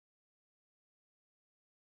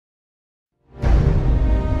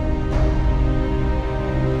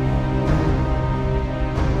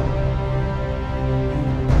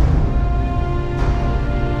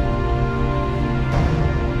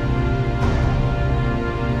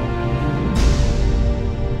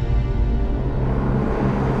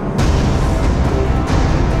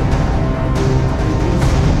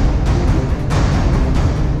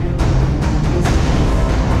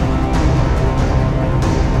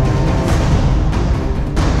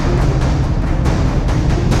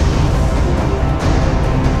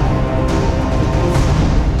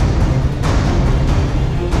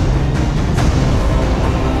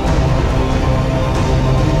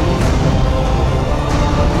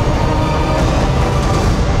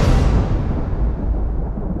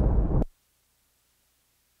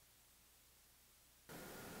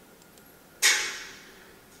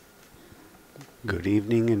Good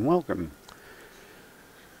evening and welcome.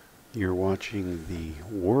 You're watching the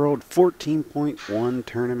World 14.1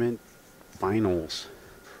 Tournament Finals.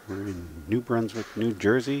 We're in New Brunswick, New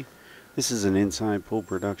Jersey. This is an Inside Pool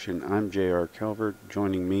production. I'm J.R. Calvert.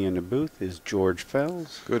 Joining me in the booth is George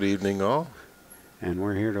Fells. Good evening, all. And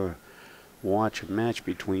we're here to watch a match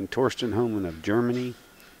between Thorsten Hohmann of Germany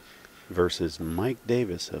versus Mike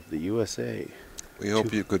Davis of the USA. We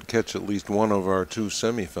hope you could catch at least one of our two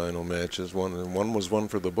semifinal matches. One was one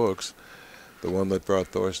for the books, the one that brought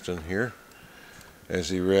Thorsten here, as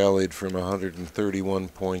he rallied from 131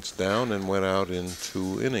 points down and went out in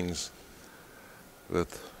 2 innings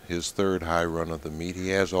with his third high run of the meet. He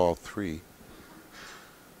has all 3.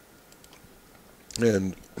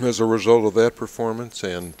 And as a result of that performance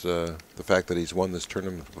and the fact that he's won this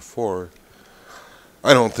tournament before,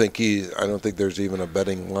 I don't think there's even a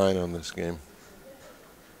betting line on this game.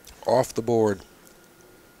 Off the board.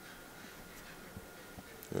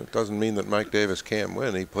 It doesn't mean that Mike Davis can't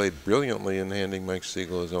win. He played brilliantly in handing Mike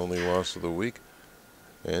Siegel his only loss of the week.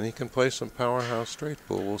 And he can play some powerhouse straight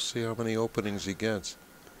pool. We'll see how many openings he gets.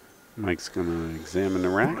 Mike's going to examine the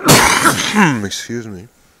rack. Excuse me.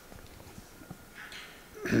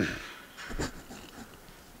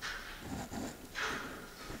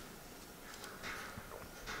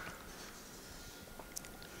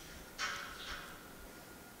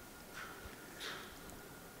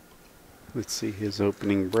 Let's see his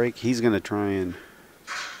opening break. He's going to try and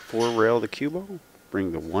 4-rail the cue ball,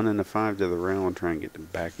 bring the 1 and the 5 to the rail, and try and get them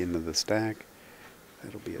back into the stack.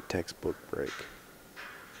 That'll be a textbook break.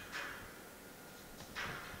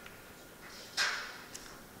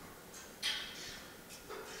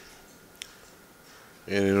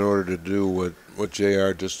 And in order to do what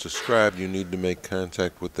JR just described, you need to make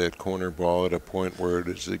contact with that corner ball at a point where it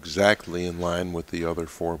is exactly in line with the other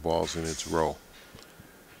 4 balls in its row.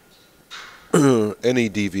 Any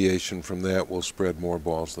deviation from that will spread more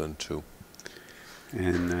balls than 2.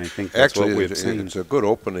 And I think that's what we've seen. It's a good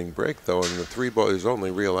opening break, though, and the 3 ball, his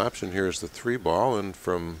only real option here is the 3 ball, and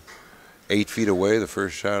from 8 feet away, the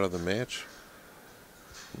first shot of the match.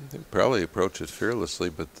 He'll probably approach it fearlessly,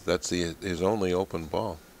 but that's his only open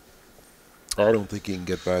ball. I don't think he can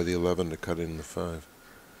get by the 11 to cut in the 5.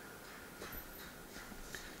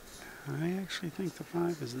 I actually think the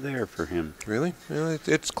 5 is there for him. Really? Yeah,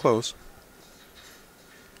 it's close.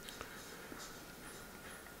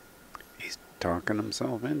 He's talking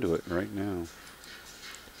himself into it right now.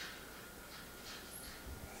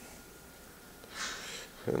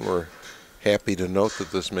 And we're happy to note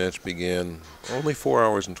that this match began only 4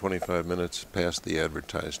 hours and 25 minutes past the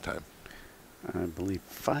advertised time. I believe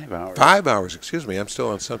 5 hours. 5 hours, excuse me. I'm still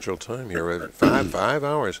on Central Time here. 5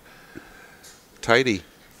 hours. Tidy.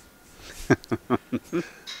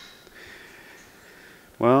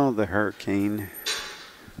 Well, the hurricane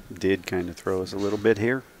did kind of throw us a little bit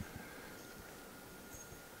here.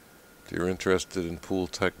 If you're interested in pool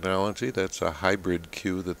technology, that's a hybrid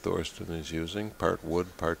cue that Thorsten is using, part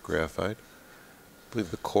wood, part graphite. I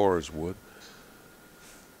believe the core is wood.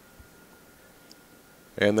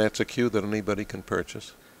 And that's a cue that anybody can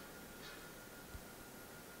purchase.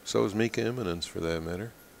 So is Mica Imminence, for that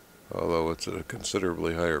matter, although it's at a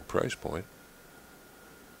considerably higher price point.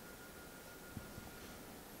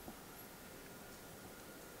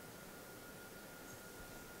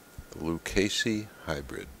 The Lucchese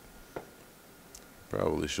Hybrid.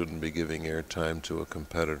 Probably shouldn't be giving airtime to a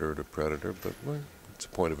competitor to Predator, but well, it's a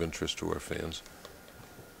point of interest to our fans.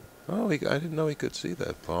 Oh, I didn't know he could see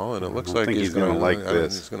that ball, and it looks like he's going to like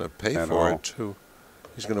this. He's going to pay for it too.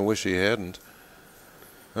 He's going to wish he hadn't.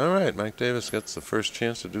 All right, Mike Davis gets the first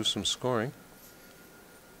chance to do some scoring.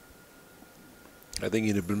 I think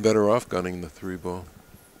he'd have been better off gunning the 3 ball.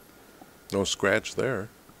 No scratch there.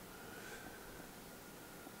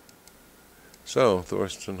 So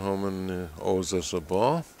Thorsten Hohmann owes us a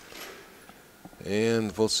ball,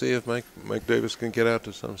 and we'll see if Mike Davis can get out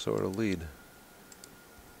to some sort of lead.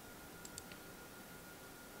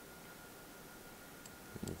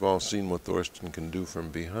 We've all seen what Thorsten can do from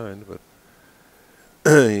behind, but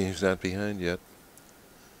he's not behind yet.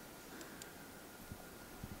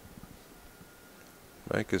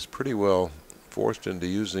 Mike is pretty well forced into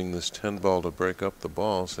using this 10 ball to break up the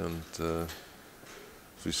balls, and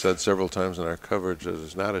as we said several times in our coverage, it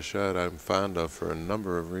is not a shot I'm fond of for a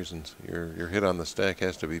number of reasons. Your hit on the stack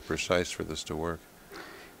has to be precise for this to work.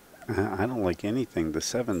 I don't like anything. The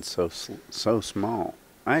 7's so small.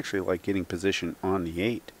 I actually like getting position on the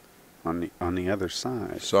 8, on the other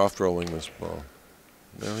side. Soft rolling this ball.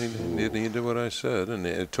 No, he did what I said, and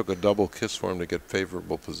it took a double kiss for him to get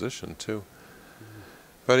favorable position too.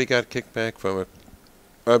 But he got kicked back from it.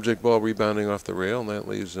 object ball rebounding off the rail, and that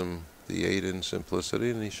leaves him the 8 in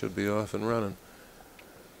simplicity, and he should be off and running.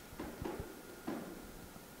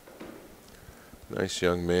 Nice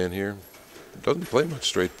young man here. Doesn't play much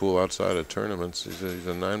straight pool outside of tournaments. He's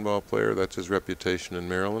a 9-ball player. That's his reputation in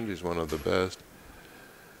Maryland. He's one of the best.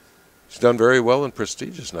 He's done very well in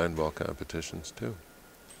prestigious 9-ball competitions, too.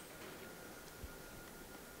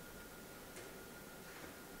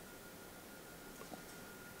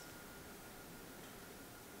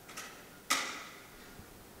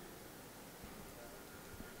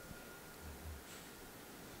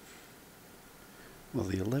 Well,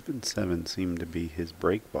 the 11-7 seem to be his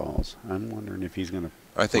break balls. I'm wondering if he's going to.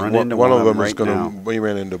 I think run one into of them right is going now. to. We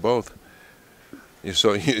ran into both. You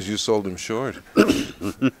sold him short.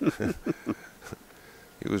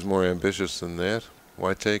 He was more ambitious than that.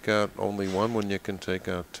 Why take out only one when you can take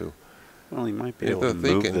out 2? Well, he might be able to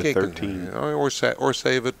move the 13. Or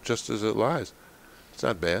save it just as it lies. It's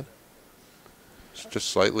not bad. It's just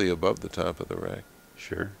slightly above the top of the rack.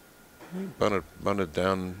 Sure. Bunt it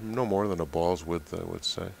down no more than a ball's width, I would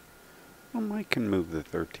say. Well, Mike can move the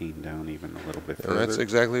 13 down even a little bit further. And that's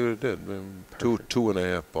exactly what it did. Two and a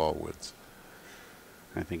half ball widths.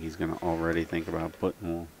 I think he's going to already think about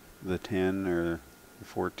putting the 10 or the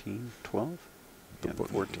 14, 12? Yeah, the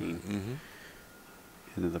 14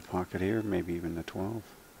 into the pocket here, maybe even the 12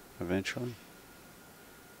 eventually.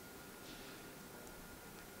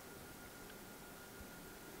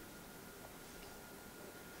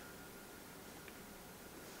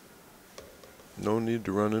 No need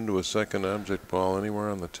to run into a second object ball anywhere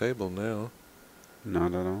on the table now.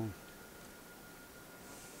 Not at all.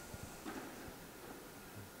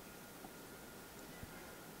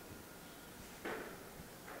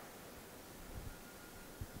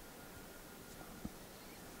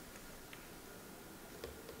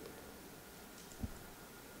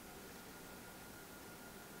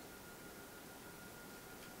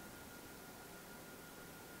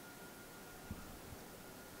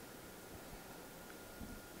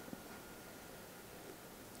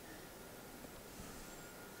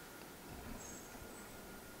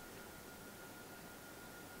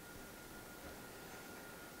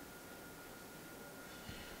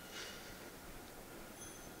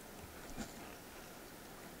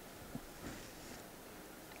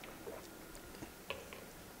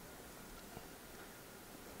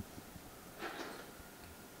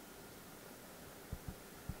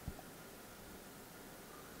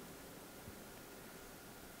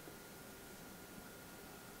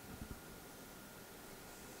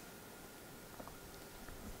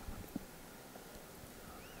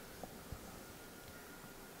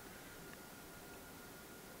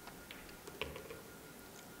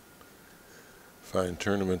 Fine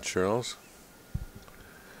tournament, Charles.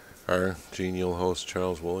 Our genial host,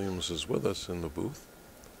 Charles Williams, is with us in the booth.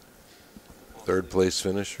 Third place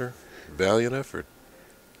finisher. Valiant effort.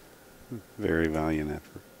 Very valiant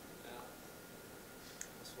effort.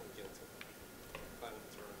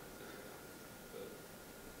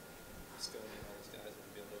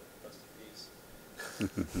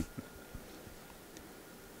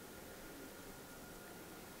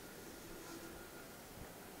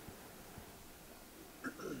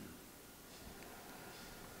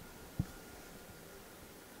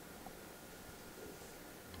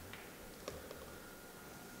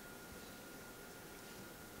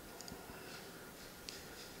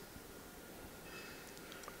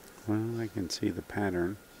 Well, I can see the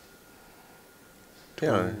pattern.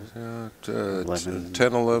 Yeah, 11.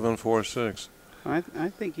 10, 11, 4, 6. I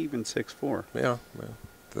think even 6-4. Yeah,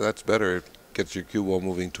 that's better. It gets your cue ball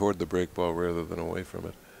moving toward the break ball rather than away from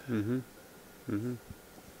it. Mm-hmm. Mm-hmm.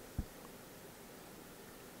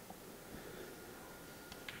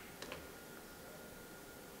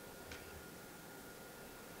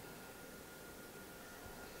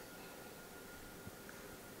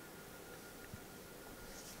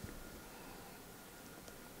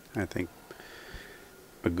 I think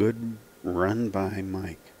a good run by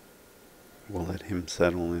Mike will let him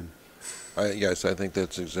settle in. Yes, I think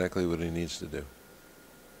that's exactly what he needs to do.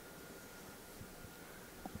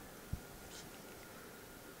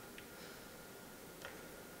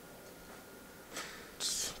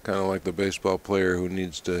 It's kind of like the baseball player who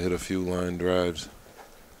needs to hit a few line drives.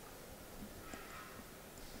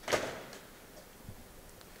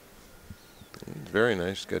 Very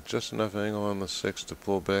nice. Got just enough angle on the 6 to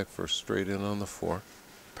pull back for straight in on the 4.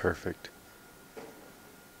 Perfect.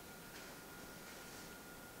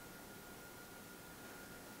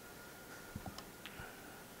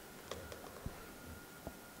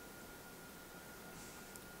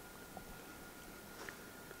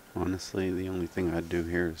 Honestly, the only thing I'd do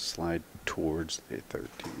here is slide towards the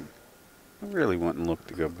 13. I really wouldn't look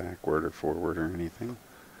to go backward or forward or anything.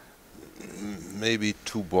 Maybe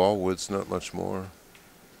 2 ball widths, not much more.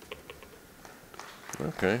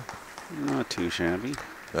 Okay. Not too shabby.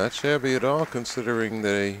 Not shabby at all, considering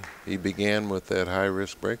that he began with that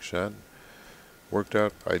high-risk break shot. Worked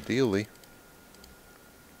out ideally.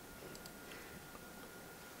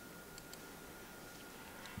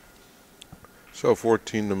 So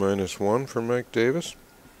 14 to -1 for Mike Davis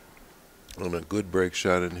on a good break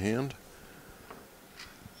shot in hand.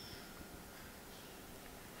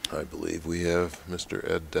 I believe we have Mr.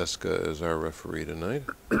 Ed Deska as our referee tonight.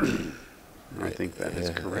 I think that is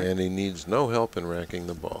correct. And he needs no help in racking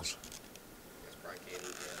the balls.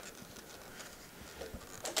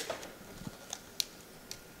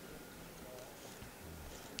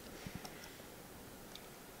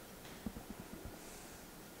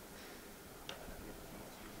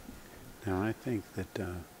 Now I think that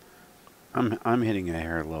I'm hitting a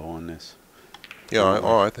hair low on this. Yeah,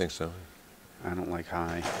 I think so. I don't like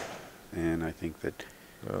high, and I think that.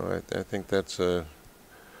 I think that's a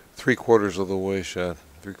 3/4 of the way shot,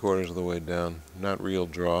 3/4 of the way down. Not real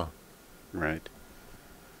draw. Right.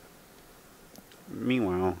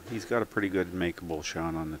 Meanwhile, he's got a pretty good makeable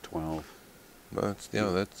shot on the 12. But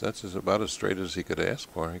that's about as straight as he could ask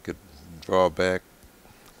for. He could draw back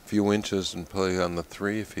a few inches and play on the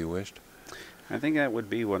 3 if he wished. I think that would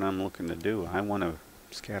be what I'm looking to do. I want to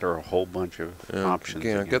scatter a whole bunch of options.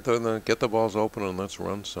 Yeah, again. get the balls open and let's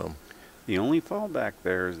run some. The only fallback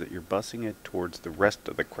there is that you're bussing it towards the rest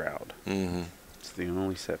of the crowd. Mm-hmm. It's the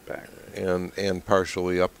only setback. And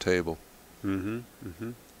partially up table. Mm-hmm.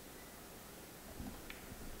 Mm-hmm.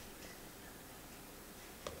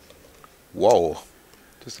 Whoa!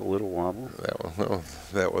 Just a little wobble.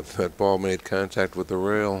 That ball made contact with the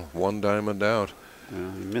rail. 1 diamond out. He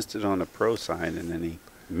missed it on the pro side, and then he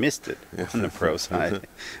missed it on the pro side.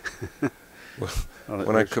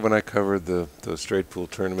 When I covered the straight pool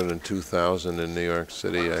tournament in 2000 in New York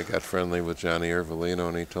City, I got friendly with Johnny Ervolino,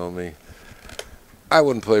 and he told me, I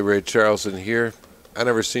wouldn't play Ray Charles in here. I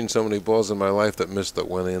never seen so many balls in my life that missed that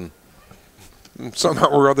went in. And somehow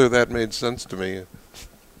or other that made sense to me.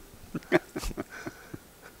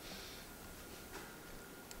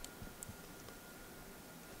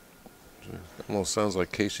 Almost sounds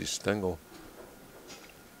like Casey Stengel.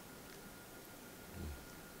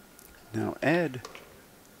 Now, Ed,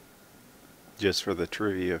 just for the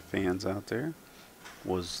trivia fans out there,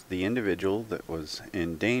 was the individual that was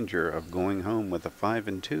in danger of going home with a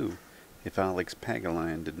 5-2 if Alex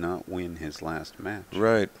Pagulayan did not win his last match.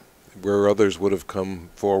 Right, where others would have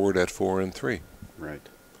come forward at 4-3. Right.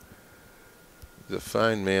 He's a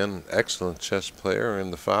fine man, excellent chess player,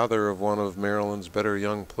 and the father of one of Maryland's better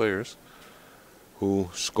young players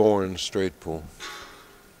who scorns straight pool.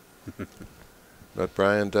 But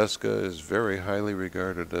Brian Deska is very highly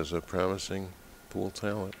regarded as a promising pool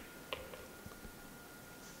talent.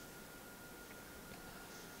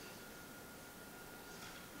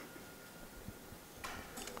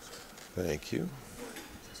 Thank you.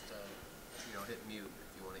 Just hit mute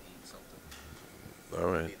if you want to eat something.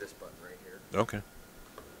 All right. Be this button right here. Okay.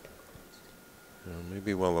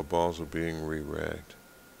 Maybe while the balls are being re-ragged.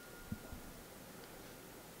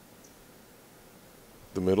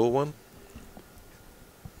 The middle one?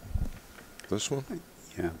 This one?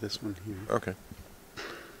 Yeah, this one here. Okay.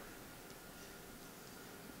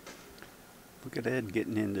 Look at Ed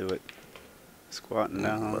getting into it. Squatting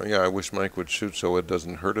down. Yeah, I wish Mike would shoot so it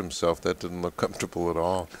doesn't hurt himself. That didn't look comfortable at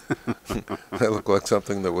all. That looked like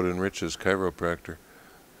something that would enrich his chiropractor.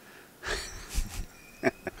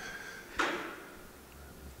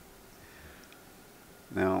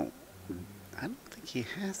 Now, I don't think he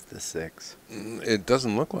has the 6. It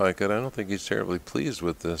doesn't look like it. I don't think he's terribly pleased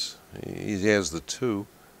with this. He has the 2.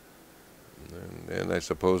 And I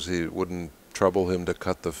suppose it wouldn't trouble him to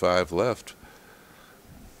cut the 5 left.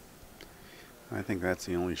 I think that's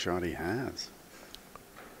the only shot he has.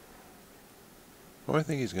 Oh, I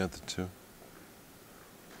think he's got the 2.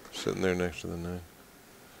 Sitting there next to the 9.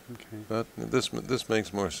 Okay. But this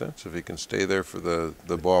makes more sense if he can stay there for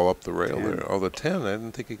the ball up the rail 10. there. Oh, the 10. I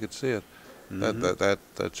didn't think he could see it. That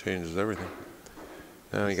changes everything.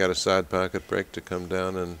 Now you got a side pocket break to come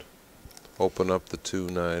down and open up the 2,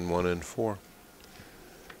 9, 1, and 4.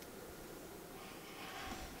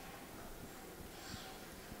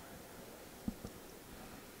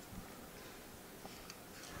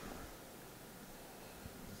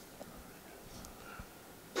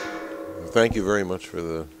 Thank you very much for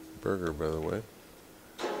the burger, by the way.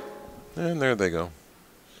 And there they go.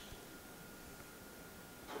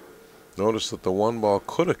 Notice that the one ball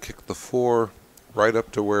could have kicked the 4 right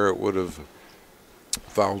up to where it would have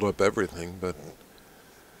fouled up everything, but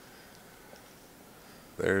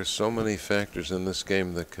there's so many factors in this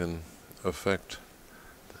game that can affect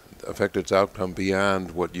its outcome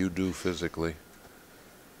beyond what you do physically.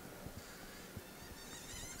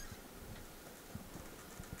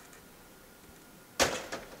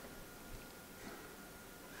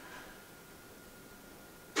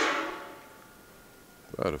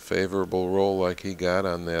 But a favorable roll like he got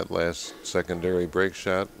on that last secondary break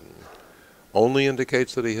shot only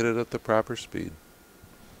indicates that he hit it at the proper speed.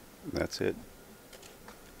 That's it.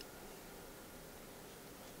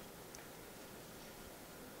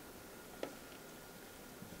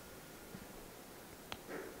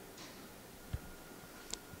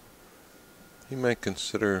 He might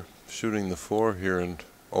consider shooting the 4 here and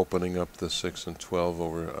opening up the 6 and 12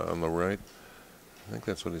 over on the right. I think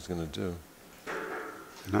that's what he's going to do.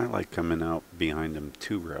 And I like coming out behind him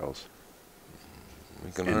 2 rails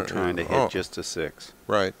We and trying to hit just a 6.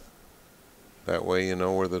 Right. That way you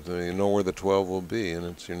know where the 12 will be, and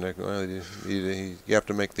it's your next. Well, you have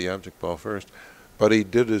to make the object ball first. But he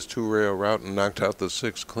did his 2-rail route and knocked out the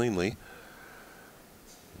 6 cleanly.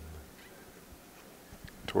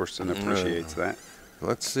 Thorsten appreciates that.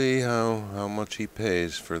 Let's see how much he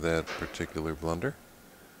pays for that particular blunder.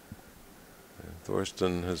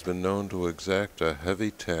 Thorsten has been known to exact a heavy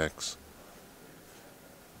tax.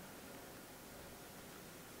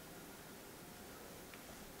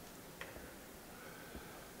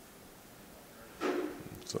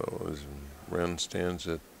 So his Ren stands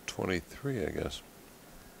at 23, I guess.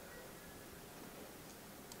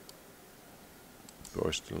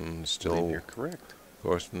 Thorsten still. You're correct.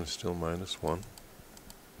 Thorsten is still -1.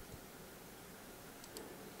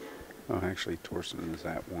 Oh, actually, Thorsten is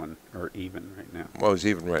at 1 or even right now. Well, he's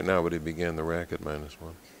even right now, but he began the rack at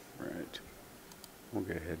 -1. Right. We'll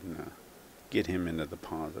go ahead and get him into the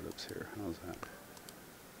positives here. How's that?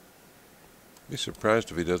 Be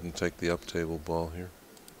surprised if he doesn't take the up table ball here.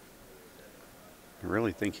 I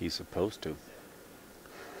really think he's supposed to.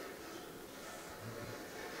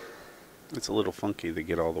 It's a little funky to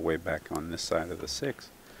get all the way back on this side of the 6,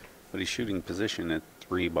 but he's shooting position at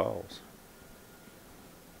 3 balls.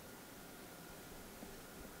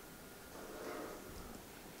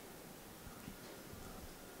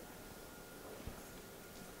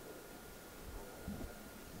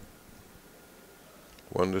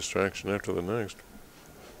 One distraction after the next.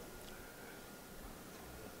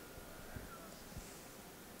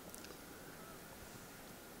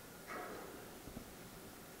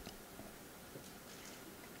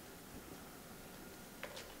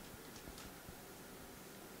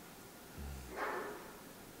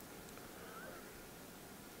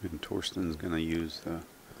 And Thorsten's going to use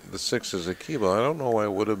The 6 is a key ball. I don't know why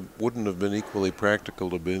it wouldn't have been equally practical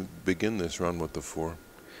to begin this run with the 4.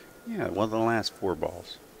 Yeah, well, the last 4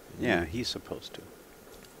 balls. Yeah, he's supposed to.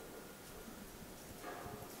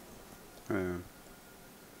 Of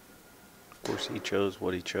course, he chose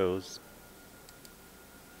what he chose.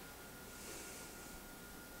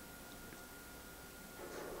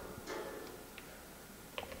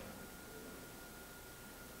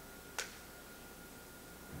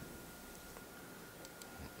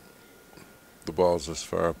 The ball's this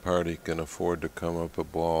far apart, he can afford to come up a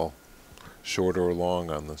ball short or long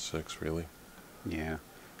on the 6, really. Yeah.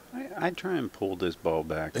 I try and pull this ball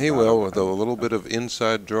back. He will, with a little bit of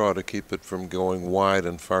inside draw to keep it from going wide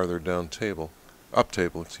and farther down table. Up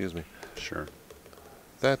table, excuse me. Sure.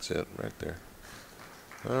 That's it, right there.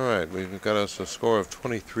 All right, we've got us a score of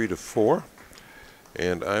 23-4,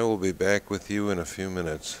 and I will be back with you in a few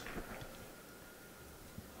minutes.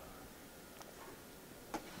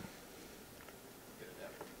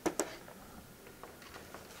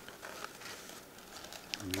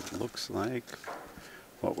 It looks like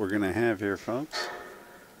what we're going to have here, folks,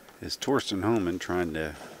 is Thorsten Hohmann trying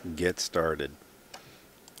to get started.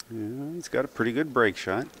 Yeah, he's got a pretty good break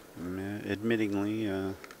shot.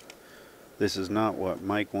 Admittingly, this is not what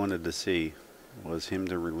Mike wanted to see, was him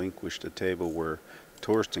to relinquish the table where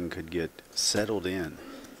Thorsten could get settled in.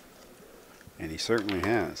 And he certainly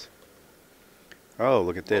has. Oh,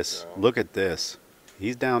 look at this. Look at this.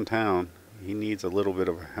 He's downtown. He needs a little bit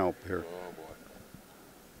of help here.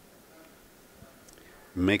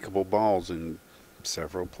 Makeable balls in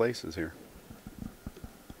several places here.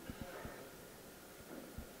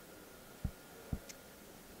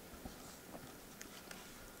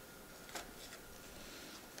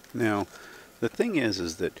 Now, the thing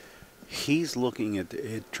is that he's looking at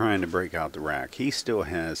it, trying to break out the rack. He still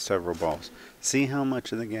has several balls. See how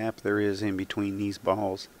much of the gap there is in between these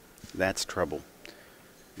balls? That's trouble.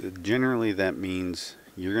 Generally, that means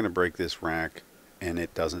you're going to break this rack, and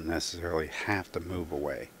it doesn't necessarily have to move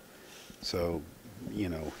away. So, you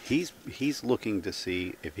know, he's looking to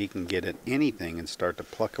see if he can get at anything and start to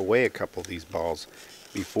pluck away a couple of these balls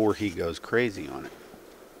before he goes crazy on it.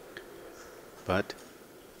 But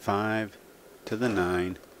 5 to the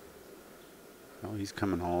 9. Oh, he's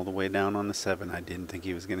coming all the way down on the 7. I didn't think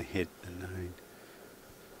he was going to hit the 9.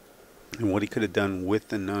 And what he could have done with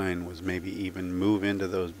the 9 was maybe even move into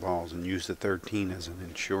those balls and use the 13 as an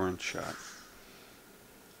insurance shot.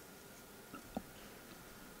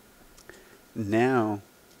 Now,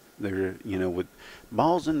 with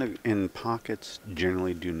balls in pockets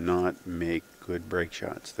generally do not make good break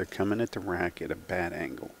shots. They're coming at the rack at a bad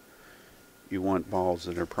angle. You want balls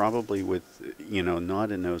that are probably with,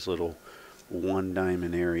 not in those little one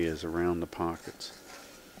diamond areas around the pockets.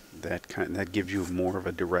 That gives you more of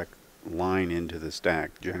a direct line into the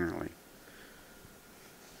stack generally.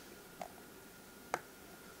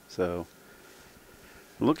 So,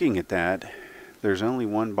 looking at that, there's only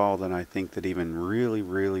one ball that I think that even really,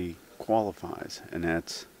 really qualifies, and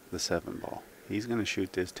that's the 7 ball. He's going to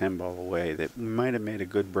shoot this 10 ball away that might have made a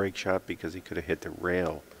good break shot because he could have hit the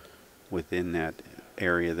rail within that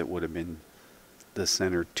area that would have been the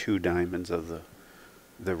center 2 diamonds of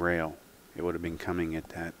the rail. It would have been coming at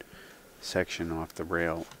that section off the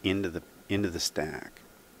rail into the stack.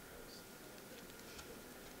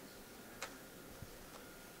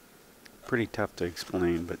 Pretty tough to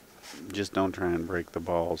explain, but just don't try and break the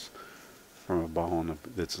balls from a ball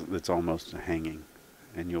that's almost hanging,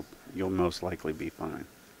 and you'll most likely be fine.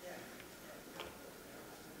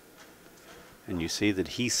 And you see that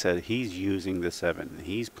he said he's using the 7.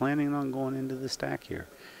 He's planning on going into the stack here.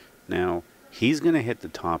 Now he's going to hit the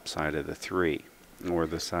top side of the 3, or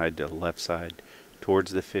the side to the left side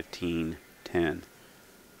towards the 15, 10.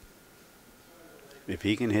 If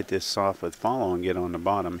he can hit this soft with follow and get on the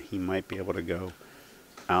bottom, he might be able to go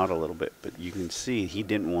out a little bit. But you can see he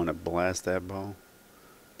didn't want to blast that ball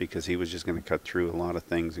because he was just going to cut through a lot of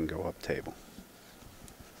things and go up table.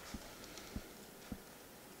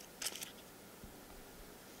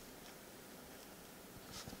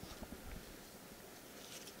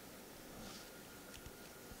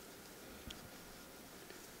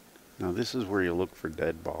 Now this is where you look for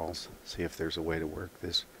dead balls, see if there's a way to work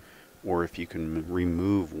this, or if you can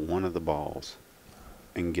remove one of the balls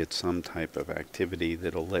and get some type of activity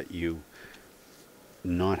that'll let you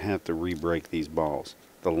not have to re-break these balls.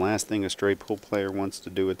 The last thing a straight pool player wants to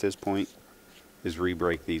do at this point is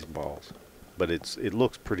re-break these balls, but it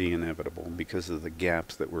looks pretty inevitable because of the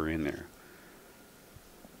gaps that were in there.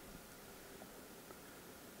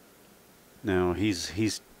 Now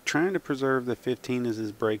he's trying to preserve the 15 as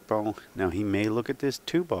his break ball. Now he may look at this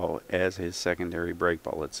 2 ball as his secondary break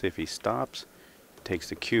ball. Let's see if he stops, takes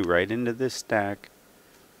the cue right into this stack.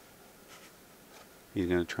 He's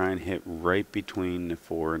going to try and hit right between the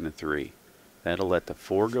 4 and the 3. That'll let the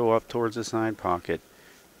 4 go up towards the side pocket,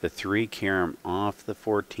 the 3 carry him off the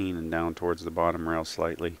 14 and down towards the bottom rail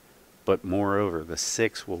slightly. But moreover, the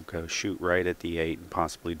 6 will go shoot right at the 8 and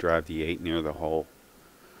possibly drive the 8 near the hole.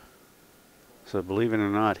 So believe it or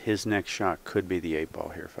not, his next shot could be the 8 ball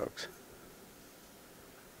here, folks.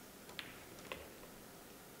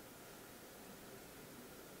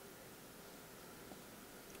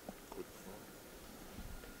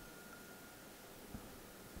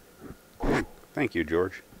 Thank you,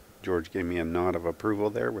 George. George gave me a nod of approval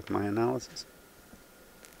there with my analysis.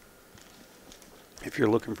 If you're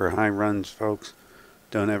looking for high runs, folks,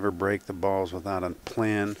 don't ever break the balls without a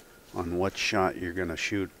plan on what shot you're going to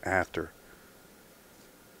shoot after.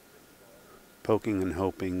 Poking and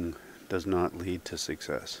hoping does not lead to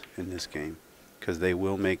success in this game, because they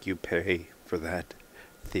will make you pay for that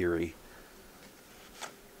theory.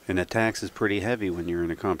 And the tax is pretty heavy when you're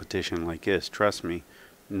in a competition like this. Trust me,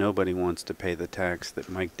 nobody wants to pay the tax that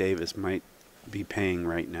Mike Davis might be paying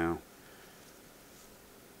right now.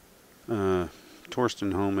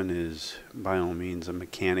 Thorsten Hohmann is by all means a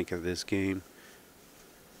mechanic of this game.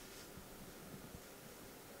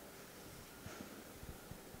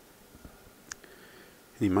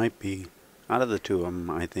 He might be, out of the 2 of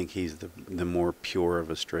them, I think he's the more pure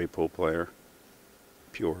of a straight pull player.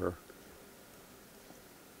 Purer.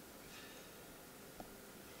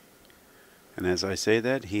 And as I say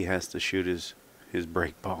that, he has to shoot his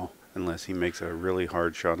break ball unless he makes a really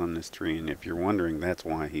hard shot on this 3. And if you're wondering, that's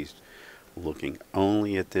why he's looking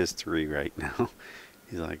only at this 3 right now.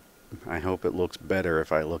 He's like, I hope it looks better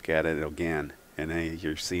if I look at it again. And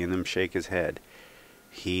you're seeing him shake his head.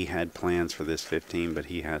 He had plans for this 15, but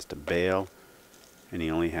he has to bail, and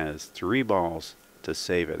he only has 3 balls to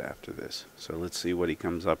save it after this. So let's see what he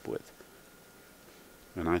comes up with.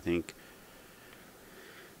 And I think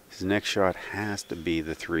his next shot has to be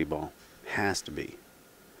the 3-ball. Has to be.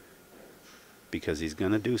 Because he's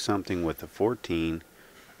going to do something with the 14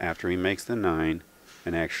 after he makes the 9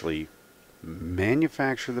 and actually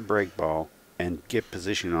manufacture the break ball and get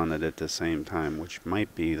position on it at the same time, which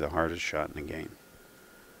might be the hardest shot in the game.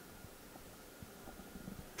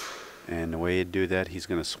 And the way he'd do that, he's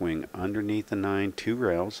going to swing underneath the 9, 2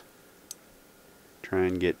 rails, try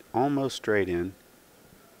and get almost straight in.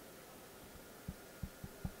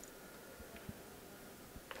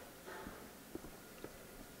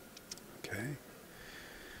 Okay.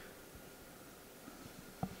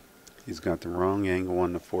 He's got the wrong angle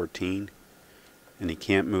on the 14, and he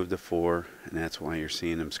can't move the 4, and that's why you're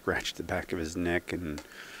seeing him scratch the back of his neck, and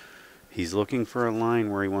he's looking for a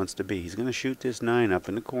line where he wants to be. He's going to shoot this 9 up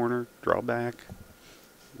in the corner, draw back.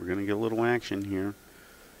 We're going to get a little action here.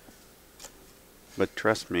 But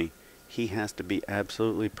trust me, he has to be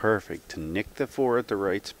absolutely perfect to nick the 4 at the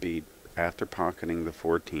right speed after pocketing the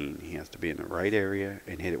 14. He has to be in the right area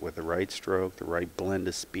and hit it with the right stroke, the right blend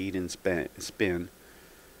of speed and spin.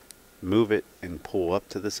 Move it and pull up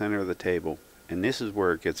to the center of the table. And this is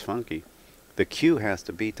where it gets funky. The cue has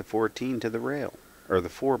to beat the 14 to the rail, or the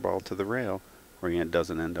 4-ball to the rail, or he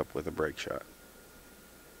doesn't end up with a break shot.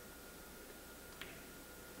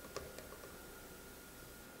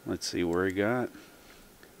 Let's see where he got.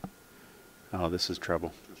 Oh, this is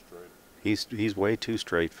trouble. He's way too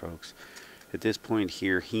straight, folks. At this point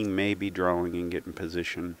here, he may be drawing and getting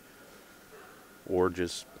position, or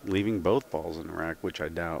just leaving both balls in the rack, which I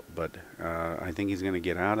doubt. But I think he's going to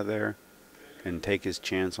get out of there and take his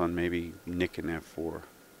chance on maybe nicking that 4.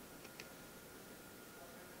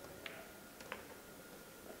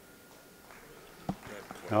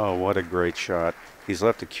 Oh, what a great shot. He's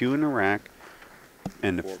left the cue in the rack,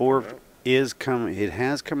 and the 4 is coming. It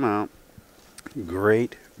has come out.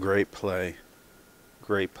 Great, great play.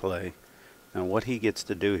 Great play. Now what he gets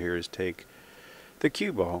to do here is take the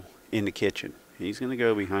cue ball in the kitchen. He's going to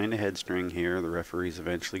go behind the head string here. The referee's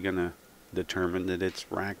eventually going to determine that it's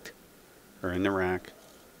racked, or in the rack.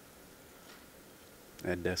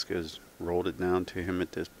 Ed Deska's rolled it down to him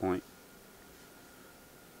at this point.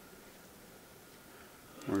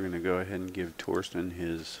 We're going to go ahead and give Thorsten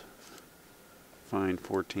his fine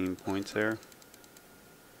 14 points there,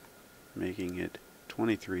 making it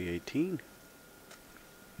 23-18.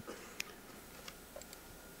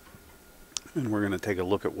 And we're going to take a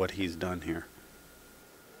look at what he's done here.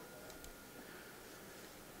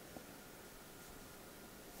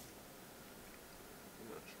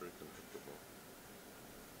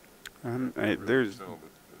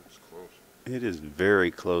 It is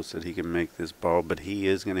very close that he can make this ball, but he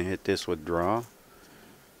is going to hit this with draw.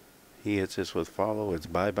 He hits this with follow. It's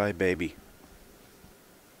bye-bye, baby.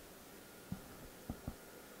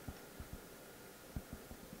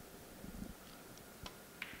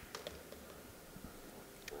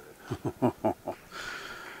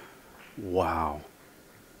 Wow.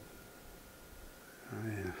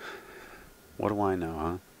 What do I know,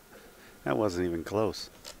 huh? That wasn't even close.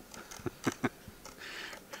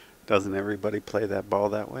 Doesn't everybody play that ball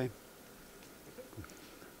that way?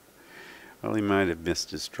 Well, he might have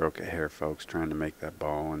missed his stroke a hair, folks, trying to make that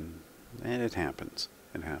ball, and it happens.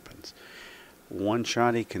 It happens. One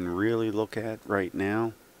shot he can really look at right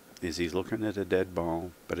now is he's looking at a dead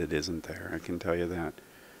ball, but it isn't there. I can tell you that.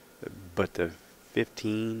 But the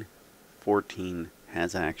 15, 14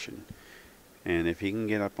 has action. And if he can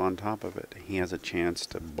get up on top of it, he has a chance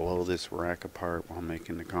to blow this rack apart while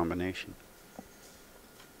making the combination.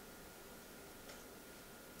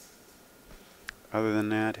 Other than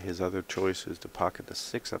that, his other choice is to pocket the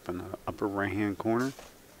 6 up in the upper right-hand corner,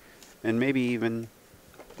 and maybe even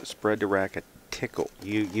spread the rack a tickle.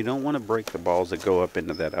 You don't want to break the balls that go up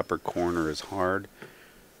into that upper corner as hard,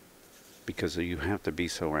 because you have to be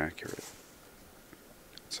so accurate.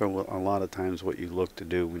 So a lot of times what you look to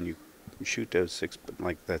do when you shoot those 6,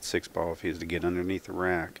 like that 6 ball, if he was to get underneath the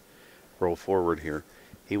rack, roll forward here,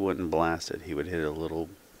 he wouldn't blast it. He would hit it a little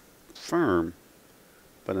firm,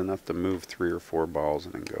 but enough to move 3 or 4 balls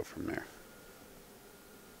and then go from there.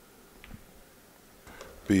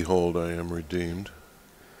 Behold, I am redeemed.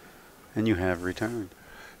 And you have returned.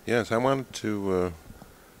 Yes, I wanted to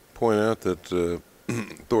point out that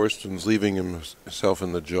Thorsten's leaving himself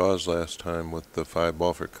in the jaws last time with the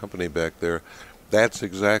 5-ball for company back there. That's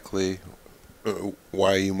exactly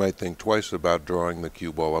why you might think twice about drawing the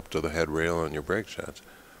cue ball up to the head rail on your break shots.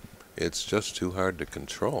 It's just too hard to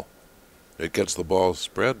control. It gets the ball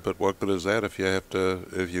spread, but what good is that if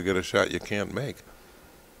you get a shot you can't make?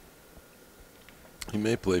 He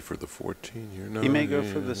may play for the 14 here. No, He may go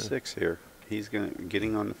for the 6 here. He's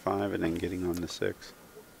getting on the 5 and then getting on the 6.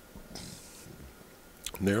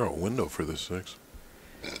 Narrow window for the 6.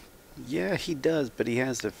 Yeah, he does, but he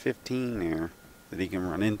has the 15 there that he can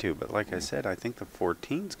run into. But like I said, I think the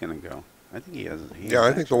 14's going to go. I think he has. Yeah,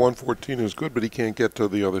 I think the 114 is good, but he can't get to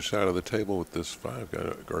the other side of the table with this 5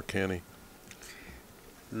 guy, or can he?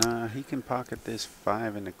 Nah, he can pocket this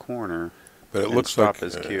 5 in the corner. But it and looks stop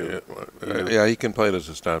like his cue. Yeah, he can play it as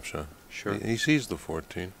a stop shot. Sure. He sees the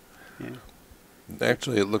 14. Yeah.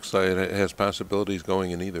 Actually, it looks like it has possibilities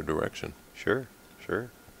going in either direction. Sure.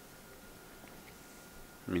 Sure.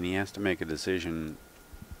 I mean, he has to make a decision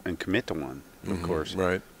and commit to one, of course.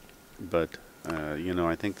 Right. But,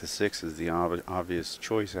 I think the 6 is the obvious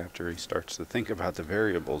choice after he starts to think about the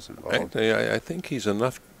variables involved. Actually, I think he's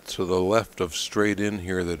enough to the left of straight in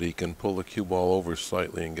here that he can pull the cue ball over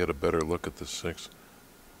slightly and get a better look at the 6.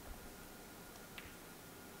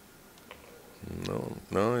 No,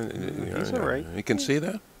 he's all right. You can see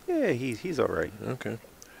that? Yeah, he's all right. Okay.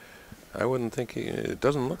 I wouldn't think it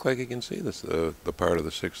doesn't look like he can see this, the part of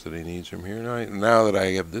the 6 that he needs from here. Now that I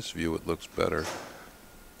have this view, it looks better.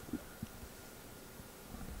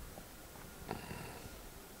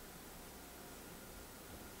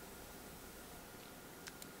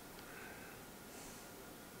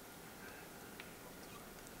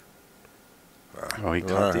 Oh, he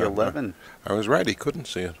caught the 11. I was right. He couldn't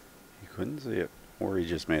see it. He couldn't see it. Or he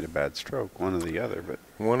just made a bad stroke, one or the other. But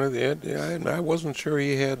one of the, yeah, I wasn't sure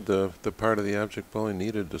he had the part of the object ball he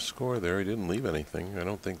needed to score there. He didn't leave anything. I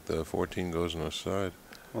don't think the 14 goes on his side.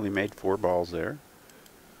 Well, he made 4 balls there.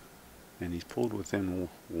 And he's pulled within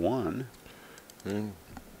 1. And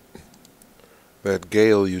that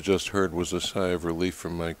gale you just heard was a sigh of relief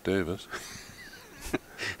from Mike Davis.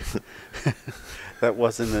 That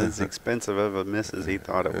wasn't as expensive of a miss as he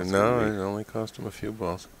thought it was. No, it only cost him a few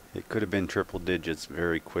balls. It could have been triple digits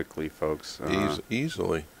very quickly, folks.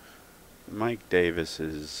 Easily. Mike Davis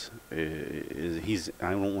is he's,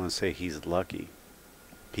 I don't want to say he's lucky.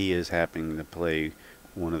 He is happening to play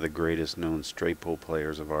one of the greatest known straight pull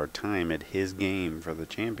players of our time at his game for the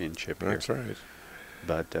championship here. That's right.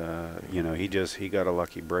 But he got a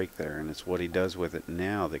lucky break there, and it's what he does with it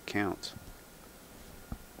now that counts.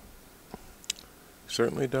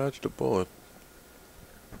 Certainly dodged a bullet.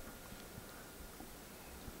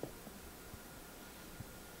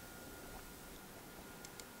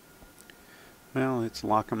 Well, it's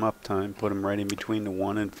lock 'em up time. Put him right in between the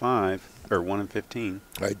 1 and 5, or 1 and 15.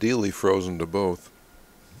 Ideally frozen to both.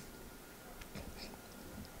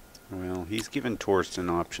 Well, he's given Thorsten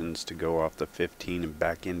options to go off the 15 and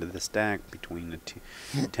back into the stack between the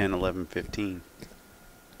 10, 11, 15.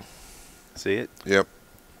 See it? Yep.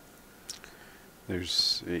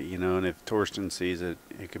 There's, and if Thorsten sees it,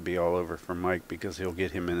 it could be all over for Mike because he'll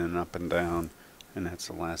get him in an up and down, and that's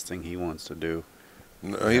the last thing he wants to do.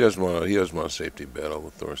 No, he doesn't want a safety battle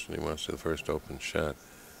with Thorsten. He wants the first open shot.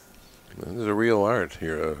 There's a real art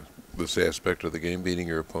here, this aspect of the game, beating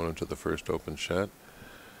your opponent to the first open shot.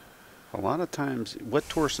 A lot of times, what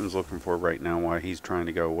Thorsten's looking for right now, why he's trying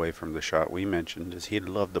to go away from the shot we mentioned, is he'd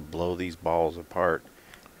love to blow these balls apart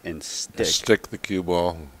and stick the cue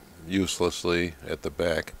ball uselessly at the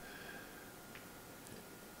back,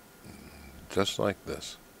 just like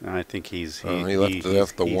this. I think he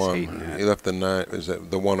left the 1. He left the 9. Is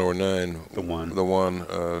that the 1 or 9? The 1. The 1.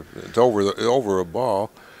 It's over a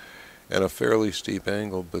ball, and a fairly steep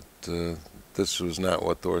angle, but this was not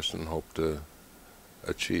what Thorsten hoped to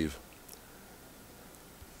achieve.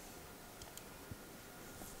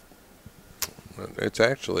 It's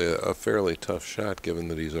actually a fairly tough shot, given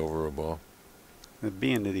that he's over a ball.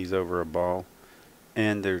 Being that he's over a ball,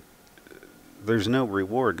 and there's no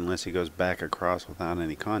reward unless he goes back across without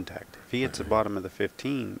any contact. If he hits the bottom of the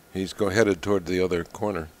 15, he's headed toward the other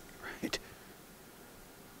corner. Right.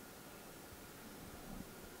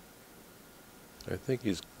 I think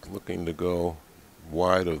he's looking to go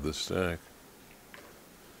wide of the stack.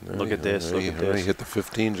 Look at this. Look at this. He hit the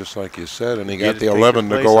 15 just like you said, and he got the 11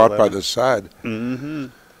 to go out by the side. Mm-hmm.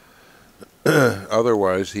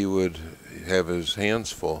 Otherwise, he would have his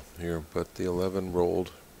hands full here, but the 11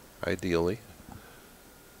 rolled ideally.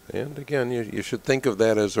 And again, you should think of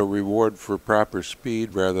that as a reward for proper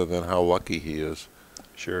speed rather than how lucky he is.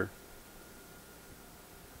 Sure.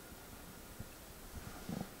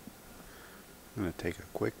 I'm going to take a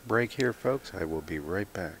quick break here, folks. I will be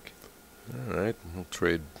right back. All right, we'll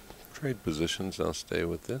trade positions. I'll stay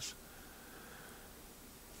with this.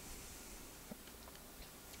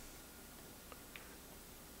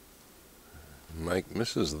 Mike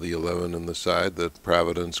misses the 11 in the side that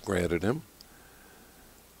Providence granted him.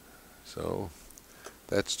 So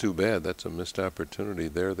That's too bad. That's a missed opportunity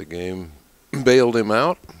there. The game bailed him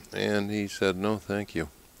out, and he said, no, thank you.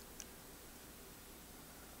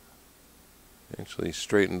 Actually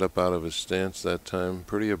straightened up out of his stance that time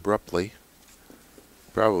pretty abruptly,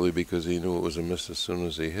 probably because he knew it was a miss as soon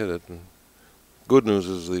as he hit it. And good news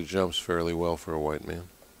is he jumps fairly well for a white man.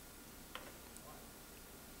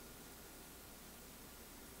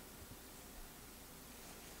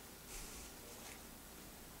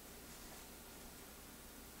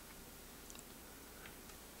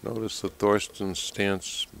 Notice that Thorsten's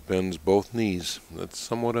stance bends both knees. That's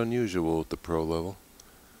somewhat unusual at the pro level.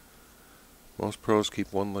 Most pros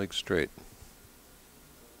keep one leg straight.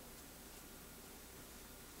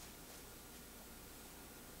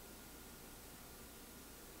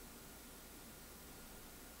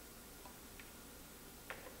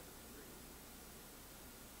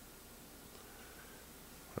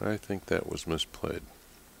 I think that was misplayed.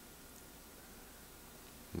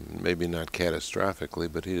 Maybe not catastrophically,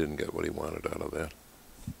 but he didn't get what he wanted out of that.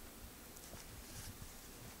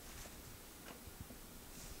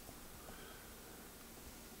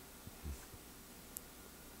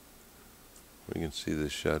 We can see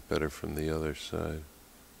this shot better from the other side.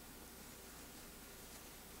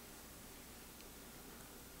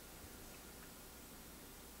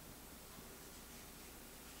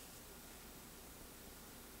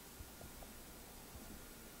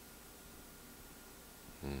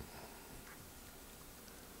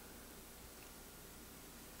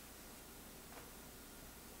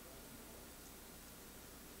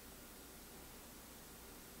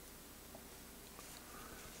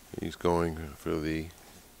 He's going for the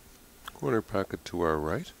corner pocket to our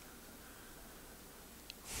right.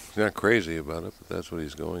 He's not crazy about it, but that's what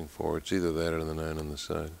he's going for. It's either that or the 9 on the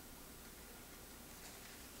side.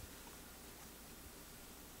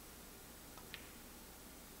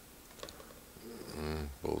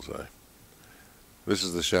 Bullseye. This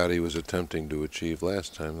is the shot he was attempting to achieve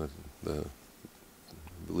last time. I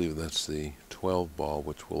believe that's the 12 ball,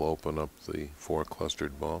 which will open up the 4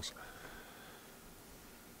 clustered balls.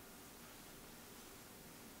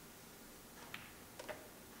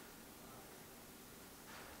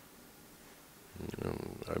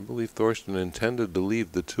 I believe Thorsten intended to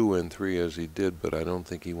leave the 2 and 3 as he did, but I don't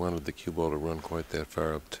think he wanted the cue ball to run quite that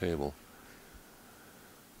far up table.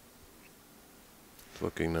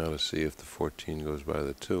 Looking now to see if the 14 goes by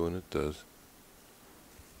the 2, and it does.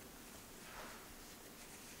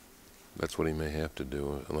 That's what he may have to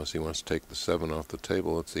do, unless he wants to take the 7 off the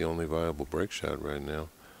table. It's the only viable break shot right now.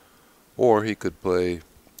 Or he could play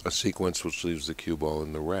a sequence which leaves the cue ball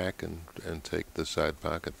in the rack and take the side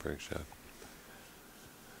pocket break shot.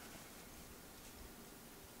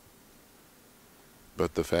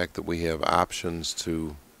 But the fact that we have options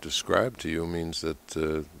to describe to you means that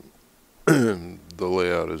the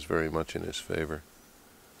layout is very much in his favor.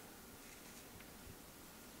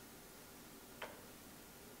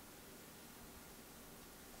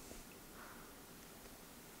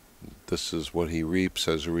 This is what he reaps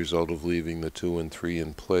as a result of leaving the 2 and 3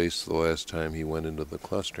 in place the last time he went into the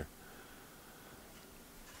cluster.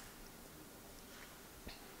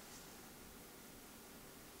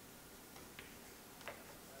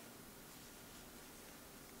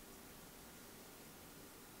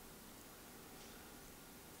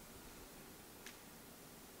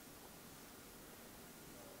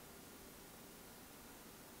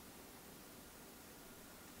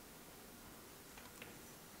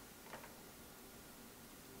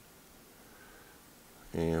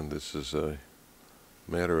 And this is a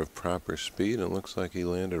matter of proper speed. It looks like he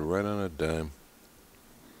landed right on a dime.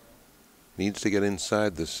 Needs to get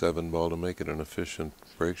inside this 7 ball to make it an efficient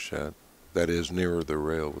break shot. That is, nearer the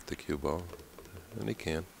rail with the cue ball. And he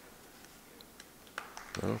can.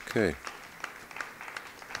 Okay.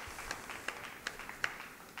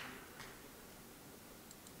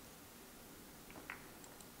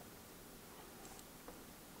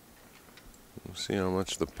 We'll see how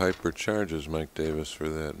much the Piper charges Mike Davis for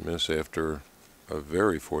that miss after a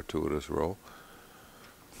very fortuitous roll.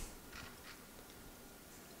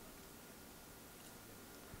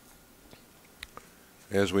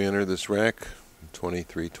 As we enter this rack,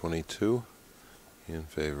 23-22 in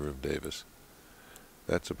favor of Davis.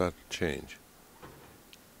 That's about to change.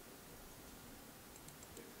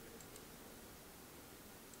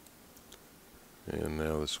 And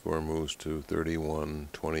now the score moves to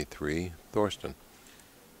 31-23, Thorsten.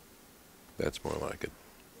 That's more like it.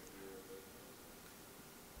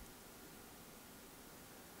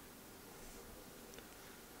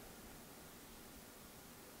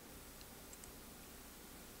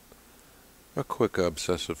 A quick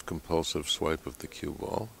obsessive-compulsive swipe of the cue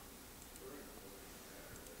ball.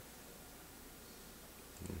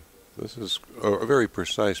 This is a very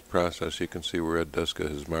precise process. You can see where Ed Deska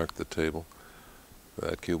has marked the table.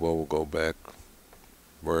 That cue ball will go back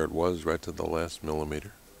where it was, right to the last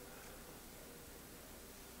millimeter.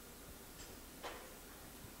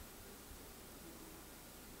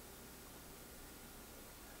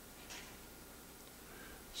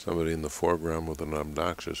 Somebody in the foreground with an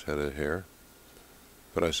obnoxious head of hair,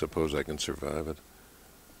 but I suppose I can survive it.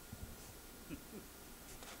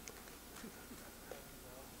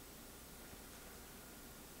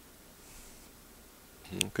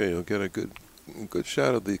 Okay, you'll get a good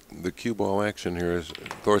shot of the cue ball action here as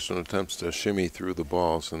Thorsten attempts to shimmy through the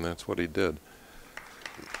balls, and that's what he did.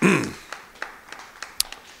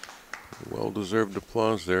 Well-deserved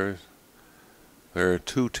applause there. There are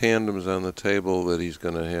two tandems on the table that he's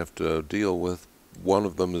going to have to deal with. One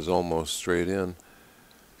of them is almost straight in.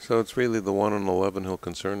 So it's really the 1 and 11 he'll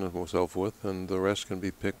concern himself with, and the rest can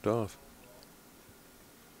be picked off.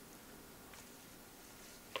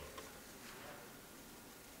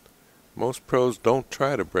 Most pros don't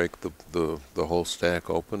try to break the whole stack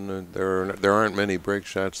open. There aren't many break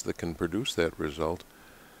shots that can produce that result.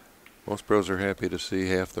 Most pros are happy to see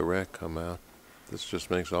half the rack come out. This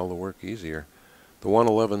just makes all the work easier. The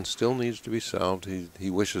 111 still needs to be solved.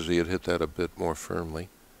 He wishes he had hit that a bit more firmly.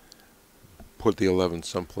 Put the 11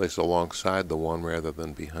 someplace alongside the 1 rather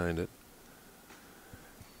than behind it.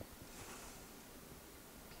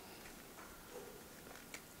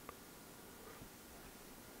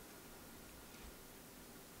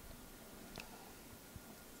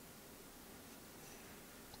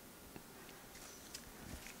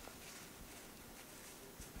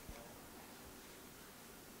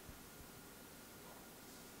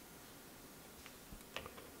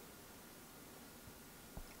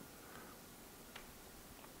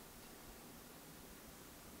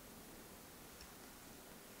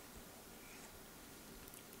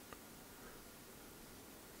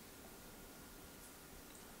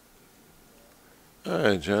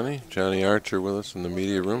 Hi, Johnny. Johnny Archer with us in the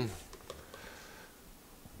media room.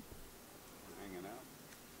 Hanging out.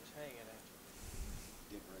 Just hanging out.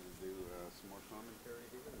 Getting ready to do some more commentary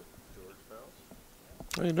here with George Pels.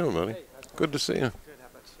 How you doing, buddy? Hey, how's it Good to see you. Good, how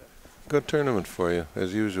about yourself? Good tournament for you,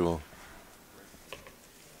 as usual.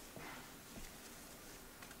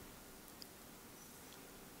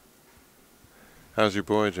 How's your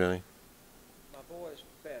boy, Johnny? My boy's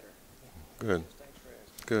better. Good. Thanks for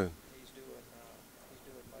asking. Good. He's doing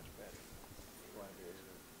much better.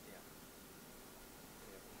 Yeah.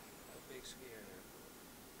 A big scare there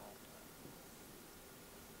for a long time.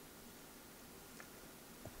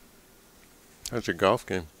 How's your golf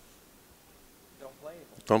game? Don't play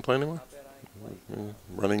anymore. Don't play anymore? I bet I ain't playing.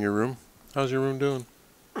 Running your room? How's your room doing?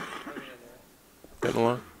 Hanging in there. Getting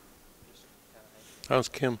along? Just kind of hanging How's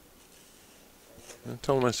Kim? in there.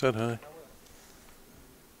 Tell him I said hi. I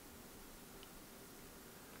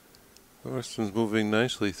will. Thorsten's moving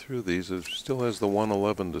nicely through these. It still has the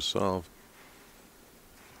 111 to solve.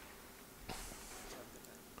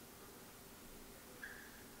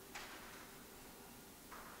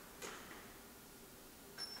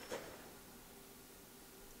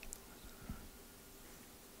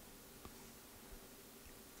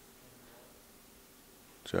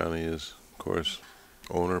 Johnny is, of course,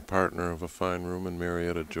 owner-partner of a fine room in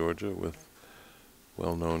Marietta, Georgia, with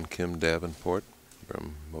well-known Kim Davenport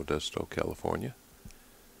from Modesto, California.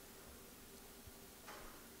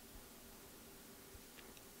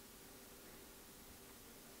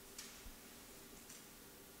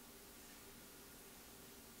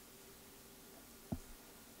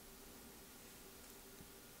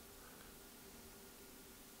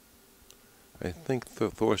 I think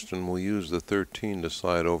Thorsten will use the 13 to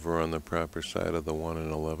slide over on the proper side of the 1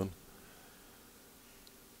 and 11.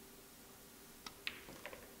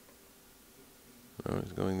 No,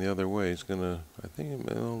 he's going the other way. He's going to, I think,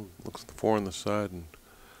 looks the 4 on the side and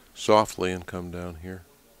softly and come down here.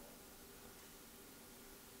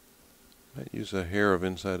 Might use a hair of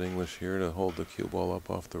inside English here to hold the cue ball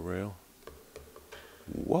up off the rail.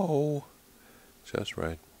 Whoa! Just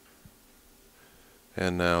right.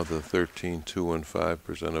 And now the 13, 2, and 5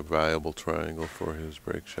 present a viable triangle for his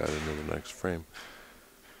break shot into the next frame.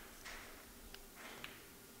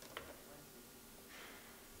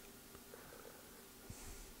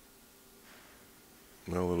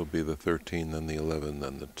 Well, it'll be the 13, then the 11,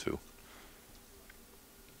 then the 2.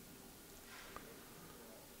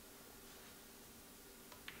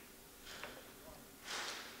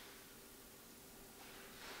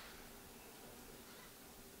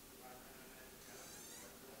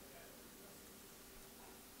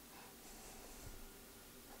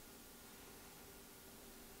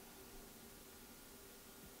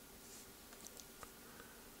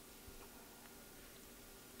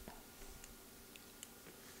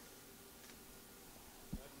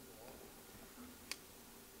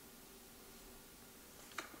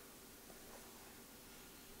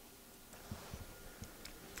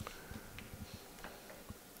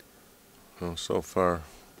 Well, so far,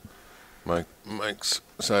 Mike's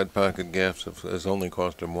side pocket gaffs has only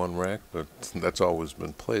cost him one rack, but that's always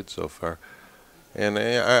been played so far. And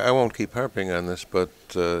I won't keep harping on this, but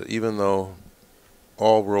even though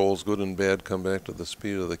all rolls, good and bad, come back to the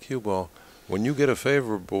speed of the cue ball, when you get a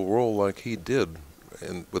favorable roll like he did,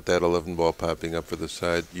 and with that 11 ball popping up for the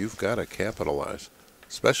side, you've got to capitalize,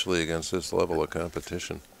 especially against this level of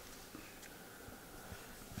competition.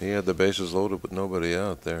 He had the bases loaded with nobody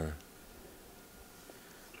out there.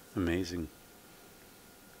 Amazing.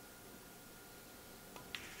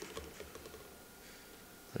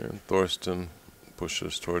 And Thorsten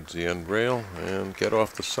pushes towards the end rail and get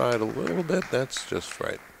off the side a little bit. That's just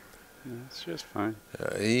right. That's just fine.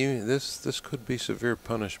 This could be severe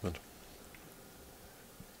punishment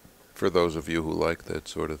for those of you who like that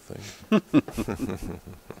sort of thing.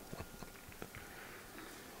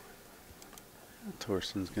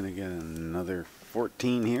 Thorsten's going to get another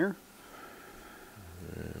 14 here.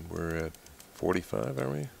 And we're at 45, are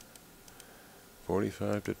we?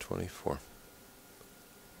 45 to 24.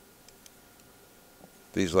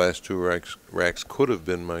 These last two racks could have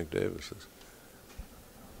been Mike Davis's.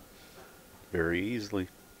 Very easily.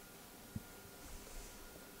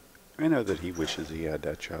 I know that he wishes he had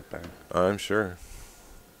that shot back. I'm sure.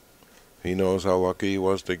 He knows how lucky he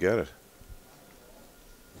was to get it.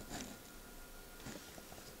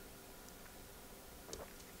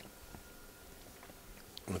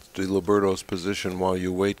 It's DiLiberto's position while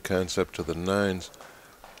you wait concept to the nines.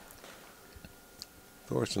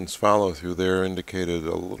 Thorsten's follow-through there indicated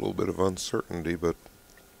a little bit of uncertainty, but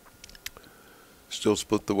still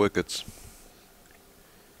split the wickets.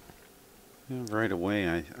 Yeah, right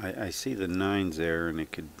away, I see the nines there, and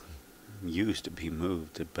it could use to be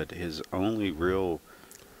moved, but his only real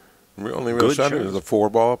good shot shot is a 4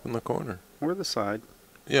 ball up in the corner. or the side.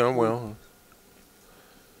 Yeah, well,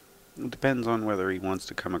 It depends on whether he wants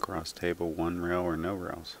to come across table one rail or no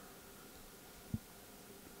rails.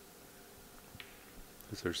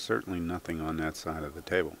 Because there's certainly nothing on that side of the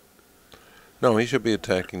table. no, he should be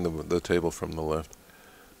attacking the table from the left.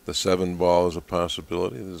 The 7 ball is a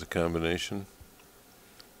possibility. There's a combination.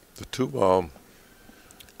 The 2 ball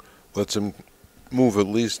lets him move at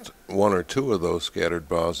least 1 or 2 of those scattered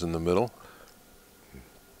balls in the middle.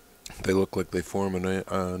 They look like they form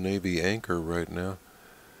a Navy anchor right now.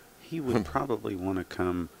 He would probably want to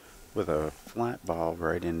come with a flat ball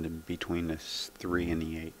right in between the 3 and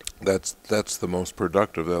the 8. That's the most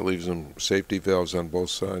productive. That leaves him safety valves on both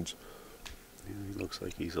sides. Yeah, he looks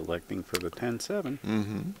like he's electing for the 10-7.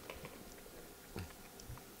 Mm-hmm.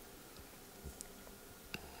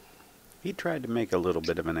 He tried to make a little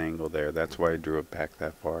bit of an angle there. That's why he drew it back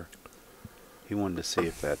that far. He wanted to see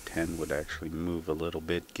if that 10 would actually move a little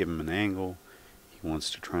bit, give him an angle. He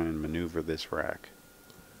wants to try and maneuver this rack.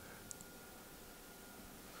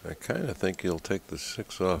 I kind of think he'll take the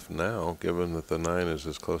 6 off now, given that the 9 is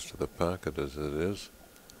as close to the pocket as it is.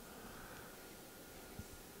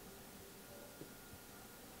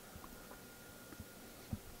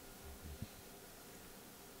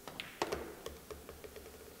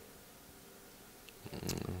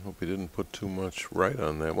 I hope he didn't put too much right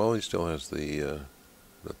on that. Well, he still has the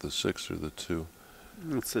 6 or the 2.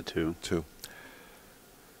 It's the 2. 2.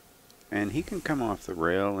 And he can come off the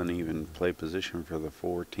rail and even play position for the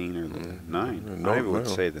 14 or the 9. No, I would no.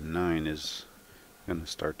 say the 9 is going to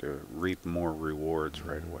start to reap more rewards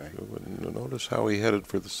right away. Notice how he headed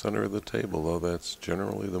for the center of the table, though. That's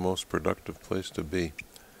generally the most productive place to be.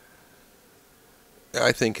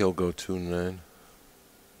 I think he'll go 2-9.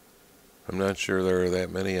 I'm not sure there are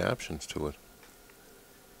that many options to it.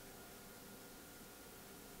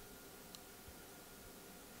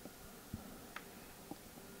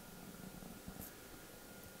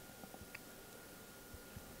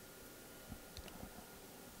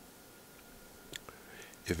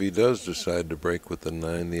 If he does decide to break with the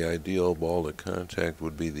 9, the ideal ball to contact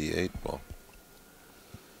would be the 8 ball.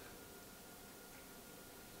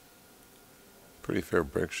 Pretty fair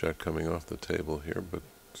break shot coming off the table here, but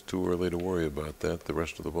it's too early to worry about that. The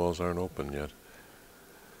rest of the balls aren't open yet.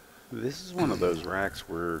 This is one of those racks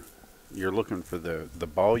where you're looking for the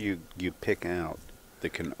ball you pick out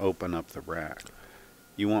that can open up the rack.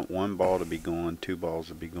 You want 1 ball to be gone, 2 balls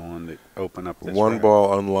to be gone that open up this 1 rack.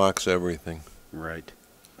 ball unlocks everything. Right.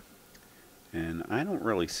 And I don't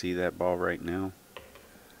really see that ball right now.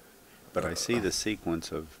 But I see the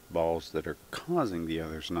sequence of balls that are causing the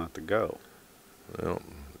others not to go. Well,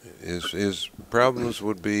 his problems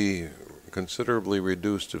would be considerably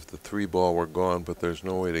reduced if the 3 ball were gone, but there's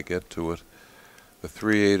no way to get to it. The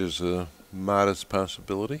 3-8 is a modest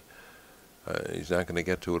possibility. He's not going to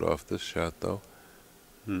get to it off this shot, though.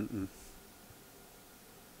 Mm-mm.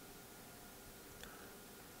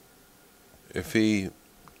 If he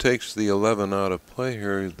takes the 11 out of play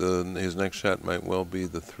here, his next shot might well be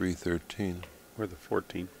the 313 Or the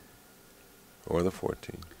 14. or the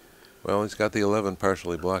 14. Well, he's got the 11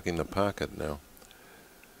 partially blocking the pocket now.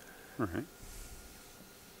 All right.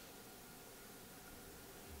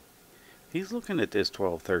 He's looking at this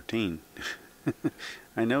 12-13.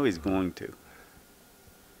 I know he's going to.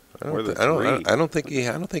 Or the 3. I don't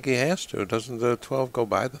think he has to. Doesn't the 12 go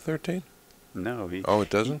by the 13? No, Oh, it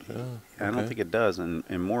doesn't? he- Oh, I don't okay. think it does. And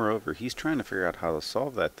moreover, he's trying to figure out how to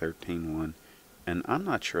solve that 13 one. And I'm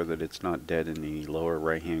not sure that it's not dead in the lower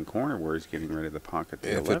right-hand corner where he's getting rid of the pocket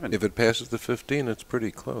to 11. If it passes the 15, it's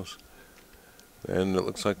pretty close. And it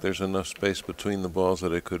looks like there's enough space between the balls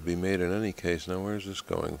that it could be made in any case. Now, where's this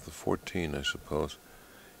going? The 14, I suppose.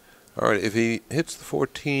 All right, if he hits the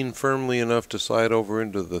 14 firmly enough to slide over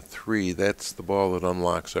into the 3, that's the ball that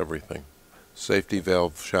unlocks everything. Safety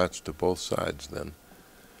valve shots to both sides then.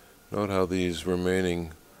 Note how these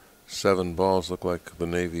remaining 7 balls look like the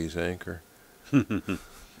Navy's anchor. I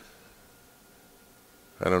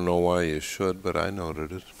don't know why you should, but I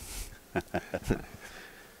noted it.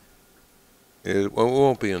 It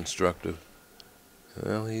won't be instructive.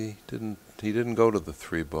 Well, he didn't go to the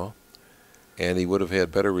 3 ball, and he would have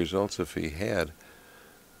had better results if he had.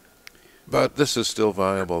 But this is still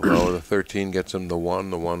viable, though. The 13 gets him the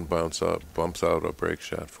 1. The 1 bumps out a break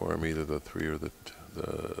shot for him, either the 3 or the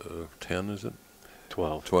 10, is it?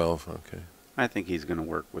 12. 12, okay. I think he's going to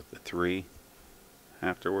work with the 3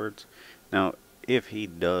 afterwards. Now, if he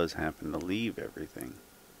does happen to leave everything,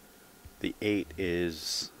 the 8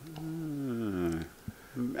 is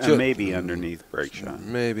maybe underneath break shot.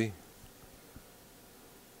 Maybe.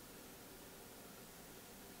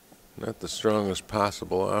 Not the strongest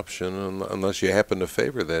possible option, unless you happen to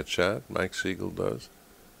favor that shot. Mike Siegel does.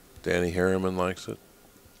 Danny Harriman likes it.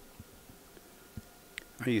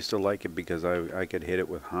 I used to like it because I could hit it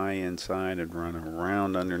with high inside and run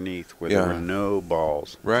around underneath where Yeah. there were no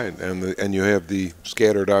balls. Right, and you have the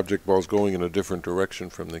scattered object balls going in a different direction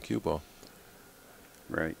from the cue ball.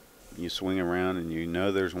 Right. You swing around and you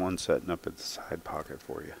know there's one setting up at the side pocket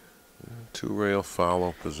for you. 2-rail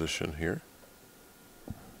follow position here.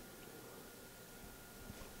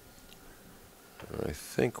 I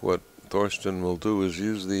think what Thorsten will do is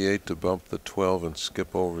use the 8 to bump the 12 and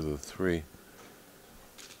skip over the 3.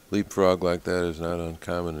 Leapfrog like that is not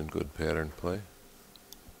uncommon in good pattern play.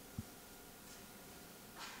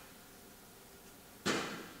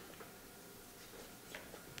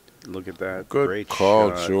 Look at that. Good Great call,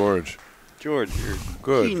 shot. George. George, you're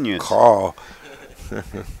Good genius. call.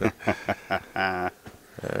 All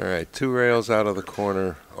right, 2 rails out of the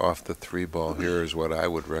corner off the 3 ball here is what I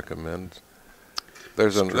would recommend.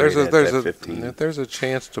 There's Straight at that 15. a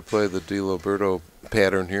chance to play the DiLoberto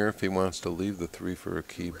pattern here if he wants to leave the 3 for a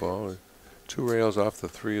key ball. 2 rails off the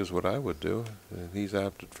 3 is what I would do. He's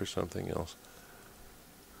opted for something else.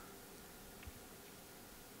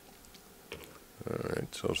 All right,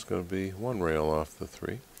 so it's going to be 1 rail off the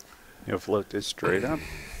 3. He'll float this straight up.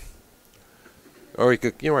 Or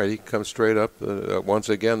you're right, he can come straight up. Once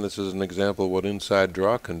again, this is an example of what inside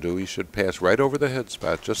draw can do. He should pass right over the head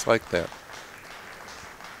spot, just like that.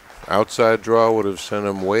 Outside draw would have sent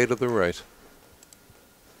him way to the right.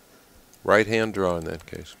 Right-hand draw in that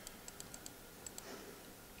case.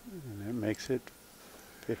 And that makes it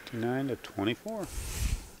 59-24.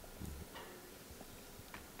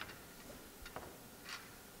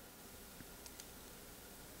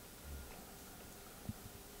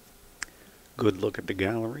 Good look at the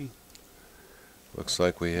gallery. Looks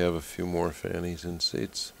like we have a few more fannies in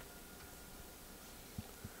seats.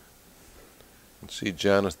 You can see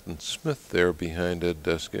Jonathan Smith there behind Ed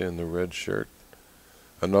Deska in the red shirt.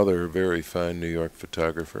 Another very fine New York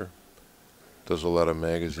photographer. Does a lot of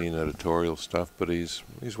magazine editorial stuff, but he's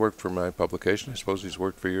worked for my publication. I suppose he's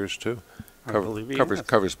worked for yours too. I believe he has.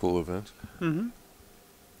 Covers pool events. Mm-hmm.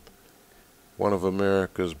 One of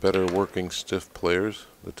America's better working stiff players.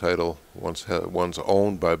 The title once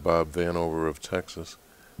owned by Bob Vanover of Texas.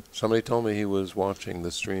 Somebody told me he was watching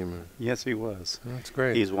the stream. Yes, he was. That's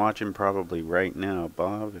great. He's watching probably right now.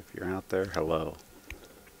 Bob, if you're out there, hello.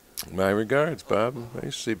 My regards, Bob. I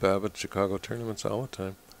used to see Bob at Chicago tournaments all the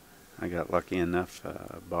time. I got lucky enough.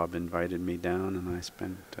 Bob invited me down, and I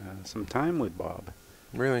spent some time with Bob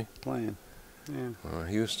Really? playing. Yeah.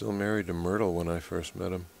 He was still married to Myrtle when I first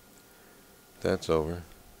met him. That's over.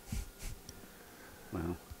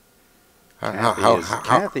 Well, How,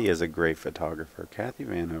 Kathy is a great photographer. Kathy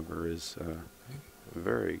Vanover is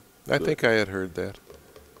very I good. think I had heard that.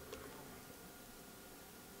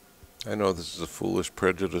 I know this is a foolish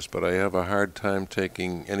prejudice, but I have a hard time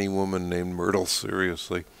taking any woman named Myrtle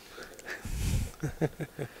seriously.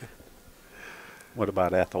 What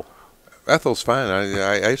about Ethel? Ethel's fine.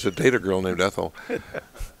 I used to date a girl named Ethel.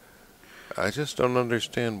 I just don't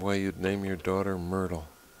understand why you'd name your daughter Myrtle.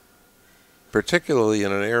 Particularly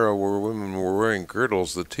in an era where women were wearing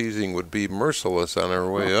girdles, the teasing would be merciless on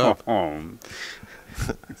our way up.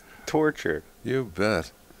 Torture. You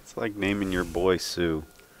bet. It's like naming your boy Sue.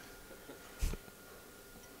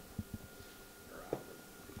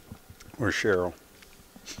 Or Cheryl.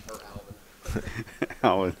 Or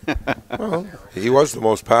Alan. Alvin. Well, he was the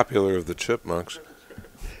most popular of the chipmunks.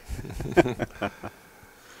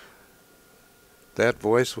 That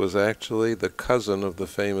voice was actually the cousin of the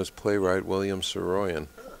famous playwright William Saroyan.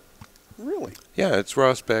 Really? Yeah, it's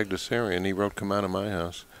Ross Bagdasarian. He wrote Come Out of My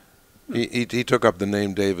House. He took up the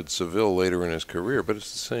name David Seville later in his career, but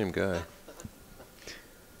it's the same guy.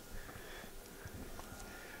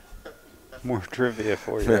 More trivia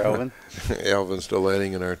for you, Alvin. Alvin's still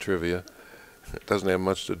adding in our trivia. It doesn't have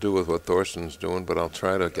much to do with what Thorsten's doing, but I'll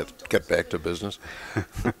try to get back to business.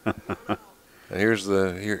 And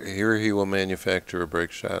here he will manufacture a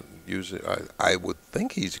brake shot using. I would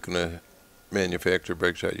think he's going to manufacture a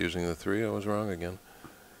brake shot using the 3. I was wrong again.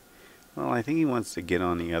 Well, I think he wants to get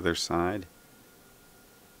on the other side.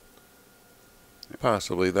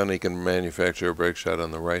 Possibly. Then he can manufacture a brake shot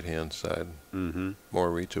on the right-hand side, Mm-hmm. more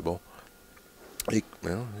reachable. He's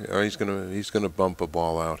gonna bump a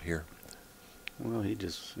ball out here. Well,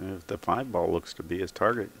 if the 5 ball looks to be his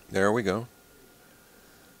target, There we go.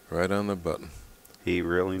 Right on the button. he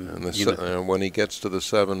really. And when he gets to the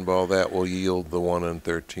 7 ball, that will yield the 1 and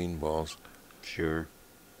 13 balls. Sure.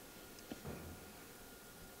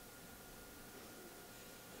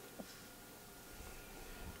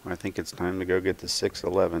 I think it's time to go get the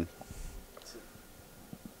 6-11.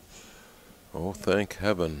 Oh, thank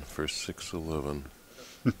heaven for 6-11.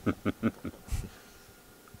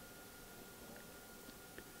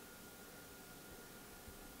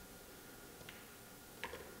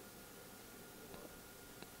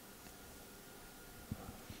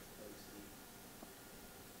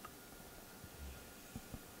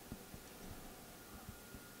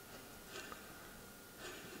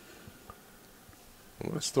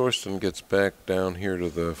 Once Thorsten gets back down here to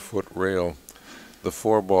the foot rail, the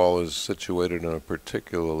 4 ball is situated in a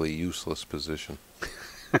particularly useless position.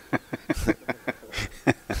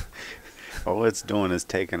 All it's doing is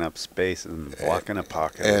taking up space and blocking a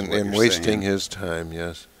pocket. And wasting his time,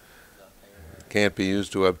 yes. Can't be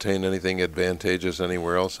used to obtain anything advantageous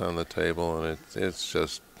anywhere else on the table, and it's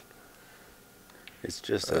just... It's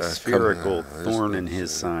just a spherical thorn in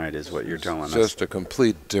his side is what you're telling us. Just a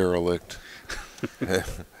complete derelict.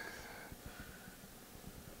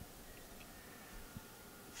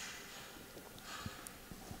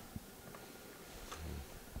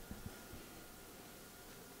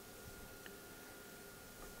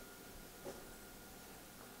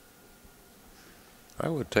 I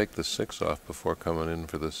would take the 6 off before coming in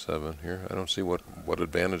for the 7 here. I don't see what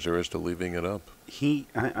advantage there is to leaving it up.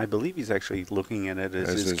 I believe he's actually looking at it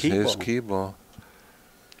as his key ball.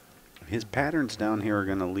 His patterns down here are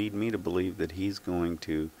going to lead me to believe that he's going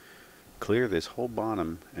to clear this whole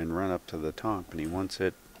bottom and run up to the top, and he wants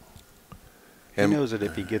it. He knows that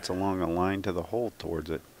if he gets along a line to the hole towards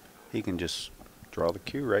it, he can just draw the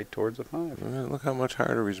cue right towards the 5. Look how much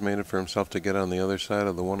harder he's made it for himself to get on the other side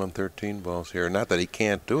of the 1 on 13 balls here. Not that he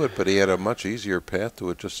can't do it, but he had a much easier path to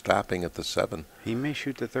it just stopping at the 7. He may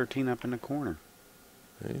shoot the 13 up in the corner.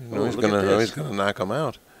 He's going to knock him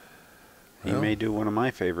out. He may do one of my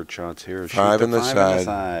favorite shots here. 5 in the 5 in the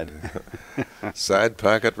side. side. Side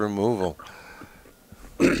pocket removal.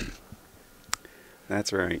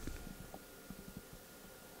 That's right.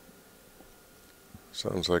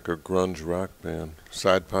 Sounds like a grunge rock band.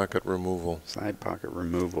 Side pocket removal. Side pocket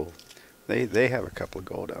removal. They have a couple of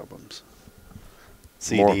gold albums.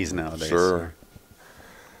 CDs nowadays. Sure.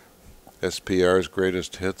 SPR's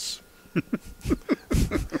greatest hits.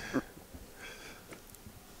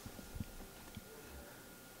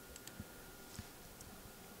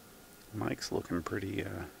 Mike's looking pretty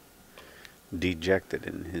dejected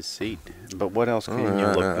in his seat. But what else can you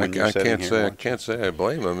look when you're sitting here? I can't say I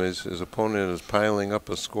blame him. His opponent is piling up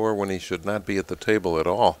a score when he should not be at the table at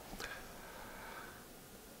all.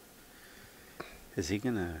 Is he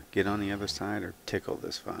going to get on the other side or tickle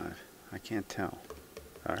this 5? I can't tell.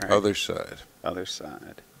 All right. Other side. Other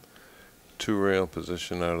side. 2 rail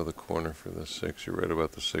position out of the corner for the 6. You're right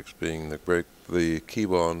about the 6 being the key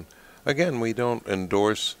ball. And again, we don't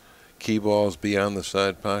endorse key balls beyond the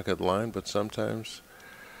side pocket line, but sometimes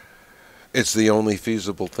it's the only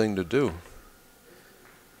feasible thing to do.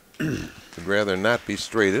 I'd rather not be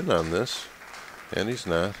straight in on this, and he's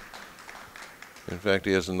not. In fact,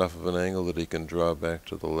 he has enough of an angle that he can draw back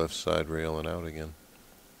to the left side rail and out again.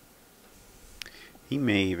 He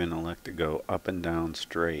may even elect to go up and down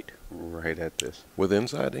straight right at this. With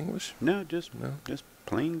inside English? No, just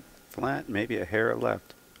plain flat, maybe a hair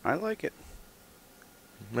left. I like it.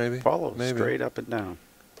 Maybe. Follow Maybe. straight up and down.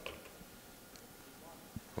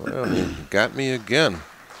 Well, he got me again.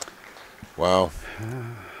 Wow.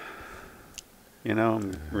 You know,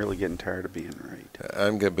 I'm really getting tired of being right.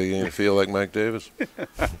 I'm beginning to feel like Mike Davis.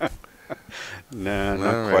 No, All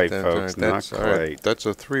not right, quite, that's folks. all right, Not that's all right. quite. That's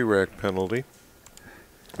a 3-rack penalty.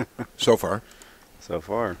 So far. So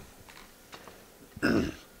far.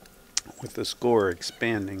 With the score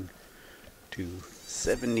expanding to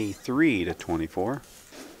 73-24 for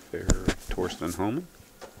Thorsten Hohmann.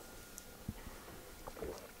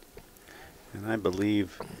 And I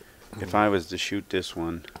believe if I was to shoot this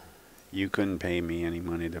one, you couldn't pay me any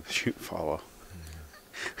money to shoot follow.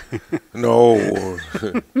 No.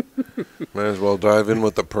 Might as well dive in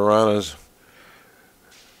with the piranhas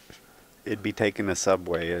It'd be taking a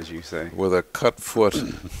subway, as you say. with a cut foot.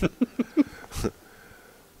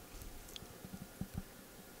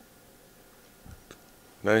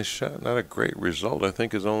 Nice shot. Not a great result. I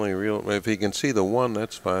think his only real... If he can see the 1,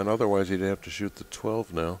 that's fine. Otherwise, he'd have to shoot the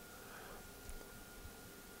 12 now.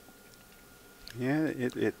 Yeah,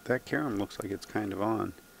 that carom looks like it's kind of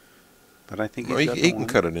on. But I think No, he's got he the can one.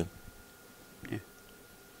 cut it in. Yeah.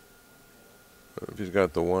 If he's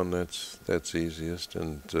got the 1, that's easiest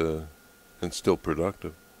and still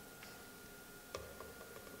productive.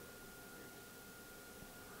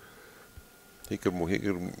 He could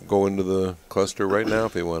go into the cluster right now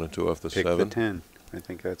if he wanted to off the Pick 7. the 10. I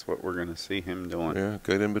think that's what we're going to see him doing. Yeah,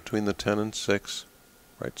 get in between the 10 and 6.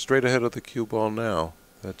 Right straight ahead of the cue ball now.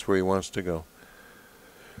 That's where he wants to go.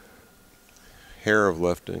 Hair of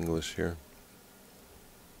left English here.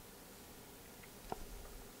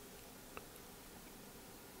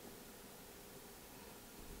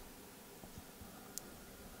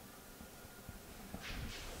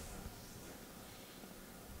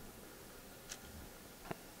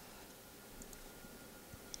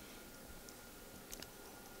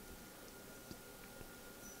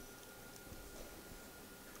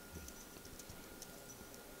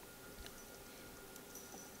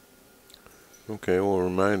 Okay, we'll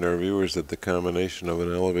remind our viewers that the combination of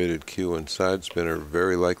an elevated cue and side spin are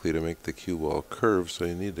very likely to make the cue ball curve, so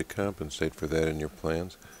you need to compensate for that in your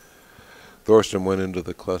plans. Thorsten went into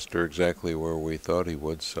the cluster exactly where we thought he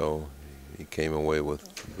would, so he came away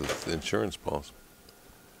with insurance balls.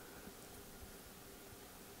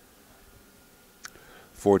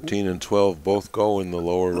 14 and 12 both go in the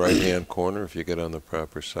lower right-hand corner if you get on the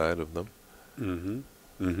proper side of them. Mm-hmm.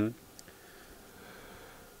 Mm-hmm.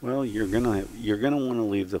 Well, you're gonna want to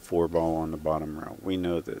leave the 4 ball on the bottom row. We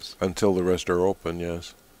know this. Until the rest are open,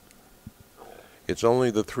 yes. It's only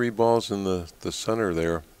the 3 balls in the center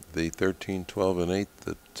there, the 13, 12, and 8,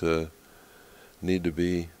 that need to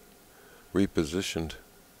be repositioned.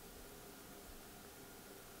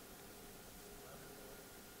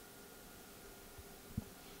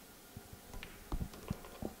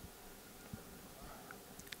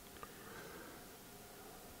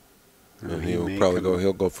 And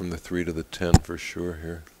he'll go from the 3 to the 10 for sure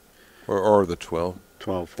here. Or the 12.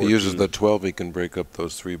 12, If 14. he uses the 12, he can break up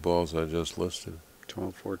those 3 balls I just listed.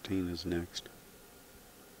 12, 14 is next.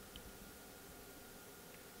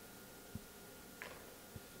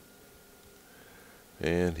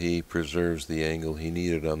 And he preserves the angle he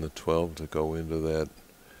needed on the 12 to go into that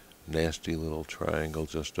nasty little triangle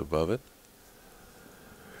just above it.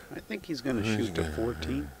 I think he's going to shoot the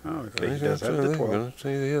 14. Oh, okay, he He's does have the 12. He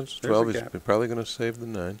is. There's 12 a is gap. probably going to save the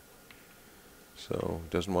 9. So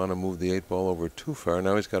doesn't want to move the 8 ball over too far.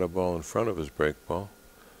 Now he's got a ball in front of his break ball.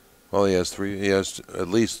 Well, he has 3. He has at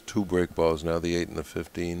least 2 break balls now, the 8 and the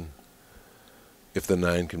 15, if the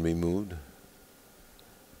 9 can be moved.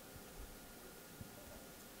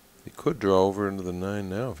 He could draw over into the 9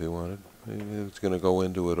 now if he wanted. He's going to go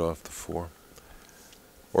into it off the 4.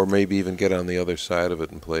 Or maybe even get on the other side of it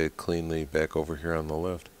and play it cleanly back over here on the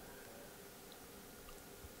left.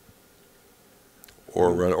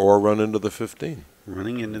 Or run into the 15.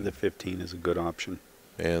 Running into the 15 is a good option.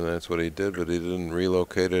 And that's what he did, but he didn't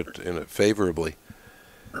relocate it in it favorably.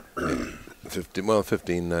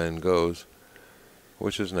 15-9 goes,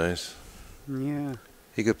 which is nice. Yeah.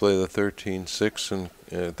 He could play the 13-6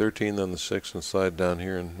 and 13 then the 6 and slide down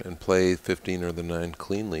here and play 15 or the 9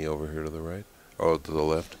 cleanly over here to the right. Oh, to the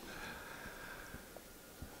left.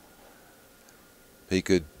 He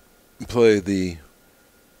could play the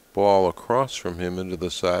ball across from him into the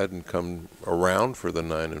side and come around for the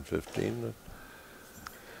 9 and 15.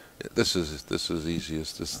 This is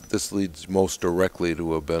easiest. This leads most directly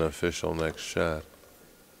to a beneficial next shot.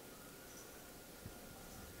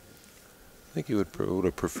 I think he would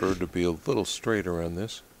have preferred to be a little straighter on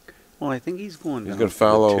this. Well, I think he's going He's down going to for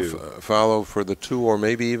follow the 2. follow for the 2 or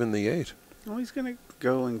maybe even the 8. Well, he's going to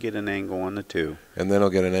go and get an angle on the 2. And then he'll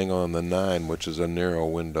get an angle on the 9, which is a narrow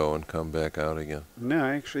window, and come back out again. No,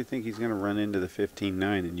 I actually think he's going to run into the 15-9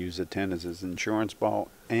 and use the 10 as his insurance ball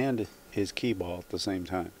and his key ball at the same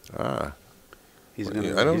time. Ah. He's going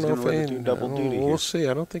to I don't know if do double duty we'll here. see.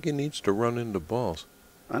 I don't think he needs to run into balls.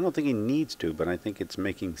 I don't think he needs to, but I think it's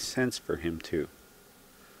making sense for him to.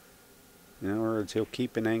 In other words, he'll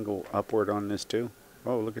keep an angle upward on this too.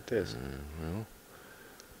 Oh, look at this. Well,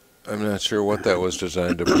 I'm not sure what that was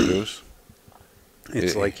designed to produce.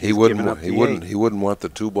 It's like he he's wouldn't giving up the he wouldn't want the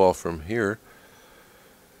 2 ball from here.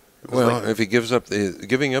 Well, like, if he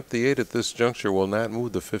giving up the 8 at this juncture will not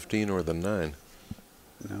move the 15 or the 9.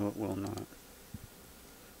 No, it will not.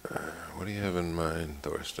 What do you have in mind,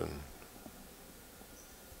 Thorsten?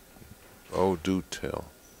 Oh, do tell.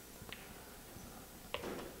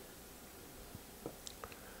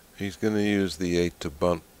 He's going to use the 8 to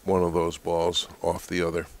bunt one of those balls off the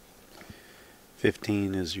other.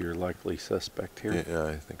 15 is your likely suspect here. Yeah,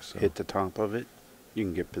 I think so. Hit the top of it. You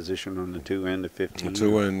can get position on the 2 and the 15. The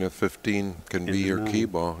 2 and the 15 can And be the your 9. key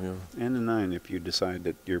ball, yeah. And the 9 if you decide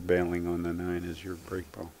that you're bailing on the 9 as your break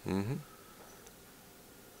ball. Mm-hmm.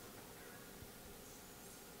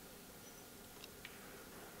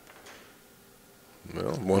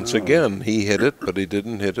 Well, once again, he hit it, but he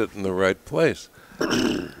didn't hit it in the right place.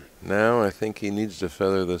 Now I think he needs to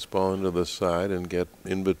feather this ball into the side and get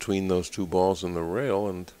in between those 2 balls in the rail,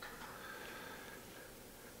 and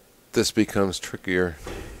this becomes trickier.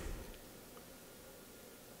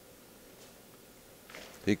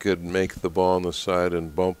 He could make the ball on the side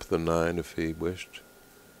and bump the 9 if he wished.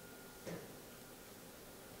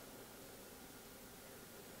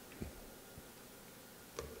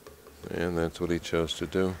 And that's what he chose to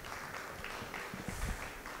do.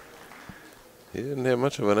 He didn't have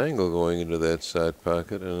much of an angle going into that side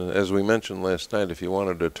pocket, and as we mentioned last night, if you want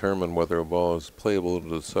to determine whether a ball is playable to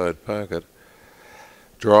the side pocket,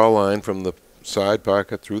 draw a line from the side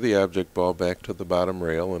pocket through the object ball back to the bottom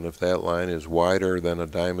rail, and if that line is wider than a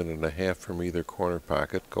diamond and a half from either corner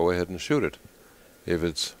pocket, go ahead and shoot it. If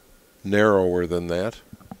it's narrower than that,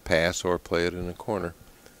 pass or play it in a corner.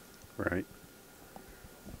 Right.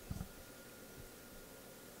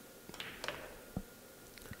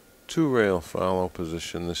 Two rail follow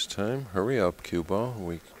position this time. Hurry up, cue ball.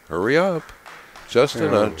 Hurry up. Just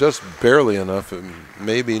enough, just barely enough,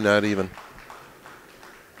 maybe not even.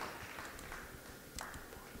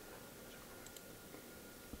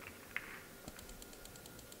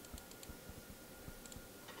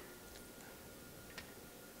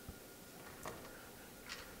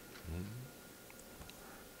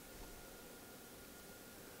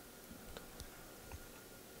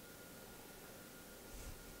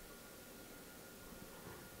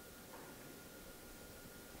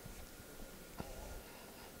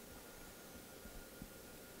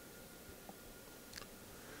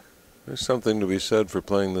 There's something to be said for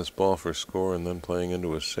playing this ball for score and then playing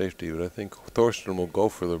into a safety, but I think Thorsten will go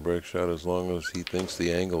for the break shot as long as he thinks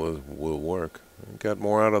the angle will work. He got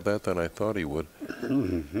more out of that than I thought he would.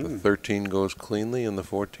 The 13 goes cleanly and the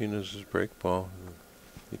 14 is his break ball.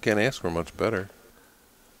 You can't ask for much better.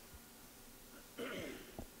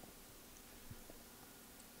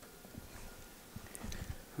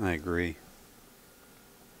 I agree.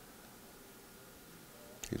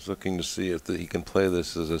 He's looking to see if he can play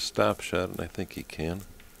this as a stop shot, and I think he can.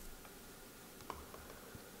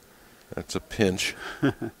 That's a pinch.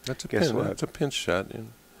 That's a pinch. What? That's a pinch shot.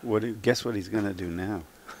 Guess what he's going to do now?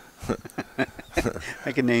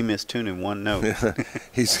 I can name his tune in one note.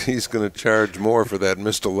 He's going to charge more for that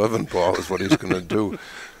missed 11 ball. Is what he's going to do.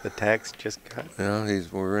 The tax just got. Yeah,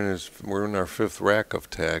 we're in our 5th rack of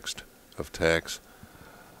tax.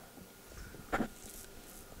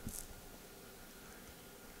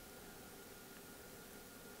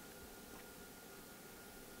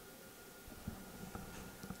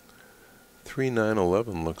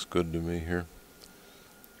 3-9-11 looks good to me here.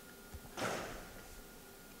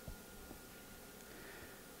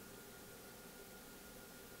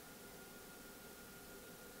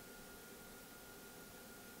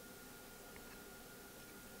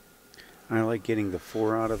 I like getting the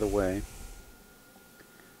 4 out of the way,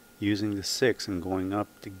 using the 6 and going up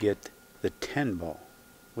to get the 10 ball,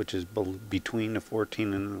 which is between the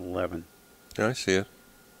 14 and the 11. Yeah, I see it.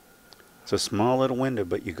 It's a small little window,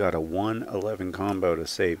 but you got a 1-11 combo to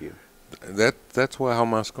save you. That's how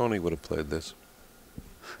Mosconi would have played this.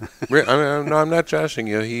 No, I'm not joshing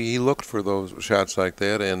you. He looked for those shots like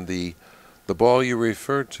that, and the ball you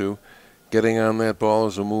referred to, getting on that ball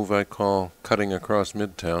is a move I call cutting across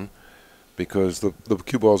midtown, because the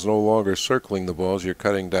cue ball is no longer circling the balls. You're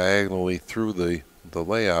cutting diagonally through the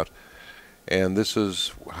layout, and this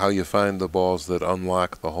is how you find the balls that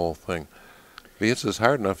unlock the whole thing. If he hits this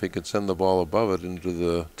hard enough, he could send the ball above it into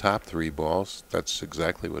the top three balls. That's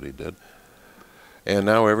exactly what he did. And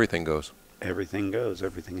now everything goes. Everything goes.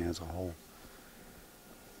 Everything has a hole.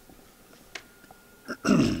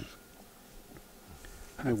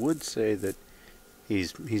 I would say that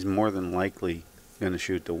he's more than likely going to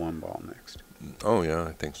shoot the one ball next. Oh, yeah,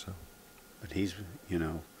 I think so. But he's,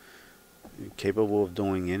 capable of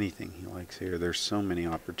doing anything he likes here. There's so many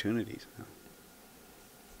opportunities now.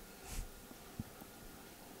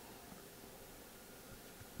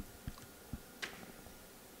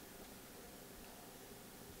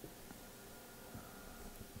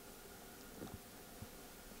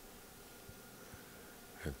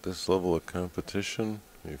 At this level of competition,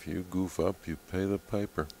 if you goof up, you pay the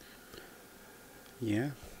piper.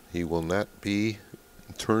 Yeah. He will not be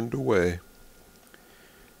turned away.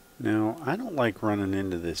 Now, I don't like running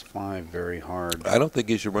into this 5 very hard. I don't think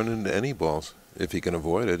he should run into any balls. If he can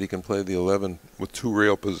avoid it, he can play the 11 with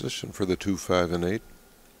 2-rail position for the 2, 5, and 8.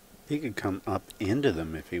 He could come up into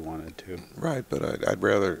them if he wanted to. Right, but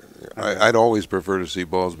I'd always prefer to see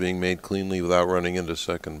balls being made cleanly without running into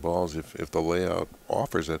second balls if the layout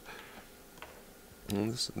offers it.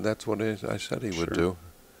 And that's what I said he would do.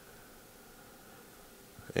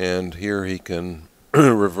 And here he can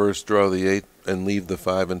reverse draw the 8 and leave the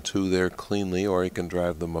 5 and 2 there cleanly, or he can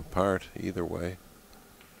drive them apart either way.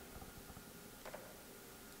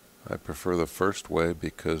 I prefer the first way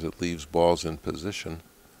because it leaves balls in position.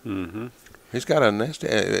 Mm-hmm. He's got a nasty.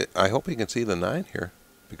 I hope he can see the 9 here,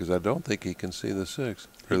 because I don't think he can see the 6.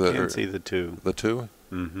 He can see the 2. The 2?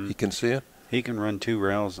 Mm-hmm. He can see it? He can run 2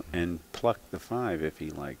 rails and pluck the 5 if he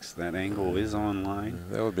likes. That angle is on line.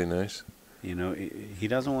 That would be nice. He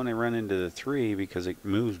doesn't want to run into the 3 because it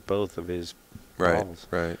moves both of his balls.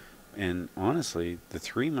 Right. And honestly, the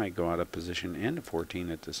 3 might go out of position and a 14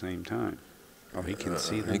 at the same time. Oh, he can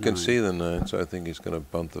see the 9. He can see the 9, so I think he's going to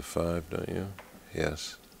bunt the 5, don't you?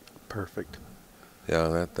 Yes. Perfect.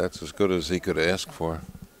 Yeah, that's as good as he could ask for.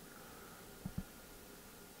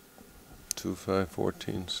 2, 5,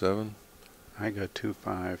 14, 7. I got 2,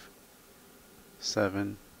 5,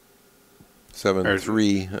 7. 7,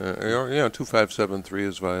 3. 2, 5, 7, 3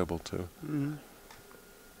 is viable too. Mm-hmm.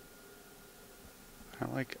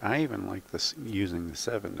 I even like this using the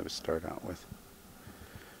 7 to start out with.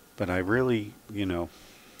 But I really, He's going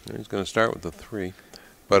to start with the 3.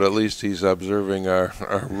 But at least he's observing our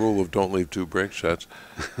rule of don't leave 2 break shots.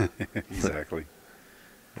 Exactly.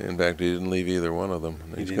 In fact, he didn't leave either one of them.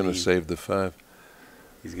 He's going to save the 5.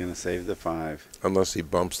 He's going to save the 5. Unless he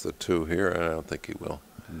bumps the 2 here, and I don't think he will.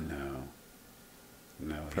 No,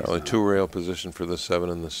 Probably 2-rail position for the 7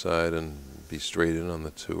 on the side and be straight in on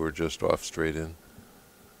the 2 or just off straight in.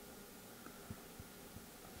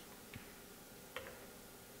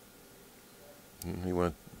 He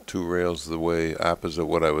went 2 rails the way opposite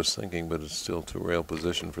what I was thinking, but it's still 2-rail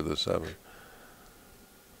position for the 7.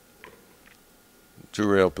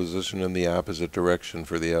 2-rail position in the opposite direction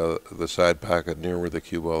for the side pocket near where the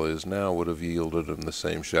cue ball is now would have yielded him the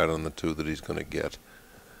same shot on the 2 that he's going to get.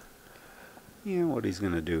 Yeah, what he's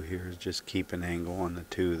going to do here is just keep an angle on the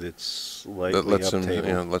 2 that's slightly That lets up him,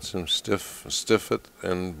 table. lets him stiff it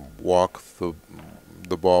and walk the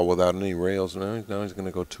ball without any rails. Now he's going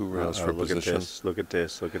to go 2 rails for look position. At this, look at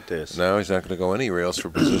this, look at this. Now he's not going to go any rails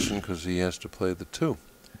for position because he has to play the 2.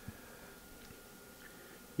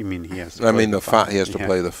 You mean he has to play the 5. He has to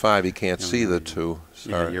play the 5. He can't see the 2.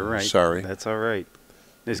 Sorry. Yeah, you're right. Sorry. That's all right.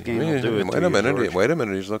 This game will do it. Wait a minute. Wait a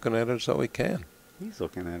minute. He's looking at it so he can. He's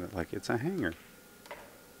looking at it like it's a hanger.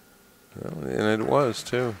 Well, and it was,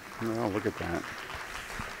 too. Well, look at that.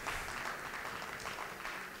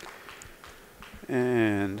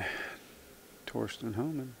 And Thorsten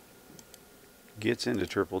Hohmann gets into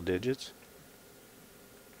triple digits.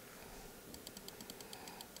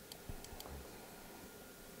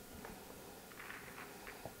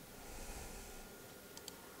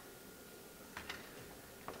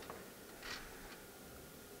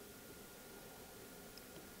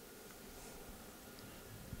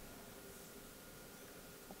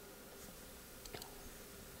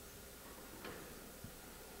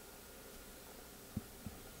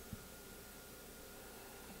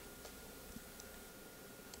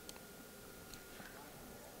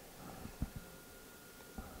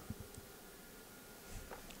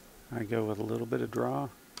 I go with a little bit of draw.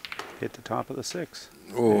 hit the top of the 6.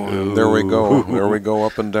 Oh, there we go. There we go,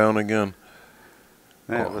 up and down again.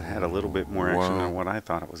 That had a little bit more action Wow. than what I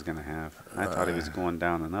thought it was going to have. I thought he was going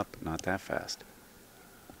down and up, but not that fast.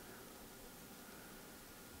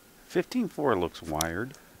 15-4 looks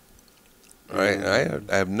wired.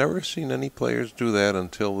 I've never seen any players do that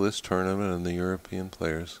until this tournament and the European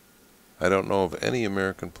players. I don't know of any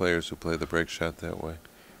American players who play the break shot that way.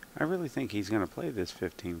 I really think he's going to play this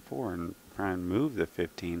 15-4 and try and move the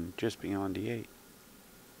 15 just beyond the 8.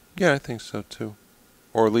 Yeah, I think so too.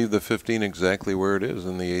 Or leave the 15 exactly where it is,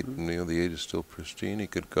 and the 8. Mm-hmm. You know, the 8 is still pristine. He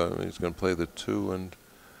could go. He's going to play the 2, and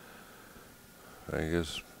I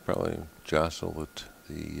guess probably jostle at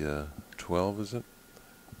the 12. Is it?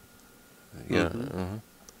 Yeah. Mm-hmm.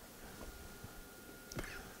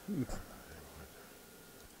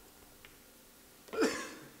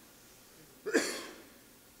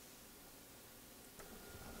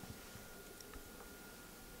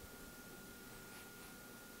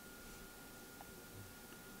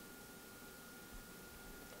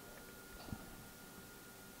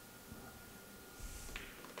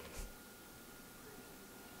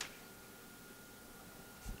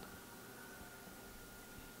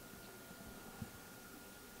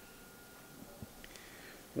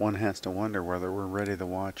 One has to wonder whether we're ready to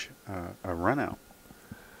watch a run out.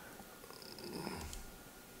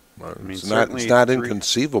 Well, I mean, it's certainly not three-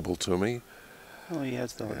 inconceivable to me. Well, he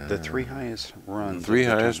has the 3 highest runs. Three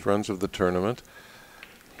of the highest tournament. runs of the tournament.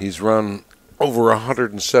 He's run over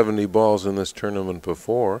 170 balls in this tournament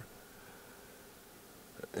before.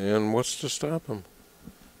 And what's to stop him?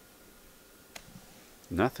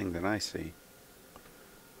 Nothing that I see.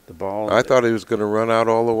 The ball. I thought he was going to run out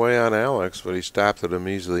all the way on Alex, but he stopped at a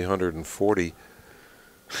measly 140.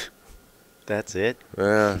 That's it.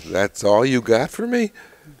 That's all you got for me?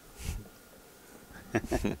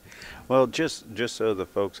 Well, just so the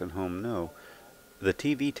folks at home know, the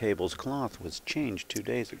TV table's cloth was changed 2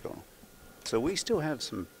 days ago. So we still have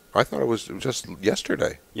some. I thought it was just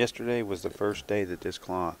yesterday. Yesterday was the first day that this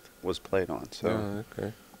cloth was played on. So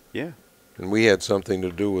Okay. yeah. And we had something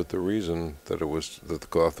to do with the reason that the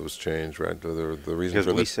cloth was changed, right? The reason Because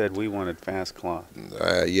for we said we wanted fast cloth.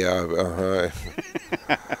 yeah.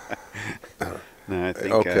 No, I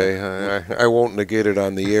think. Okay, I won't negate it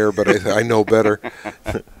on the air, but I know better.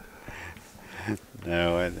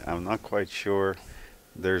 No, I'm not quite sure.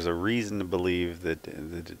 There's a reason to believe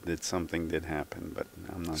that something did happen, but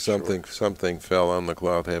I'm not sure. Something fell on the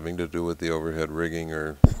cloth having to do with the overhead rigging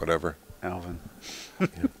or whatever. Alvin.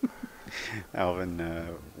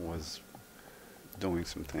 Alvin was doing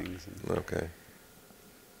some things. Okay.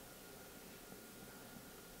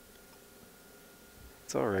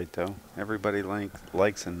 It's all right, though. Everybody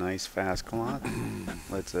likes a nice, fast cloth.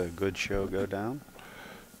 Lets a good show go down.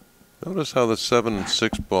 Notice how the 7 and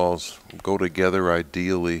 6 balls go together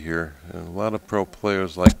ideally here. And a lot of pro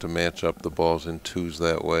players like to match up the balls in 2s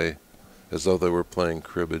that way, as though they were playing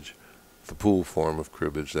cribbage. The pool form of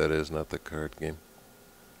cribbage, that is, not the card game.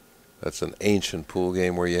 That's an ancient pool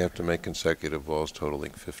game where you have to make consecutive balls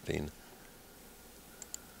totaling 15.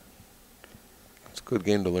 It's a good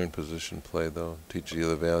game to learn position play, though. Teaches you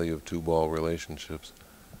the value of 2-ball relationships.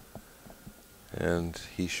 And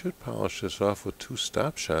he should polish this off with 2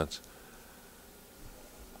 stop shots.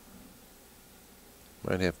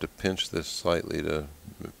 Might have to pinch this slightly to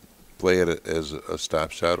play it as a stop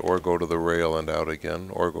shot, or go to the rail and out again,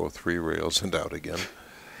 or go 3 rails and out again.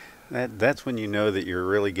 That's when you know that you're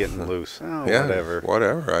really getting loose. Oh, Yeah, whatever.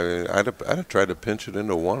 whatever. I mean, I'd have tried to pinch it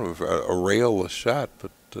into one with a rail-less shot, but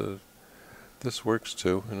this works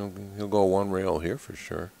too. You know, he'll go 1 rail here for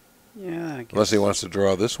sure. Yeah, I guess. Unless he wants to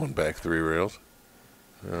draw this one back 3 rails.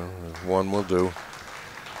 You know, 1 will do.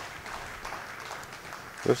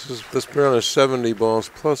 This pair is 70 balls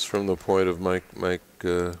plus from the point of Mike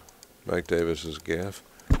Davis's gaff.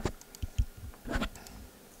 In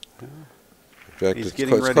fact, He's it's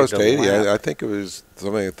getting ready close to to 80. lap. I think it was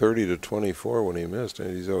something like 30 to 24 when he missed,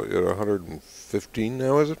 and he's at 115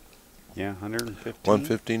 now, is it? Yeah, 115.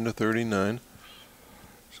 115 to 39.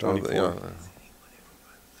 So, 24.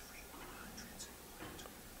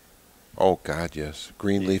 Oh God, yes.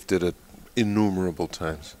 Greenleaf did it innumerable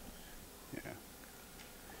times. Yeah.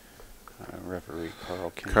 Referee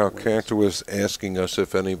Carl Kent. Carl Cantor was asking us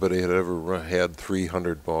if anybody had ever had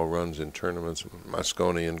 300-ball runs in tournaments.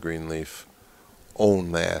 Moscone and Greenleaf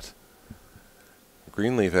own that.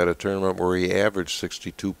 Greenleaf had a tournament where he averaged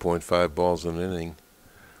 62.5 balls an inning.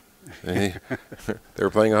 And they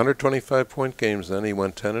were playing 125-point games then. He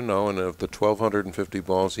went 10-0, and of the 1,250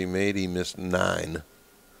 balls he made, he missed 9.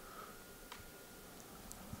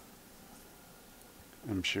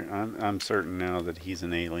 I'm certain now that he's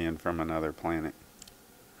an alien from another planet.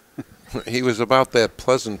 He was about that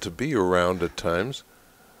pleasant to be around at times.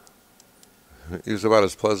 He was about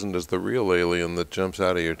as pleasant as the real alien that jumps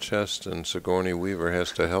out of your chest and Sigourney Weaver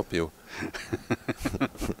has to help you.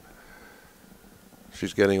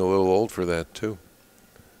 She's getting a little old for that, too.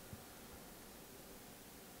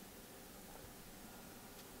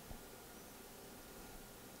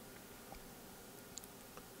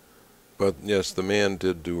 But yes, the man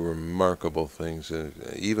did do remarkable things.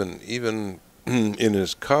 Even in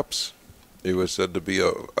his cups, he was said to be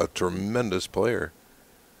a tremendous player.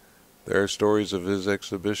 There are stories of his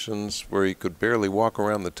exhibitions where he could barely walk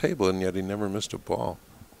around the table, and yet he never missed a ball.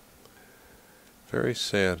 Very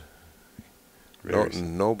sad.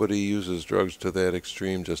 Nobody uses drugs to that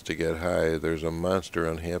extreme just to get high. There's a monster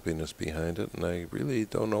unhappiness behind it, and I really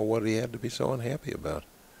don't know what he had to be so unhappy about.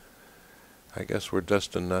 I guess we're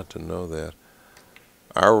destined not to know that.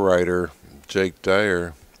 Our writer, Jake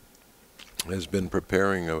Dyer, has been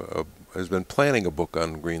planning a book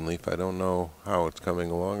on Greenleaf. I don't know how it's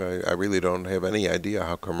coming along. I really don't have any idea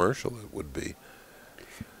how commercial it would be.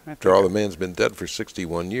 After all, the man's been dead for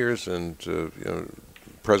 61 years, and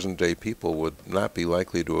present-day people would not be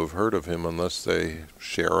likely to have heard of him unless they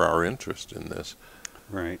share our interest in this.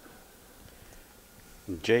 Right.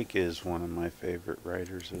 Jake is one of my favorite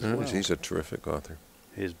writers as well. He's a terrific author.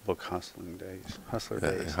 His book, Hustler Days.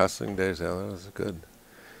 Hustling Days, that was good.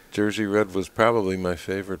 Jersey Red was probably my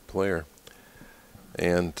favorite player.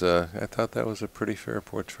 And I thought that was a pretty fair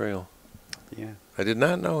portrayal. Yeah. I did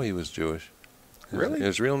not know he was Jewish. Really?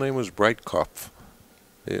 His real name was Breitkopf.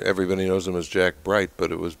 Everybody knows him as Jack Bright,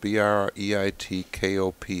 but it was Breitkopf.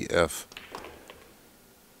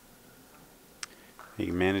 He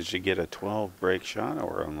managed to get a 12 break shot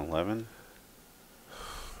or an 11.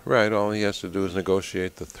 Right, all he has to do is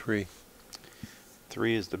negotiate the 3.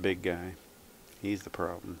 3 is the big guy. He's the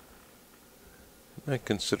problem. I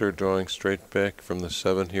consider drawing straight back from the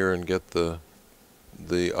 7 here and get the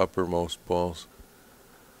uppermost balls.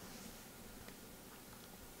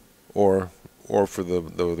 Or for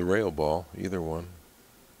the rail ball, either one.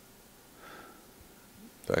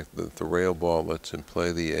 In fact, the rail ball lets him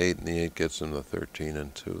play the 8, and the 8 gets him the 13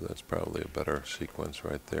 and 2. That's probably a better sequence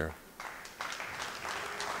right there.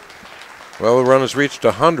 Well, the run has reached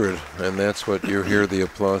 100, and that's what you hear the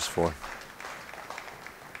applause for.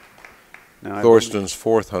 Now, Thorsten's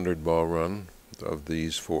 4th 100-ball run of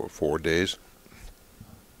these four days.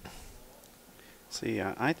 See,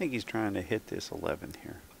 I think he's trying to hit this 11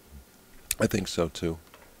 here. I think so, too.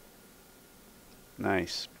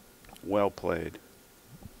 Nice. Well played.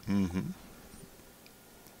 Mm-hmm.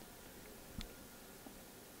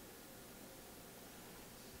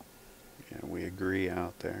 Yeah, we agree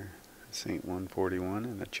out there. Saint 141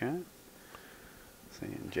 in the chat.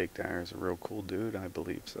 Saying Jake Dyer is a real cool dude. I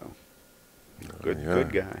believe so.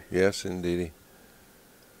 Good guy. Yes, indeedy.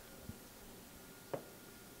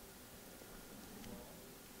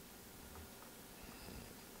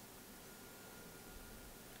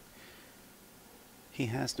 He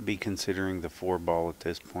has to be considering the 4 ball at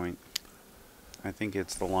this point. I think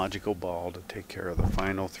it's the logical ball to take care of the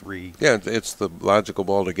final 3. Yeah, it's the logical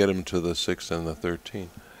ball to get him to the 6 and the 13.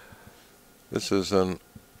 This is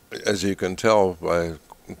as you can tell by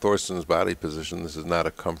Thorsten's body position, this is not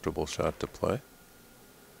a comfortable shot to play.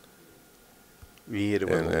 He hit it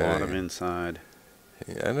with a lot of inside.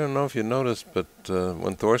 I don't know if you noticed, but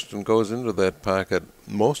when Thorsten goes into that pocket,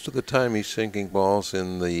 most of the time he's sinking balls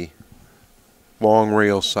in the long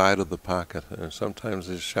rail side of the pocket. And sometimes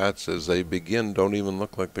his shots, as they begin, don't even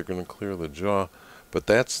look like they're going to clear the jaw. But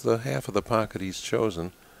that's the half of the pocket he's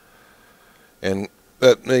chosen. And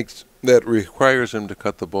that requires him to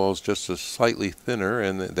cut the balls just a slightly thinner,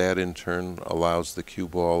 and that in turn allows the cue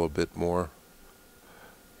ball a bit more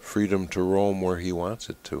freedom to roam where he wants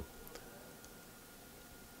it to.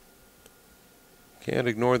 Can't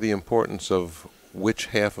ignore the importance of which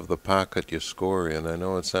half of the pocket you score in. I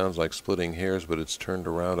know it sounds like splitting hairs, but it's turned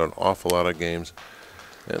around an awful lot of games.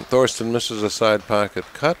 And Thorsten misses a side pocket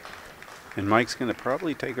cut. And Mike's going to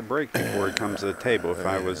probably take a break before he comes to the table.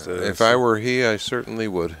 If I were he, I certainly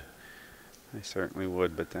would. I certainly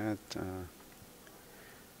would, but that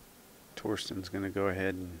Thorsten's going to go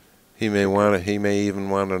ahead and he may even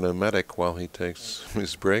want an emetic while he takes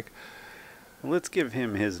his break. Well, let's give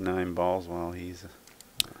him his 9 balls while he's.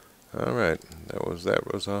 All right, that was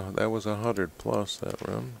 100 plus that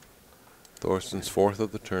run. Thorsten's 4th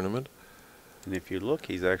of the tournament. And if you look,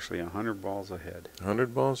 he's actually 100 balls ahead.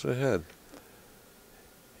 100 balls ahead.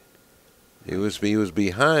 He was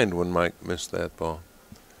behind when Mike missed that ball.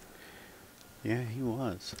 Yeah, he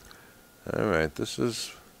was. All right, this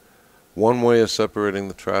is one way of separating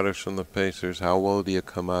the trotters from the pacers. How well do you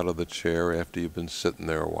come out of the chair after you've been sitting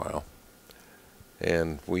there a while?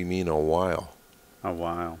 And we mean a while. A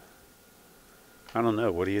while. I don't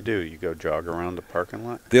know. What do? You go jog around the parking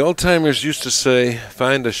lot? The old timers used to say,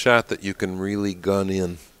 find a shot that you can really gun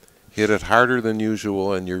in. Hit it harder than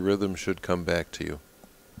usual and your rhythm should come back to you.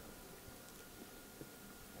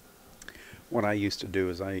 What I used to do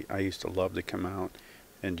is I used to love to come out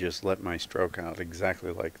and just let my stroke out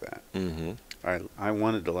exactly like that. Mm-hmm. I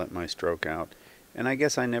wanted to let my stroke out. And I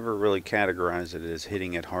guess I never really categorized it as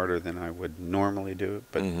hitting it harder than I would normally do it,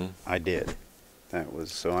 but Mm-hmm. I did.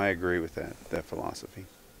 So I agree with that philosophy.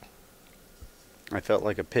 I felt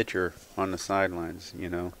like a pitcher on the sidelines, you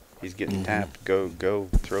know. He's getting tapped. Go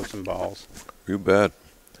throw some balls. You bet.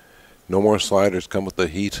 No more sliders. Come with the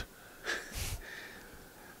heat.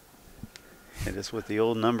 Hit us with the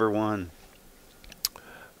old number 1.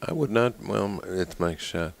 I would not. Well, it's Mike's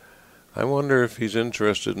shot. I wonder if he's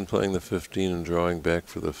interested in playing the 15 and drawing back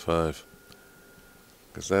for the 5.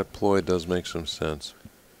 Because that ploy does make some sense.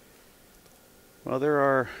 Well, there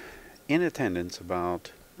are in attendance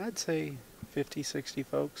about, I'd say, 50, 60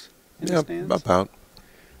 folks in the stands. About.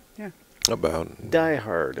 Yeah. About.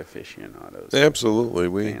 Die-hard aficionados. Absolutely.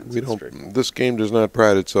 We Fans of don't. Strickland. This game does not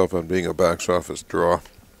pride itself on being a box office draw.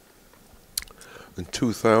 In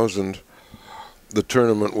 2000, the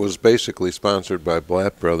tournament was basically sponsored by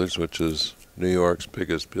Blatt Brothers, which is New York's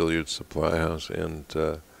biggest billiard supply house, and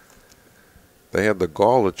they had the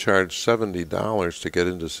gall to charge $70 to get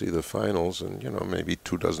in to see the finals, and, you know, maybe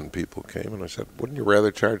 24 people came, and I said, wouldn't you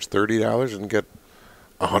rather charge $30 and get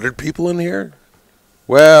 100 people in here?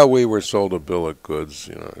 Well, we were sold a bill of goods,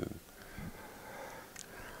 you know.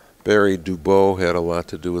 Barry Dubois had a lot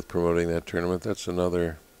to do with promoting that tournament. That's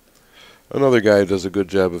another guy who does a good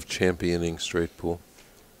job of championing straight pool.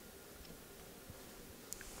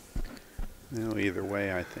 Well, either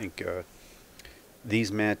way, I think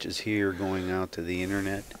these matches here going out to the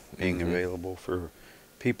internet, being available for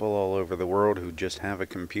people all over the world who just have a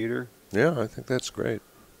computer. Yeah, I think that's great.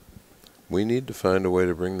 We need to find a way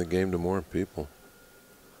to bring the game to more people.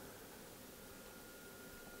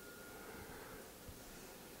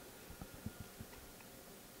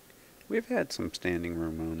 We've had some standing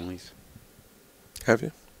room onlys. Have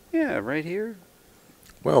you? Yeah, right here.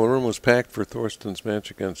 Well, the room was packed for Thorsten's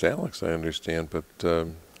match against Alex, I understand, but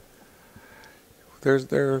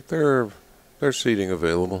there's seating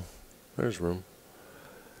available. There's room.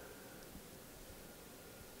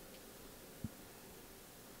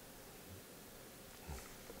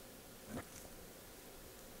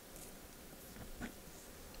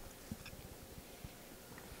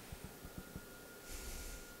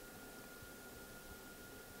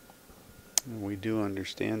 We do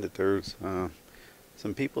understand that there's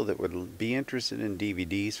some people that would be interested in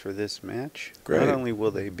DVDs for this match. Great. Not only will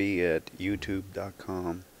they be at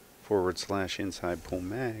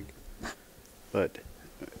youtube.com/InsidePoolMag, but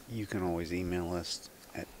you can always email us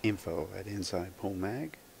at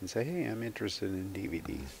info@InsidePoolMag and say, hey, I'm interested in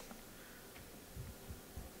DVDs.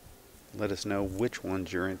 Let us know which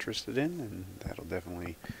ones you're interested in, and that'll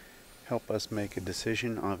definitely help us make a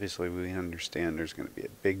decision. Obviously, we understand there's going to be a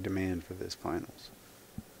big demand for this finals.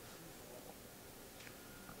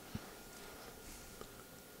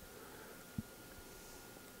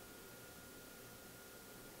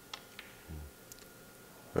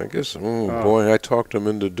 I guess, boy, I talked him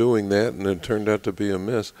into doing that, and it turned out to be a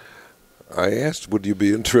miss. I asked, would you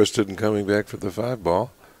be interested in coming back for the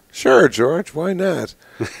 5-ball? Sure, George, why not?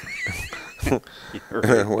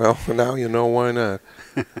 Well, now you know why not.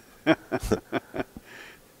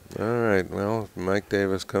 All right, well, Mike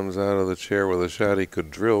Davis comes out of the chair with a shot he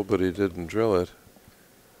could drill, but he didn't drill it.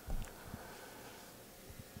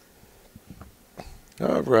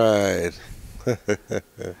 All right.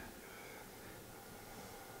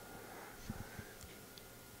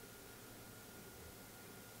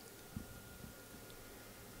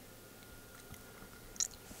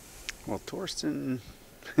 Well, Thorsten,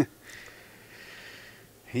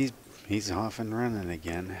 he's off and running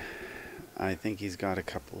again. I think he's got a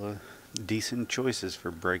couple of decent choices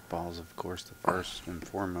for break balls. Of course, the first and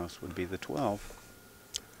foremost would be the 12.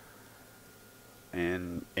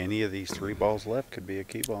 And any of these 3 balls left could be a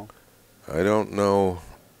key ball. I don't know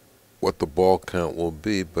what the ball count will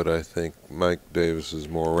be, but I think Mike Davis's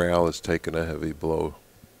morale has taken a heavy blow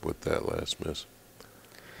with that last miss.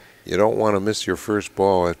 You don't want to miss your first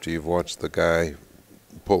ball after you've watched the guy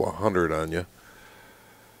pull 100 on you.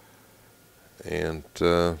 And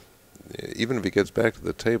even if he gets back to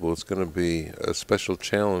the table, it's going to be a special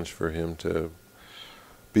challenge for him to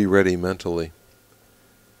be ready mentally.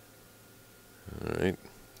 All right.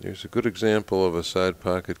 Here's a good example of a side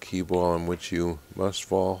pocket key ball on which you must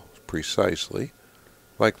fall precisely,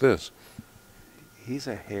 like this. He's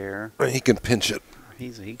a hair. He can pinch it.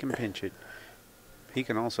 He can pinch it. He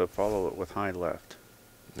can also follow it with high left.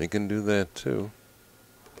 He can do that too.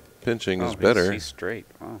 Pinching is Oh, better. he's straight.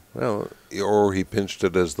 Wow. Well, or he pinched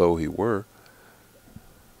it as though he were.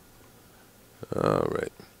 All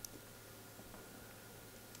right.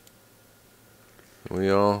 We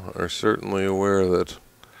all are certainly aware that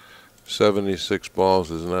 76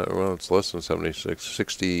 balls is not, well, it's less than 76.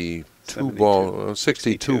 62 balls.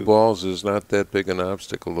 62 balls is not that big an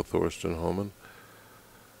obstacle to Thorsten Hohmann.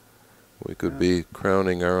 We could be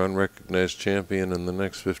crowning our unrecognized champion in the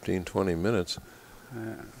next 15, 20 minutes.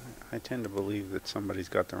 I tend to believe that somebody's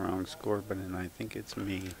got the wrong score, but I think it's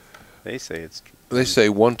me. They say it's. They say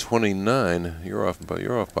 129. You're off by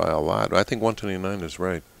a lot. I think 129 is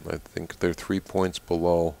right. I think they're 3 points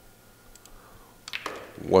below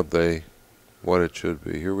what it should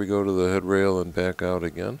be. Here we go to the head rail and back out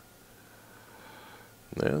again.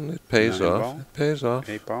 And it pays Nine off. ball? It pays off.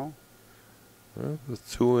 8 ball. Well, with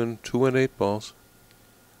 2 and 8 balls.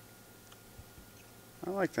 I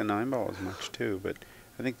like the 9 ball as much too, but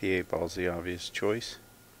I think the 8 ball is the obvious choice.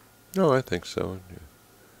 No, I think so. Yeah.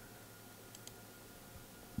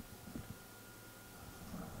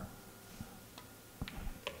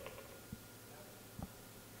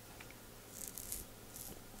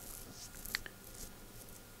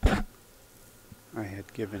 I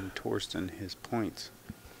had given Thorsten his points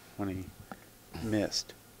when he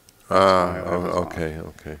missed. Okay.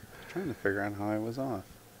 Trying to figure out how I was off.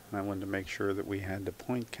 And I wanted to make sure that we had the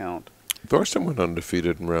point count. Thorsten went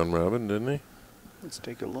undefeated in round robin, didn't he? Let's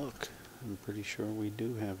take a look. I'm pretty sure we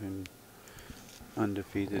do have him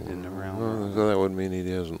undefeated in the round robin. So that would mean he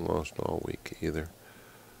hasn't lost all week either.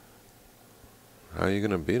 How are you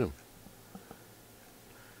going to beat him?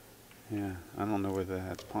 Yeah, I don't know whether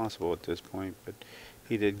that's possible at this point, but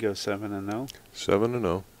he did go 7-0.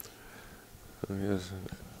 7-0. He has an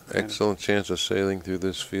excellent chance of sailing through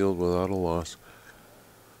this field without a loss.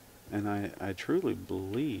 And I truly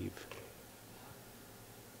believe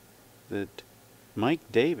that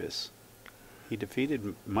Mike Davis,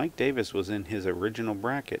 Mike Davis was in his original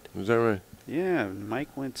bracket. Is that right? Yeah,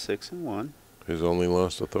 Mike went 6-1. He's only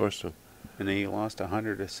lost to Thorsten. And he lost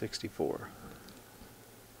 100 to 64.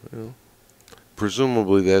 Well,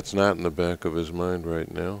 presumably that's not in the back of his mind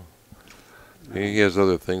right now. No. He has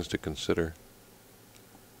other things to consider.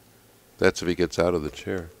 That's if he gets out of the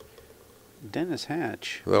chair. Dennis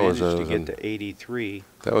Hatch That was managed to get to 83.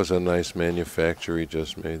 That was a nice manufacture he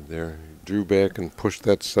just made there. He drew back and pushed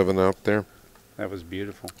that 7 out there. That was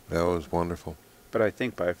beautiful. That was wonderful. But I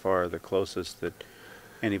think by far the closest that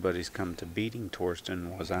anybody's come to beating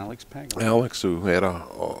Thorsten was Alex Pagler. Alex, who had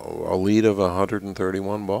a lead of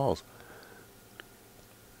 131 balls.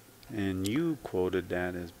 And you quoted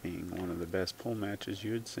that as being one of the best pull matches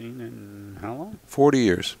you had seen in how long? 40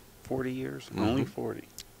 years. 40 years? Mm-hmm. Only 40.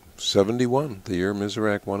 71, the year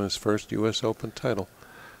Miserak won his first U.S. Open title.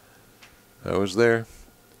 I was there.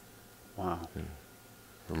 Wow.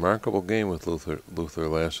 Remarkable game with Luther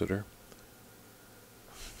Lassiter.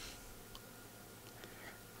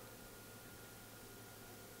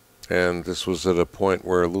 And this was at a point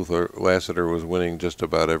where Luther Lassiter was winning just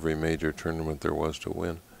about every major tournament there was to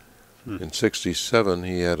win. In '67,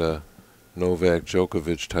 he had a Novak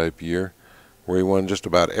Djokovic type year where he won just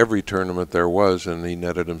about every tournament there was, and he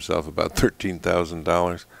netted himself about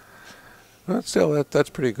 $13,000. But still,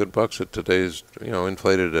 that's pretty good bucks at today's,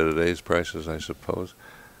 inflated at today's prices, I suppose.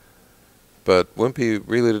 But Wimpy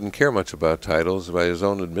really didn't care much about titles. By his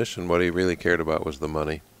own admission, what he really cared about was the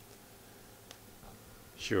money.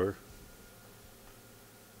 Sure.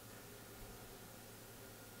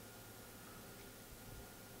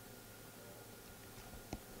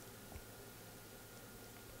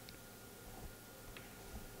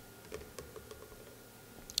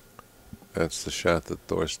 That's the shot that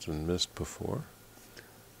Thorsten missed before.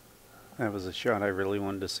 That was a shot I really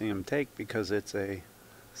wanted to see him take because it's a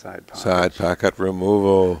side pocket. Side pocket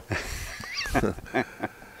removal.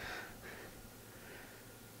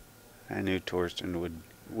 I knew Thorsten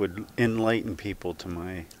would enlighten people to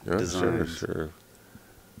my designs. Sure.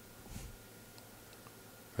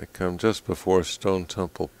 They come just before Stone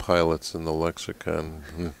Temple Pilots in the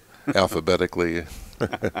lexicon, alphabetically.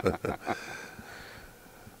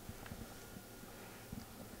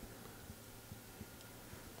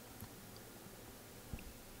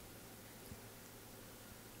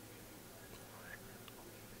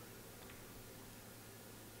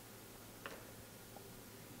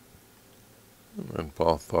 And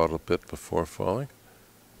Paul thought a bit before falling.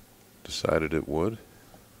 decided it would.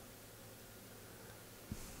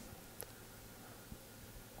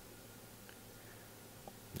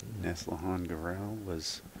 Neslihan Garel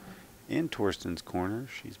was in Thorsten's corner.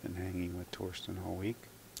 She's been hanging with Thorsten all week.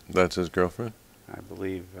 That's his girlfriend? I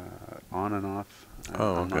believe on and off.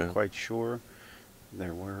 Oh, I'm okay. not quite sure.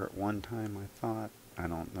 There were at one time, I thought. I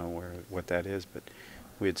don't know what that is, but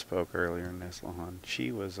we had spoke earlier in Neslihan.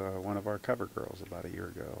 She was one of our cover girls about a year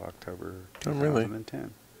ago, October Oh, really?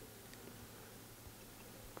 2010.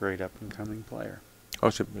 Great up-and-coming player. Oh,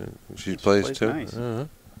 she plays plays too? nice. Uh-huh.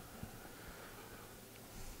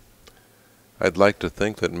 I'd like to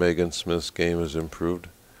think that Megan Smith's game has improved.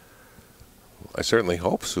 I certainly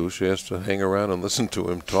hope so. She has to hang around and listen to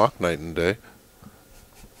him talk night and day.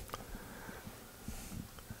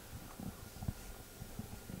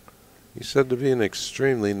 He's said to be an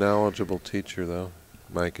extremely knowledgeable teacher, though,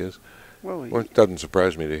 Mike is. Well, Well, it doesn't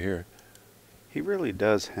surprise me to hear. he really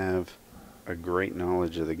does have a great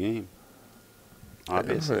knowledge of the game.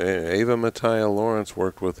 Obviously. Ava Mattia Lawrence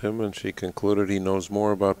worked with him, and she concluded he knows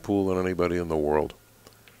more about pool than anybody in the world.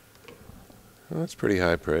 Well, that's pretty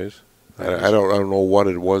high praise. I don't know what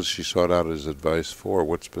it was she sought out his advice for,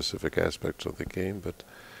 what specific aspects of the game, but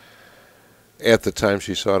at the time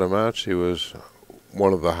she sought him out, she was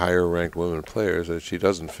one of the higher-ranked women players, and she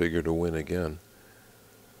doesn't figure to win again.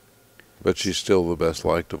 But she's still the best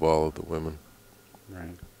liked of all of the women.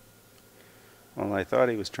 Right. Well, I thought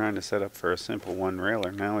he was trying to set up for a simple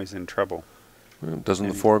one-railer. Now he's in trouble. Well, doesn't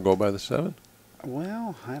the 4 go by the 7?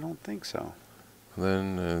 Well, I don't think so.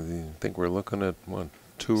 Then I think we're looking at, what,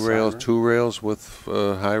 two Side rails with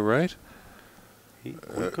high right? We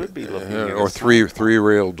could be looking at or a three side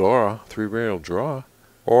rail draw.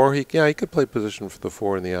 Or he could play position for the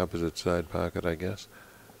 4 in the opposite side pocket, I guess.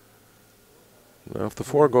 Now, if the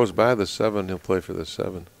 4 goes by the 7, he'll play for the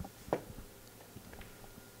 7.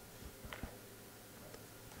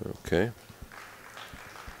 Okay.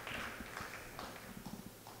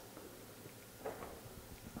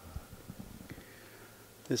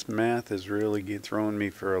 This math is really throwing me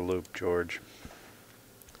for a loop, George.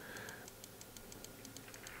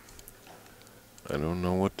 I don't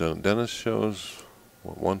know what Dennis shows.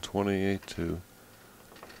 What, 128 to...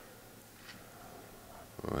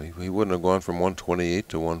 he wouldn't have gone from 128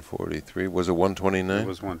 to 143. Was it 129? It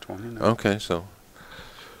was 129. Okay, so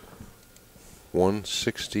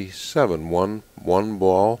 167. One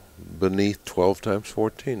ball beneath 12 times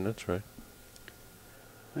 14. That's right.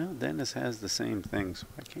 Well, Dennis has the same thing, so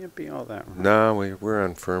I can't be all that wrong. No, we're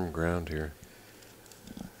on firm ground here.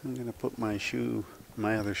 I'm going to put my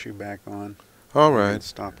other shoe back on. All And right.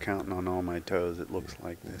 stop counting on all my toes. It looks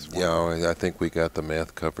like this one. Yeah, I think we got the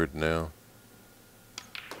math covered now.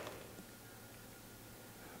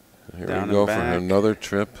 Here Down we go and for back. another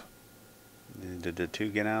trip. Did the 2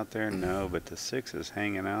 get out there? No, but the 6 is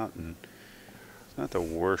hanging out, and it's not the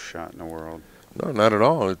worst shot in the world. No, not at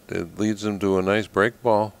all. It leads them to a nice break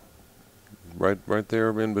ball. Right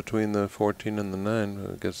there in between the 14 and the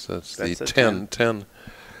 9. I guess that's the a 10.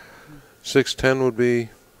 6-10 would be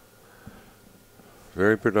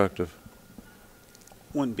very productive.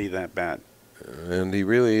 Wouldn't be that bad. And he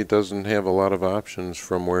really doesn't have a lot of options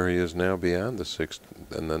from where he is now beyond the 6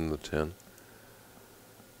 and then the 10.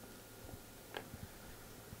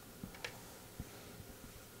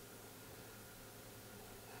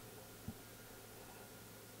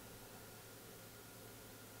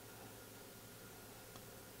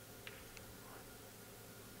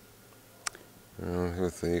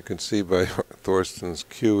 You can see by Thorsten's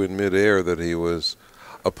cue in midair that he was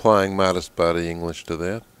applying modest body English to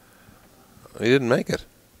that. He didn't make it.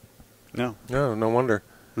 No. No wonder.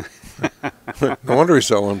 No wonder he's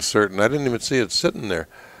so uncertain. I didn't even see it sitting there.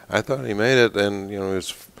 I thought he made it, and he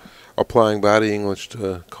was applying body English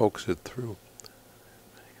to coax it through.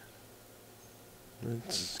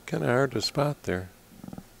 It's kind of hard to spot there.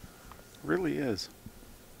 Really is.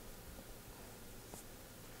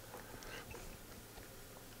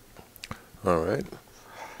 All right.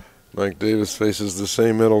 Mike Davis faces the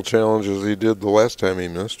same mental challenge as he did the last time he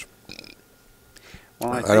missed.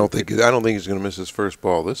 Well, I don't think he's going to miss his first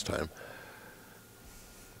ball this time.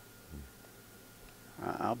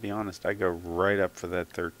 I'll be honest. I go right up for that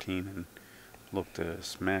 13 and look to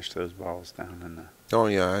smash those balls down in the. Oh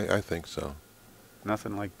yeah, I think so.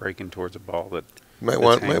 Nothing like breaking towards a ball that. Might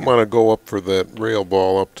want to go up for that rail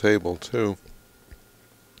ball up table too.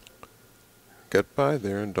 Get by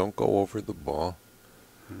there and don't go over the ball.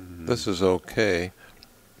 Mm-hmm. This is okay.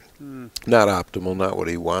 Not optimal, not what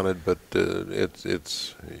he wanted, but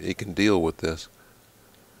it's he can deal with this.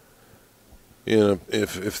 You know,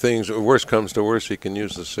 if things worst comes to worst, he can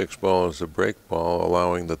use the 6 ball as a break ball,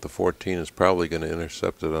 allowing that the 14 is probably going to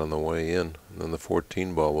intercept it on the way in, and then the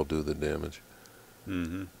 14 ball will do the damage.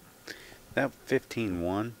 Mm-hmm. That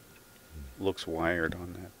 15-1 looks wired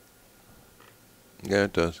on that. Yeah,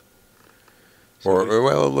 it does. So Or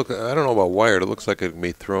well, look, I don't know about wired. It looks like it can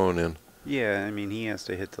be thrown in. yeah, I mean, he has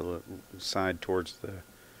to hit the side towards the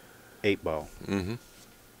 8 ball. Mm-hmm.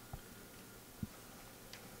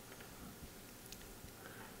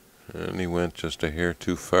 And he went just a hair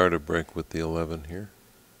too far to break with the 11 here.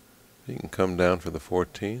 He can come down for the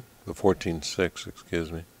 14. The 14-6, excuse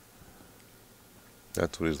me.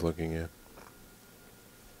 That's what he's looking at.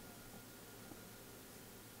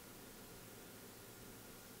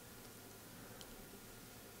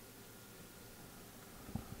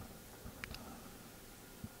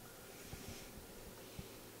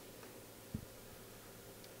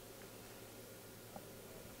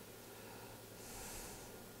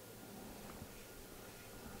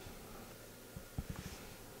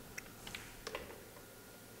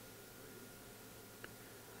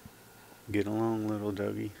 Get along, little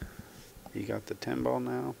Dougie. You got the 10 ball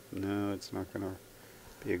now? No, it's not going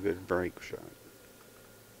to be a good break shot.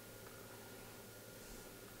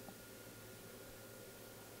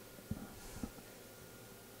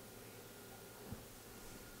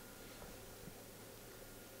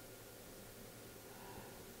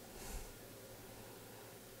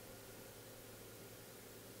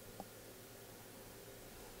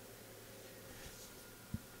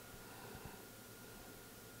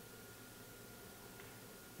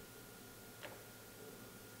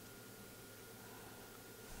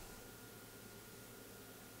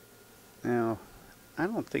 Now, I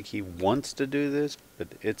don't think he wants to do this, but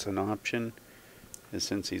it's an option. And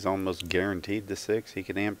since he's almost guaranteed the 6, he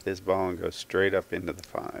can amp this ball and go straight up into the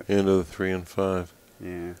 5. Into the 3 and 5.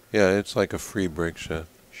 Yeah, Yeah, it's like a free break shot.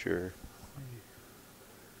 sure.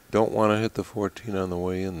 Don't want to hit the 14 on the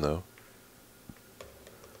way in, though.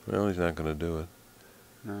 Well, he's not going to do it.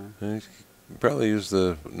 No. And he's probably use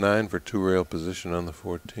the 9 for 2-rail position on the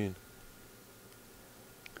 14.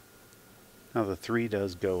 Now, the 3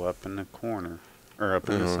 does go up in the corner, or up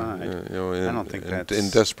in the side. You know, I don't think that's... In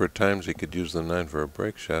desperate times, he could use the 9 for a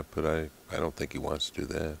break shot, but I don't think he wants to do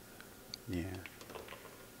that. Yeah.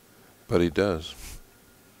 But he does.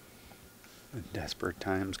 The desperate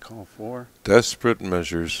times call for. Desperate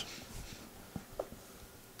measures.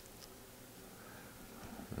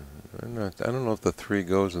 I don't know if the 3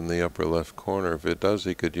 goes in the upper left corner. If it does,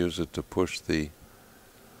 he could use it to push the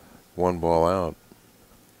 1 ball out.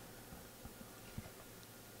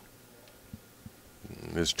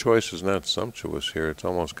 His choice is not sumptuous here. It's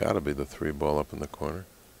almost got to be the 3 ball up in the corner.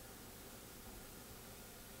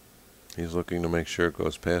 He's looking to make sure it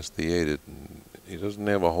goes past the 8. He doesn't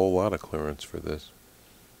have a whole lot of clearance for this.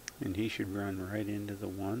 And he should run right into the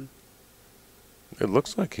 1. It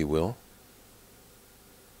looks like he will.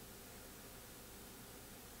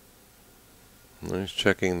 And he's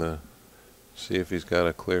checking see if he's got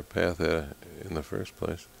a clear path in the first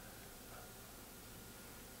place.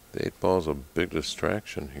 The 8 ball's a big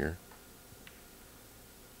distraction here.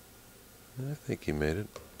 I think he made it.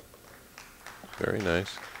 Very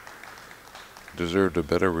nice. Deserved a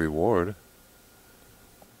better reward.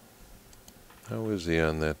 How is he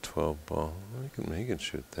on that 12 ball? He can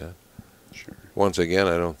shoot that. Sure. Once again,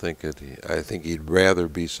 I don't think I think he'd rather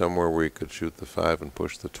be somewhere where he could shoot the 5 and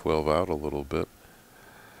push the 12 out a little bit.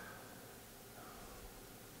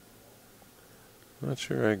 Not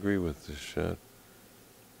sure I agree with this shot.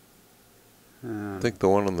 I think the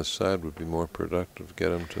one on the side would be more productive.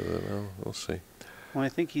 Get him to the... Well, we'll see. Well, I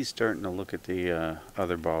think he's starting to look at the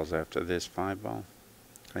other balls after this 5 ball.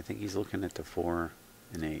 I think he's looking at the 4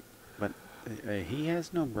 and 8. But he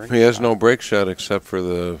has no break shot. He has no break shot except for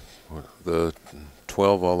the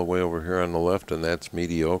 12 all the way over here on the left, and that's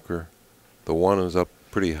mediocre. The 1 is up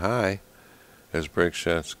pretty high as break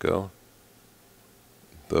shots go.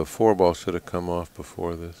 The 4 ball should have come off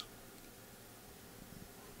before this.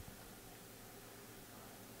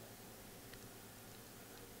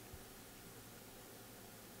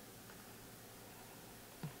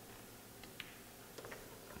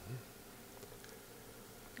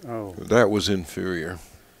 Oh. That was inferior.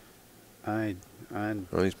 Well,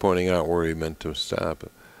 Well, he's pointing out where he meant to stop.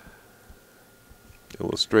 It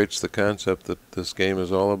illustrates the concept that this game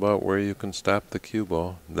is all about where you can stop the cue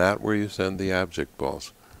ball, not where you send the object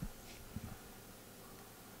balls.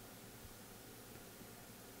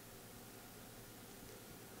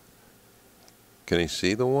 Can he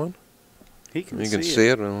see the 1? he can You see can see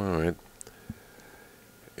it? Well, all right.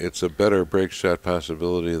 It's a better break shot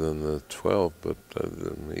possibility than the 12, but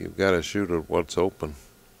you've got to shoot at what's open.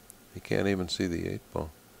 He can't even see the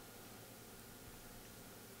 8-ball.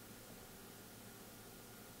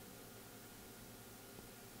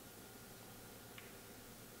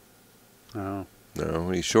 Oh, No,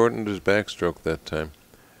 he shortened his backstroke that time,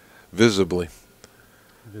 visibly,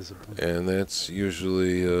 visible. and that's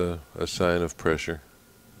usually a sign of pressure.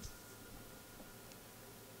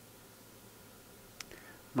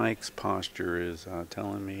 Mike's posture is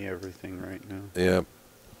telling me everything right now. Yeah.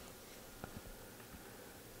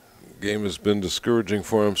 Game has been discouraging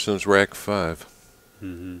for him since rack 5.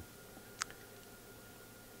 Mm-hmm.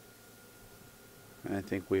 I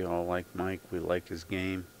think we all like Mike. We like his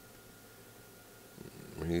game.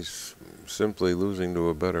 He's simply losing to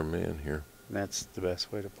a better man here. That's the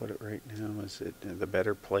best way to put it right now. Is that the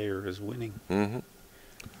better player is winning, Mm-hmm.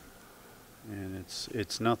 and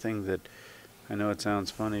it's nothing that. I know it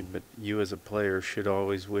sounds funny, but you as a player should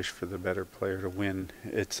always wish for the better player to win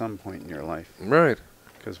at some point in your life. Right.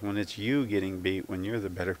 Because when it's you getting beat, when you're the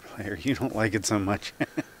better player, you don't like it so much.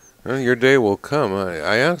 Well, your day will come.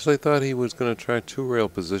 I honestly thought he was going to try 2-rail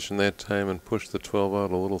position that time and push the 12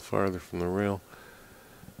 out a little farther from the rail.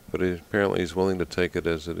 But apparently he's willing to take it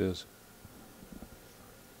as it is.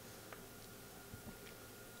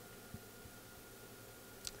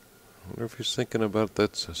 I wonder if he's thinking about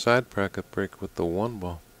that side bracket break with the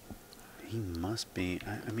 1-ball. He must be.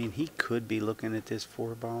 I mean, he could be looking at this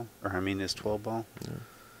 4-ball, or I mean this 12-ball. Yeah.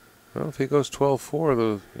 Well, if he goes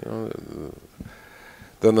 12-4,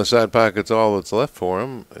 then the side pocket's all that's left for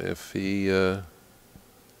him. If he goes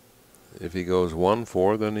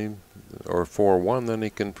 1-4, then or 4-1, then he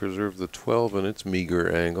can preserve the 12 in its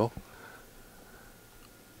meager angle.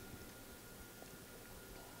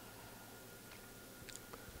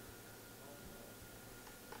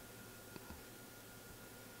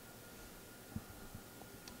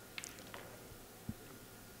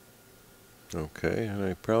 Okay, and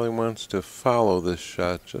he probably wants to follow this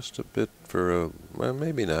shot just a bit for well,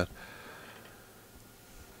 maybe not.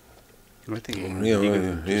 I think he Yeah,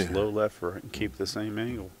 can just yeah. low left right and keep the same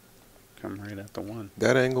angle. Come right at the 1.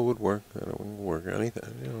 That angle would work. That would work.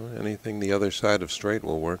 Anything the other side of straight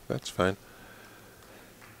will work. That's fine.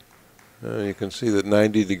 You can see that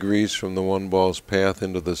 90 degrees from the 1-ball's path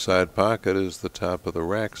into the side pocket is the top of the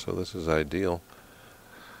rack, so this is ideal.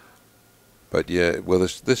 But yeah,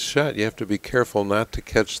 with this shot, you have to be careful not to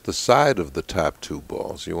catch the side of the top 2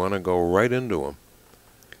 balls. You want to go right into them,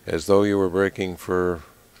 as though you were breaking for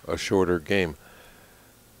a shorter game.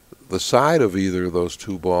 The side of either of those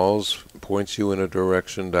 2 balls points you in a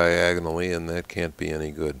direction diagonally, and that can't be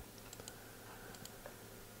any good.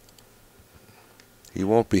 He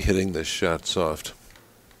won't be hitting this shot soft.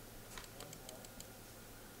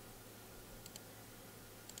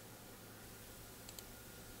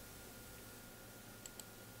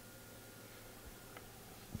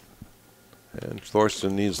 And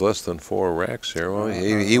Thorsten needs less than 4 racks here. Well,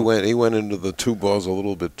 he went into the 2 balls a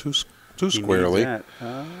little bit too squarely.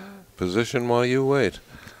 Position while you wait.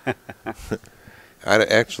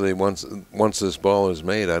 Actually, once this ball is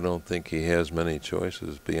made, I don't think he has many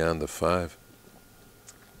choices beyond the 5.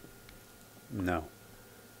 No.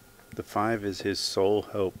 The 5 is his sole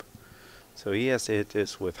hope. So he has to hit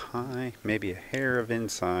this with high, maybe a hair of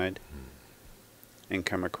inside, and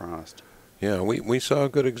come across. Yeah, we saw a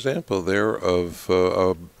good example there of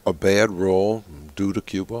a bad roll due to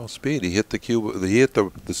cue ball speed. He hit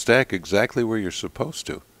the stack exactly where you're supposed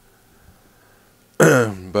to,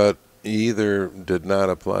 but he either did not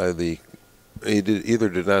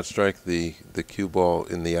strike the cue ball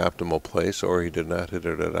in the optimal place, or he did not hit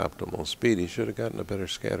it at optimal speed. He should have gotten a better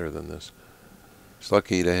scatter than this. He's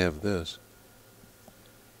lucky to have this.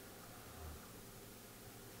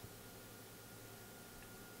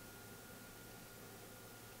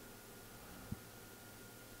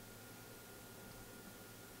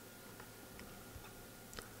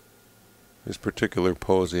 This particular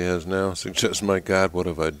pose he has now suggests, my God, what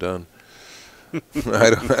have I done? I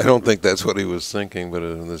don't think that's what he was thinking, but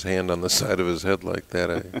with his hand on the side of his head like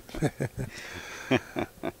that,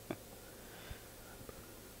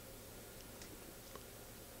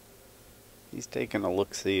 He's taking a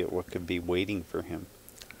look-see at what could be waiting for him.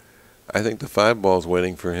 I think the 5 ball's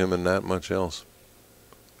waiting for him and not much else.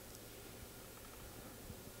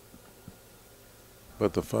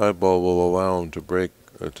 But the 5 ball will allow him to break,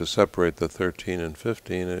 to separate the 13 and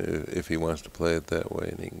 15 if he wants to play it that way,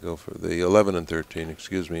 and he can go for the 11 and 13,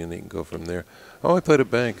 excuse me, and he can go from there. Oh, he played a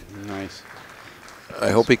bank. Nice. I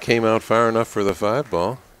hope he came out far enough for the 5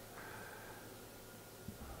 ball.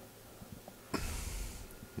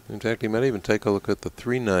 In fact, he might even take a look at the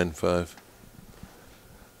 3-9-5.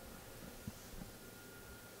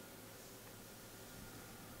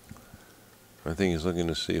 I think he's looking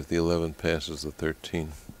to see if the 11 passes the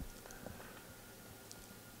 13.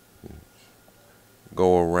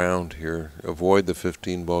 Go around here. Avoid the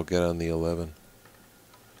 15 ball, get on the 11.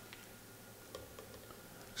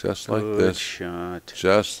 Just like Good this. shot.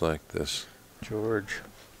 Just like this. George,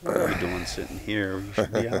 what are you doing sitting here? You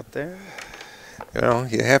should be out there. Well,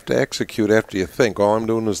 you have to execute after you think. All I'm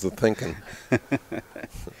doing is the thinking.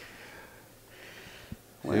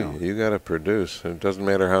 Well, You got to produce. It doesn't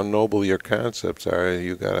matter how noble your concepts are.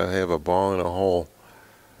 You got to have a ball in a hole.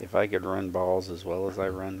 if I could run balls as well as I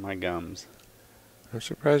run my gums. I'm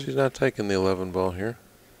surprised he's not taking the 11 ball here.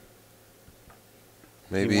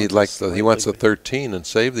 Maybe He he'd wants like a he wants the slightly- 13 and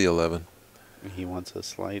save the 11. He wants a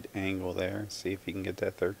slight angle there. See if he can get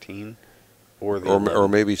that 13 or the Or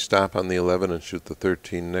 11. maybe stop on the 11 and shoot the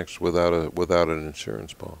 13 next without an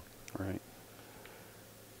insurance ball. Right.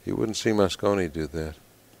 You wouldn't see Mosconi do that.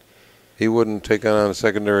 He wouldn't take on a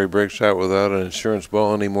secondary break shot without an insurance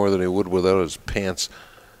ball any more than he would without his pants.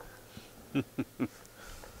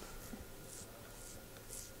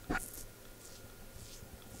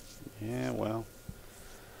 Yeah, well,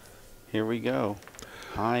 here we go.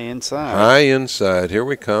 High inside. High inside. Here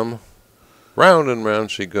we come. Round and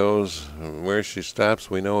round she goes. Where she stops,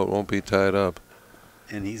 we know it won't be tied up.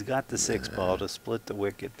 And he's got the 6 ball to split the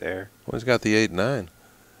wicket there. Well, he's got the 8-9.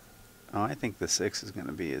 Oh, I think the 6 is going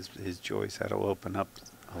to be his choice. That'll open up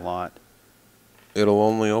a lot. It'll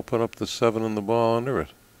only open up the 7 and the ball under it.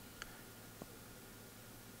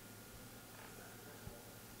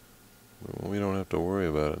 We don't have to worry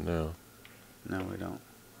about it now. No, we don't.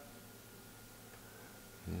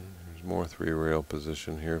 There's more 3-rail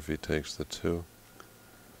position here if he takes the 2.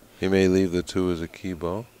 He may leave the 2 as a key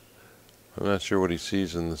ball. I'm not sure what he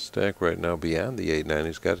sees in the stack right now beyond the 8-9.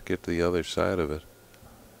 He's got to get to the other side of it.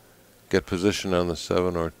 Get position on the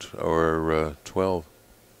 7 or 12.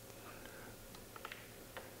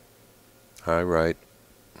 High right.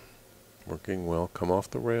 Working well. Come off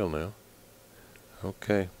the rail now.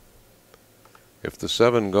 Okay. If the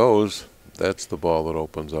 7 goes, that's the ball that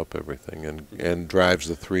opens up everything and drives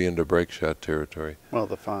the 3 into break shot territory. Well,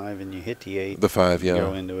 the 5, and you hit the 8. The 5, You yeah.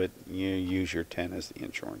 go into it, you use your 10 as the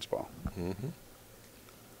insurance ball. Mm-hmm.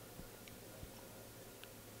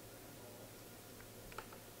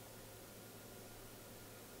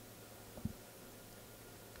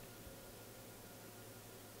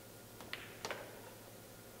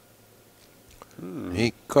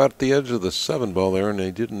 He caught the edge of the 7 ball there, and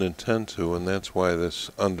he didn't intend to, and that's why this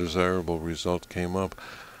undesirable result came up.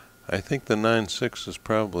 I think the 9-6 is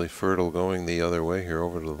probably fertile going the other way here,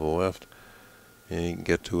 over to the left. And he can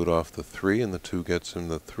get to it off the 3, and the 2 gets him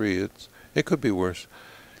the 3. It could be worse.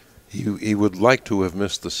 He would like to have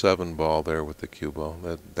missed the 7 ball there with the cue ball.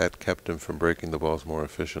 That kept him from breaking the balls more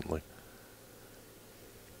efficiently.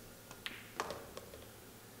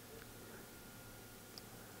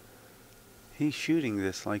 He's shooting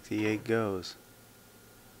this like the 8 goes.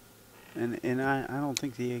 And I don't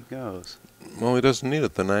think the 8 goes. Well, he doesn't need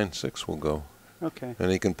it. The 9-6 will go. Okay,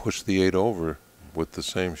 And he can push the 8 over with the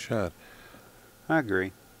same shot. I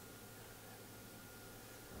agree.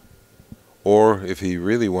 Or if he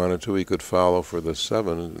really wanted to, he could follow for the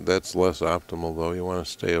 7. That's less optimal, though. You want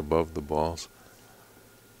to stay above the balls,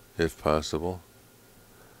 if possible.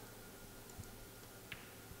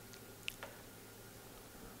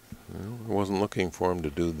 Well, I wasn't looking for him to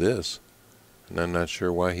do this, and I'm not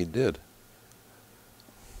sure why he did.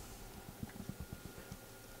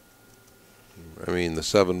 I mean, the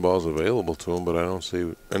 7 ball's available to him, but I don't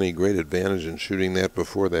see any great advantage in shooting that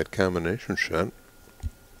before that combination shot.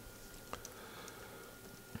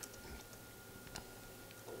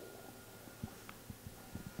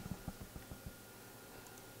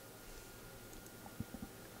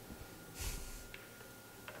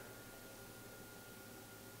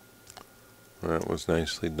 That was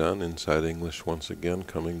nicely done. Inside English once again,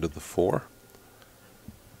 coming to the 4.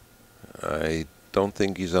 I don't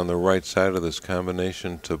think he's on the right side of this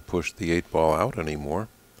combination to push the 8 ball out anymore.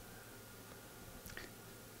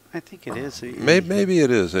 I think it is. Maybe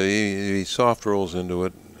it is. He soft rolls into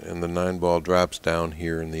it, and the 9 ball drops down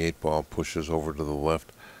here, and the 8 ball pushes over to the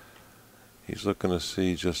left. He's looking to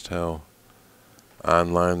see just how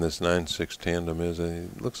online this 9-6 tandem is.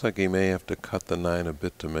 It looks like he may have to cut the 9 a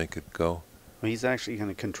bit to make it go. Well, he's actually going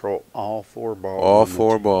to control all 4 balls. All on the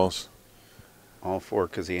 4 balls. All 4,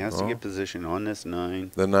 because he has to get position on this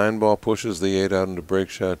 9. The 9 ball pushes the 8 out into break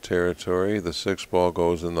shot territory. The 6 ball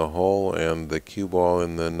goes in the hole, and the cue ball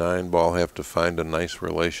and the 9 ball have to find a nice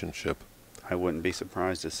relationship. I wouldn't be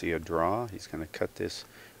surprised to see a draw. He's going to cut this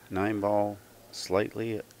 9 ball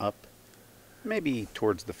slightly up, maybe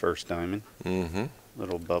towards the first diamond. Mm-hmm. A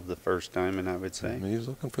little above the first diamond, I would say. He's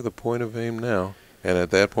looking for the point of aim now. And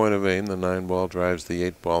at that point of aim, the 9-ball drives the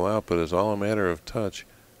 8-ball out, but it's all a matter of touch.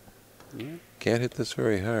 Yeah. Can't hit this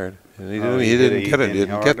very hard. And he Oh, didn't, he he did didn't it. He get it. didn't He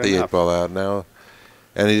didn't hard get the enough. 8-ball out now.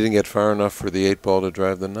 And he didn't get far enough for the 8-ball to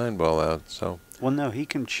drive the 9-ball out. So, Well, no, he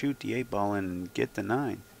can shoot the 8-ball and get the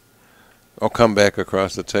 9. oh, come back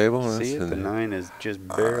across the table. See it? The 9 is just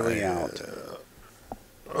barely out.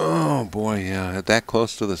 Oh boy, yeah. That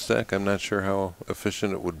close to the stack, I'm not sure how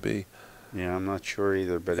efficient it would be. Yeah, I'm not sure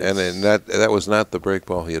either, but And it's... that was not the break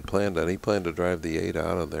ball he had planned on. He planned to drive the 8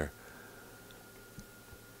 out of there.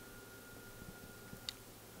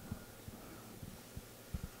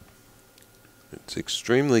 It's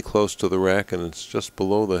extremely close to the rack, and it's just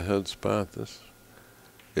below the head spot.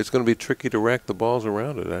 It's going to be tricky to rack the balls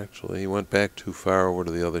around it, actually. He went back too far over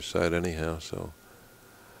to the other side anyhow, so...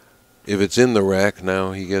 If it's in the rack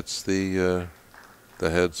now, he gets the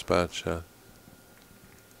head spot shot.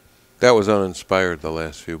 That was uninspired, the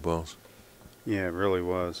last few balls. Yeah, it really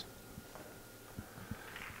was.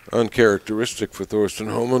 Uncharacteristic for Thorsten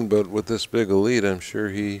Hohmann, but with this big a lead, I'm sure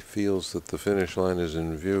he feels that the finish line is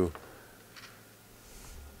in view.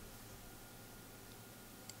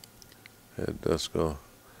 Head Dusko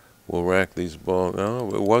will rack these balls. No,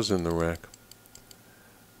 it was in the rack.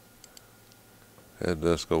 Head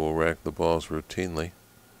Dusko will rack the balls routinely.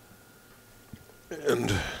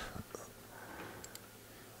 And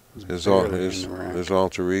his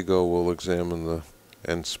alter ego will examine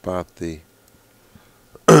and spot the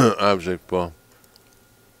object ball.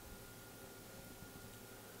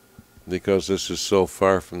 Because this is so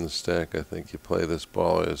far from the stack, I think you play this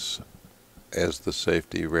ball as the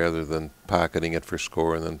safety rather than pocketing it for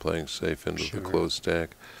score and then playing safe into the closed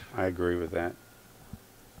stack. I agree with that.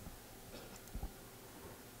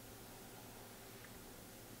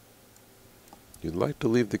 You'd like to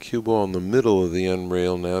leave the cue ball in the middle of the end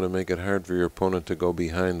rail now to make it hard for your opponent to go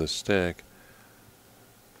behind the stack.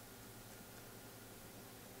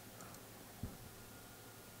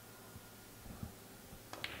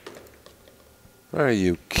 Are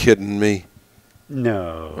you kidding me?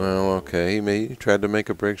 No. Well, okay, he tried to make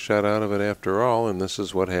a break shot out of it after all, and this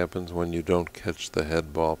is what happens when you don't catch the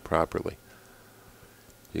head ball properly.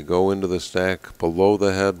 You go into the stack below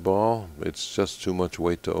the head ball, it's just too much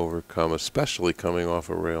weight to overcome, especially coming off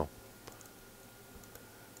a rail.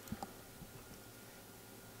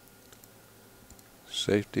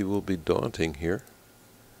 Safety will be daunting here.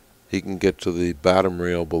 He can get to the bottom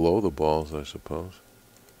rail below the balls, I suppose.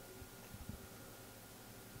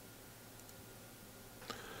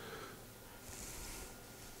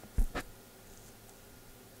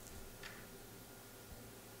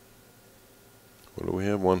 What do we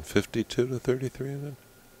have, 152 to 33 then?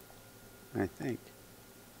 I think.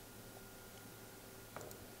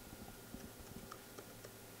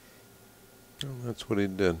 Well, that's what he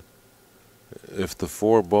did. If the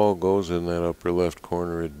 4-ball goes in that upper left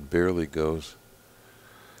corner, it barely goes.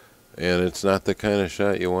 And it's not the kind of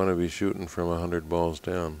shot you want to be shooting from 100 balls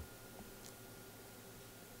down.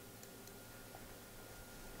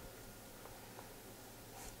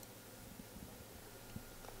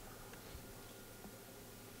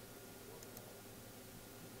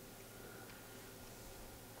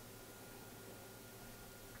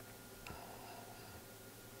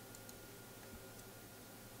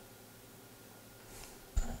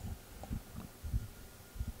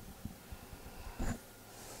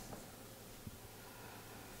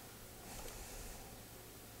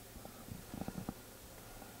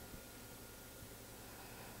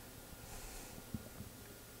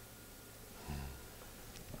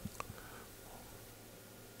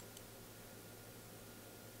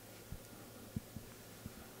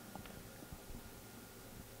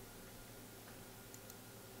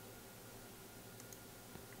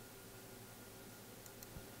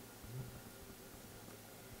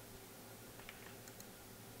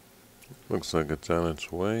 Looks like it's on its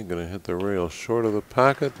way. Going to hit the rail short of the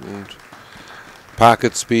pocket, and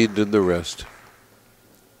pocket speed did the rest.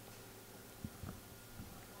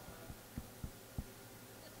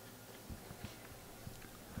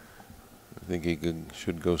 I think he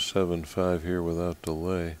should go 7-5 here without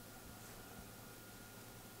delay.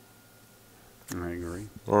 I agree.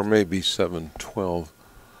 Or maybe 7-12.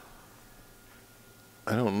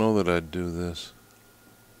 I don't know that I'd do this,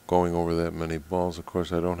 going over that many balls. Of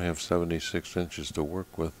course, I don't have 76 inches to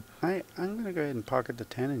work with. I'm going to go ahead and pocket the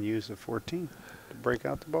 10 and use the 14 to break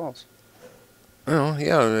out the balls. Well,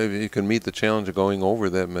 yeah, maybe you can meet the challenge of going over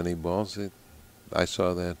that many balls. I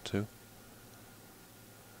saw that too.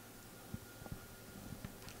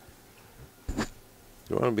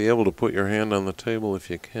 You want to be able to put your hand on the table if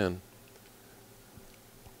you can.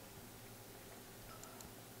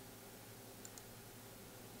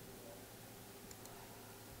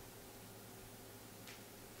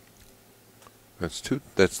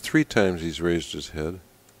 That's 3 times he's raised his head.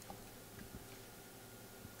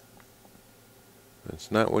 That's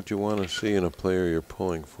not what you want to see in a player you're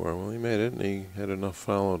pulling for. Well, he made it, and he had enough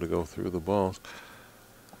follow to go through the balls.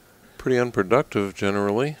 Pretty unproductive,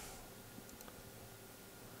 generally.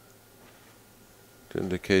 It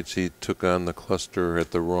indicates he took on the cluster at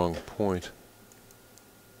the wrong point.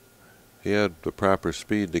 He had the proper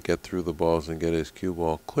speed to get through the balls and get his cue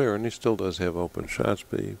ball clear, and he still does have open shots,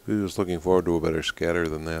 but he was looking forward to a better scatter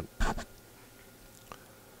than that.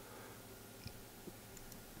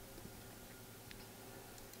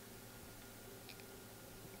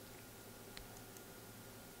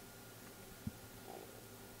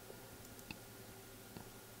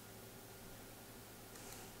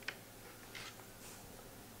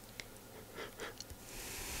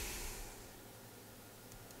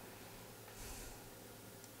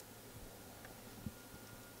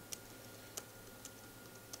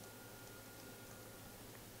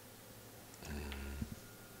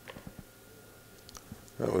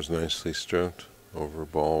 That was nicely stroked over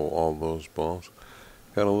all those balls.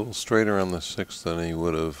 Got a little straighter on the 6th than he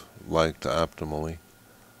would have liked optimally.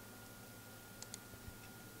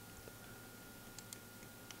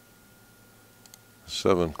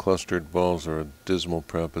 Seven clustered balls are a dismal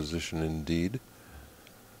proposition indeed.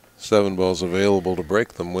 7 balls available to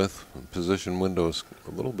break them with. Position window is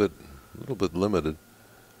a little bit limited.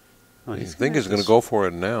 Well, I think he's going to go for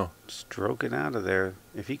it now. Stroke it out of there.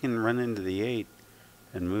 If he can run into the 8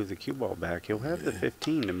 and move the cue ball back, he'll have the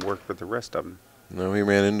 15 and work with the rest of them. No, he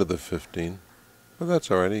ran into the 15. But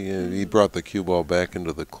that's all right. He brought the cue ball back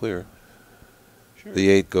into the clear. Sure. The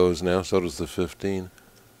 8 goes now, so does the 15.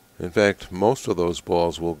 In fact, most of those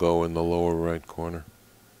balls will go in the lower right corner.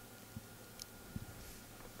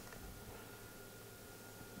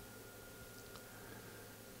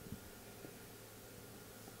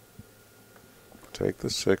 Take the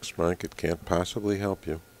 6, Mike. It can't possibly help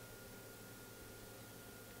you.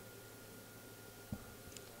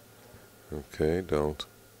 Okay, don't.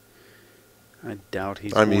 I doubt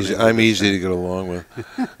he's. I'm easy to get along with.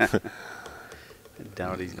 I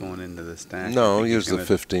doubt he's going into the stack. No, use the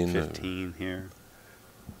 15. 15 here.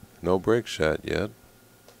 No break shot yet.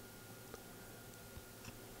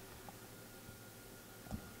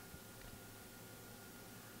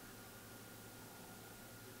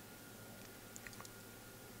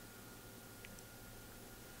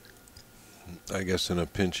 I guess in a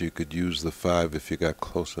pinch you could use the 5 if you got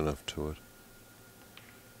close enough to it.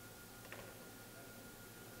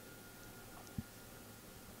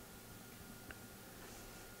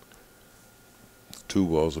 Two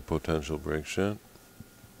balls a potential break shot.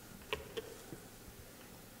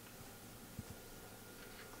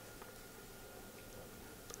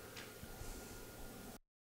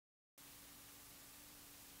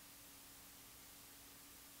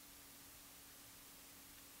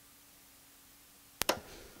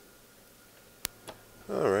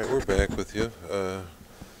 All right, we're back with you.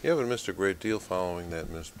 You haven't missed a great deal following that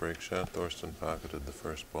missed break shot. Thorsten pocketed the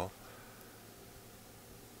first ball.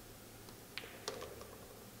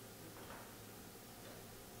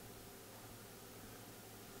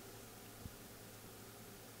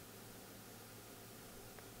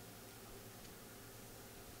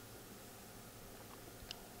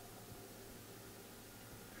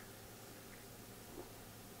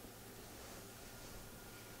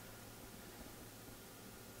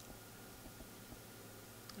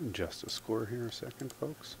 Adjust the score here a second,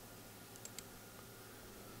 folks.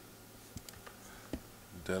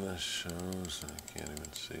 Dennis shows, I can't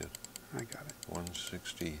even see it. I got it.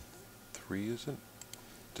 163, is it?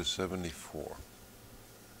 To 74.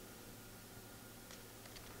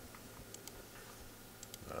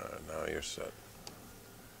 Now you're set.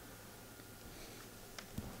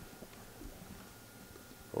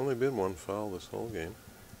 Only been one foul this whole game.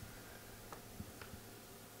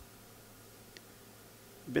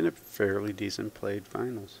 Been a fairly decent played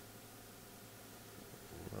finals.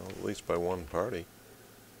 Well, at least by one party.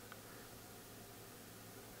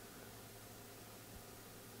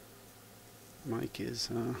 Mike is,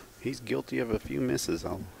 he's guilty of a few misses.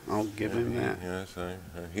 I'll give him that. Yes,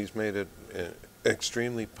 he's made it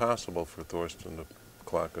extremely possible for Thorsten to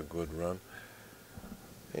clock a good run.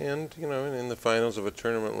 And, you know, in the finals of a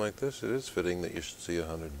tournament like this, it is fitting that you should see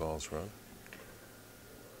 100 balls run.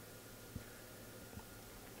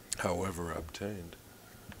 However obtained.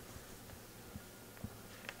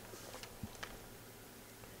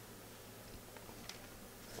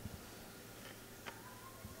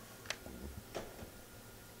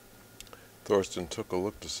 Thorsten took a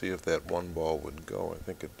look to see if that one ball would go. I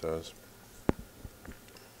think it does.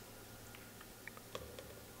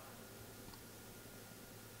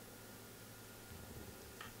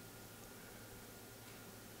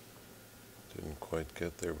 quite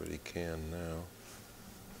get there, but he can now.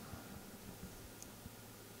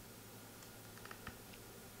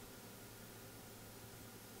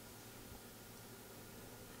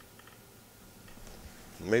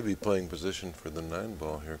 Maybe playing position for the 9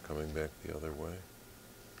 ball here, coming back the other way.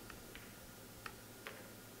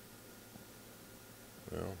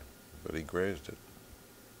 Well, but he grazed it.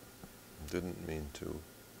 Didn't mean to.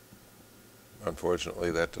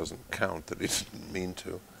 Unfortunately, that doesn't count that he didn't mean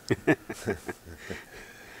to.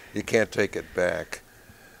 You can't take it back.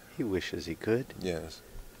 He wishes he could. Yes.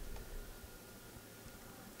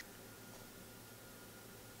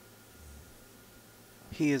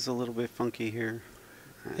 He is a little bit funky here.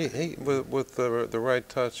 With the right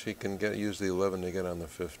touch, he can use the 11 to get on the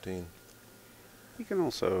 15. He can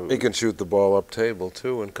also... He can shoot the ball up table,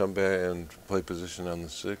 too, and come back and play position on the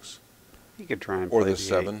 6. He could try and Or play the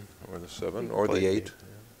 7, eight. or the 7, He or could the play 8. the 8.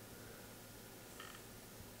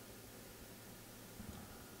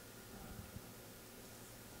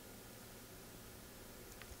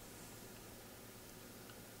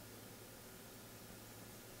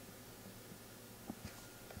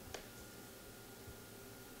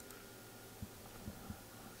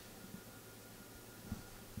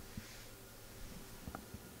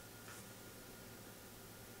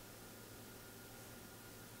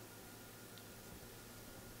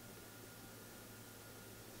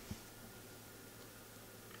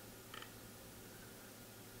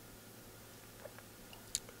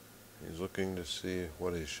 He's looking to see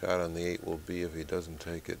what his shot on the 8 will be if he doesn't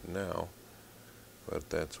take it now. But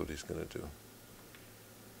that's what he's going to do.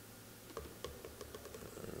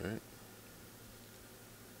 All right.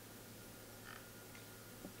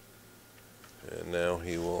 And now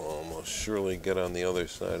he will almost surely get on the other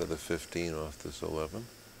side of the 15 off this 11.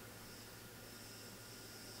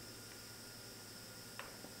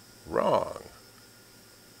 Wrong.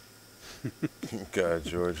 God,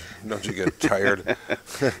 George, don't you get tired?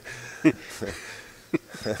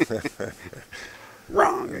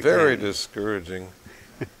 Wrong again. Very discouraging.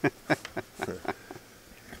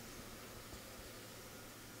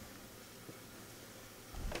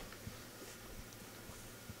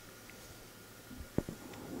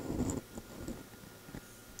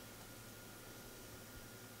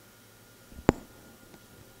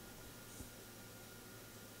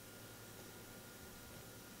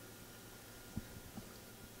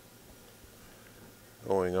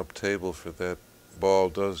 Going up table for that ball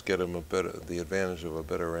does get him the advantage of a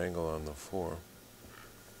better angle on the 4.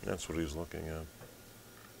 That's what he's looking at.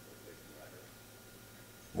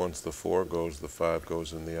 Once the 4 goes, the 5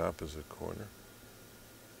 goes in the opposite corner.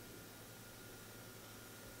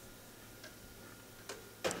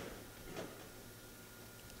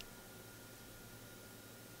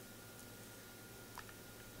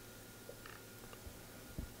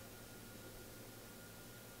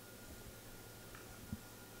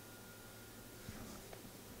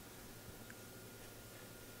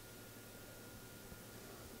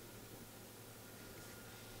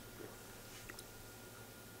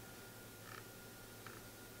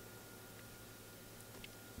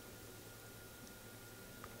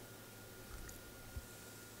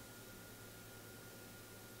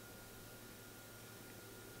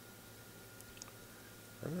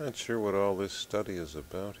 I'm not sure what all this study is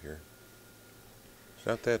about here. It's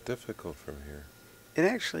not that difficult from here. It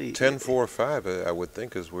actually... 10, 4, 5, I would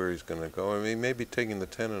think, is where he's going to go. I mean, maybe taking the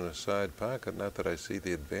 10 in a side pocket, not that I see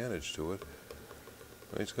the advantage to it.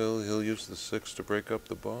 He'll use the 6 to break up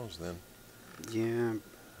the balls then. Yeah.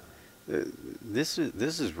 This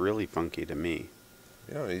is really funky to me.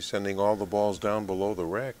 Yeah, he's sending all the balls down below the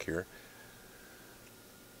rack here.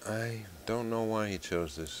 I don't know why he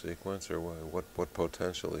chose this sequence or what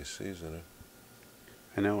potential he sees in it.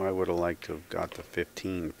 I know I would have liked to have got the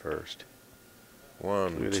 15 first.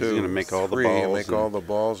 1, He's 2, gonna make all the 3, balls make all the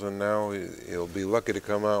balls, and now he'll be lucky to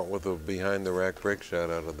come out with a behind the rack break shot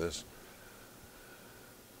out of this.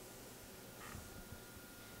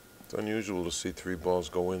 It's unusual to see 3 balls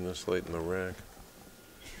go in this late in the rack.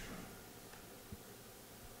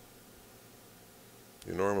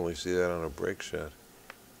 You normally see that on a break shot.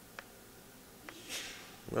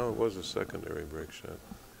 No, it was a secondary break shot.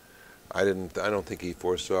 I don't think he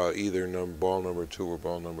foresaw either ball number 2 or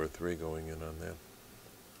ball number 3 going in on that.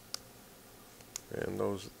 And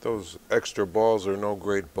those extra balls are no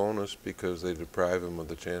great bonus because they deprive him of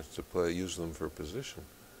the chance to use them for position.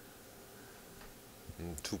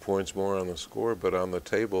 And 2 points more on the score, but on the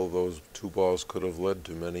table, those 2 balls could have led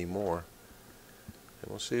to many more. And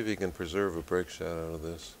we'll see if he can preserve a break shot out of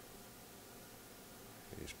this.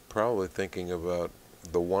 He's probably thinking about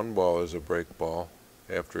the 1 ball as a break ball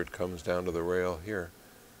after it comes down to the rail here.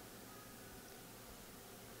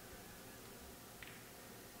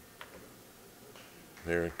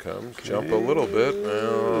 Here it comes. Jump a little bit.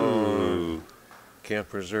 Oh, Ooh. can't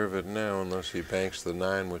preserve it now unless he banks the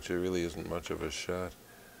 9, which it really isn't much of a shot.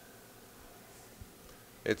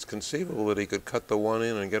 It's conceivable that he could cut the 1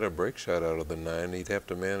 in and get a break shot out of the 9. He'd have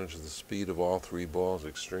to manage the speed of all 3 balls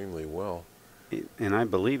extremely well. And I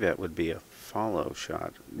believe that would be a follow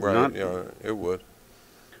shot. Right, Not, yeah, it would.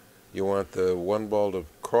 You want the 1 ball to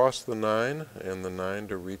cross the 9 and the 9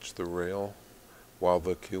 to reach the rail while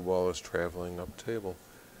the cue ball is traveling up table.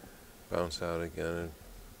 Bounce out again.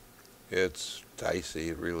 It's dicey,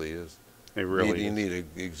 it really is. It really You is. need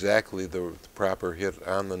exactly the proper hit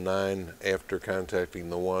on the 9 after contacting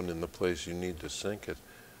the 1 in the place you need to sink it.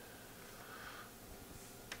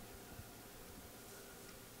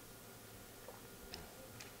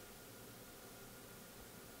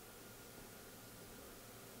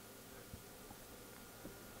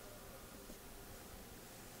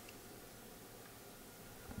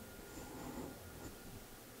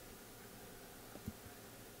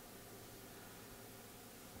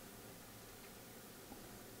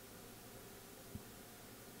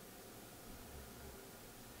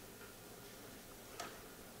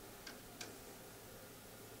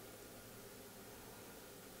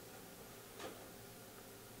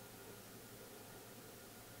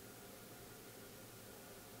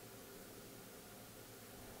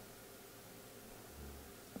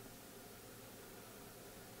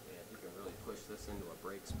 Yeah, you can really push this into a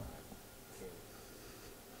break spot.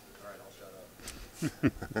 Alright, I'll shut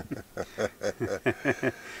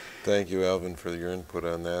up. Thank you, Alvin, for your input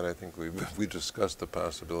on that. I think we discussed the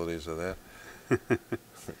possibilities of that.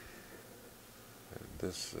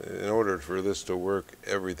 In order for this to work,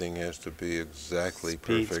 everything has to be exactly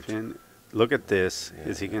Speed perfect. spin. Look at this. Yeah.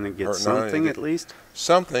 Is he going to get Or no, something he- at least?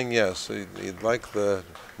 Something, yes. He'd like the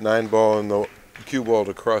 9 ball and the cue ball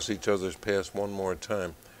to cross each other's path one more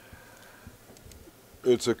time.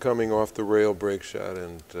 It's a coming off the rail break shot,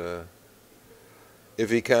 and if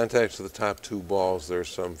he contacts the top 2 balls, there's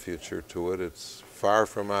some future to it. It's far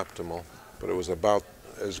from optimal, but it was about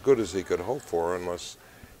as good as he could hope for, unless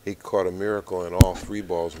he caught a miracle and all 3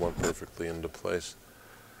 balls went perfectly into place.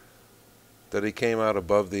 That he came out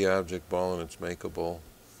above the object ball and it's makeable,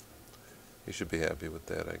 he should be happy with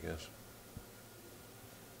that, I guess.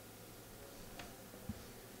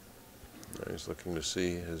 Now he's looking to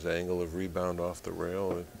see his angle of rebound off the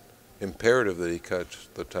rail. Imperative that he catch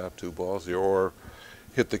the top 2 balls here, or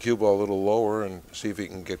hit the cue ball a little lower and see if he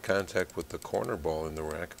can get contact with the corner ball in the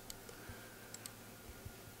rack.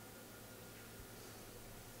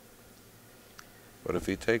 But if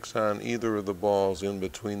he takes on either of the balls in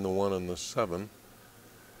between the 1 and the 7,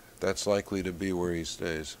 that's likely to be where he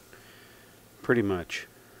stays. Pretty much.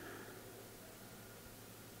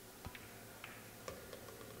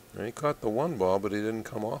 Now he caught the 1 ball, but he didn't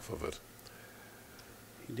come off of it.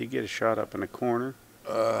 He did get a shot up in a corner.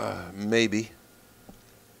 Maybe.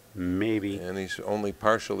 Maybe. And he's only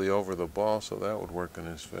partially over the ball, so that would work in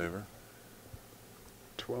his favor.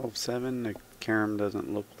 12-7. The carom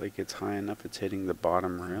doesn't look like it's high enough. It's hitting the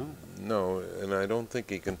bottom rail. No, and I don't think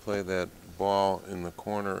he can play that ball in the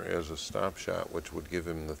corner as a stop shot, which would give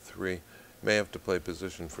him the 3. May have to play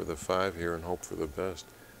position for the 5 here and hope for the best.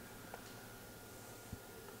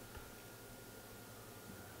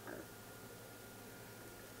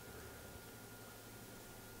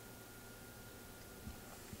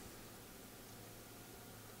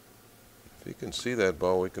 If he can see that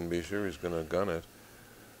ball, we can be sure he's going to gun it.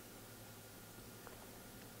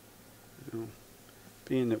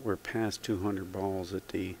 Being that we're past 200 balls at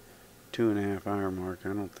the 2.5 hour mark, I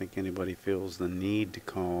don't think anybody feels the need to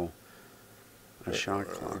call a shot It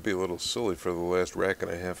clock. would be a little silly for the last rack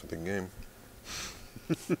and a half of the game.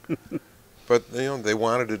 But you know, they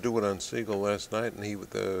wanted to do it on Siegel last night, and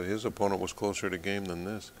his opponent was closer to game than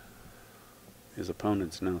this. His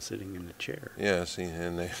opponent's now sitting in the chair. Yes,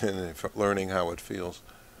 and they're learning how it feels,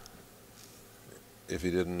 if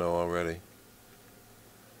he didn't know already.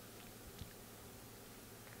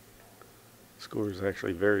 Score is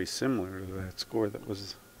actually very similar to that score that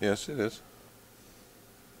was. Yes, it is.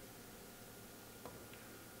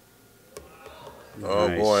 Oh,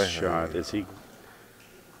 Nice boy. shot. Is he?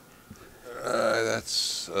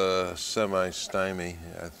 That's semi-stymie.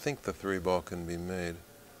 I think the 3 ball can be made.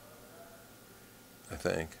 I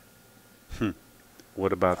think.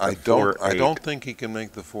 What about the I 4-8? don't think he can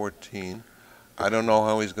make the 14. I don't know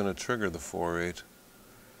how he's going to trigger the 4-8.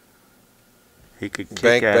 He could kick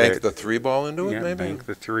Bank at it. the 3 ball into it, Yeah, maybe? bank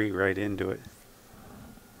the 3 right into it.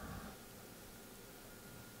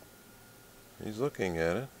 He's looking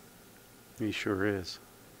at it. He sure is.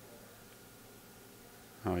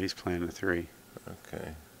 Oh, he's playing a 3.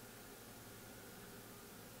 Okay.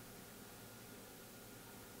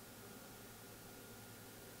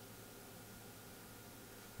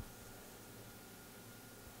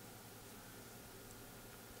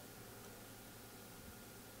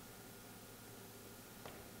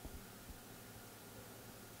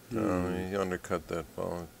 Oh, he undercut that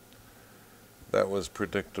ball. That was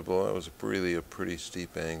predictable. That was really a pretty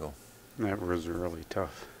steep angle. That was really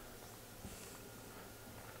tough.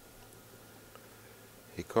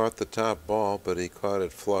 He caught the top ball, but he caught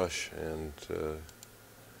it flush and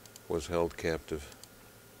was held captive.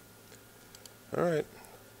 All right.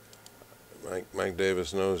 Mike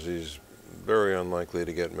Davis knows he's very unlikely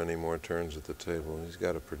to get many more turns at the table. He's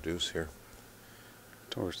got to produce here.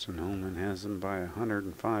 Thorsten Hohmann has them by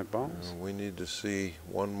 105 balls. We need to see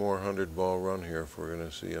one more 100-ball run here if we're going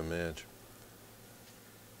to see a match.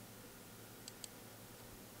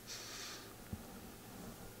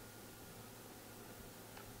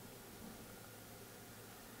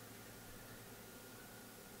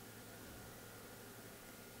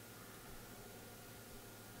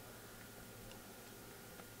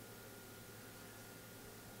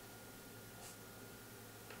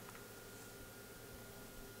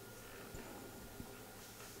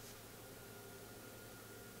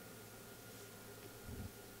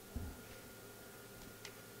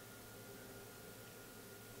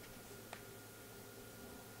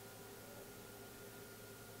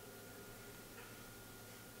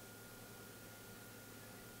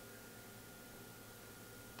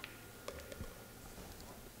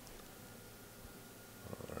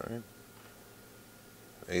 All right.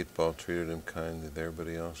 8-ball treated him kindly there, but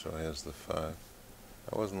he also has the 5.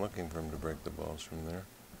 I wasn't looking for him to break the balls from there.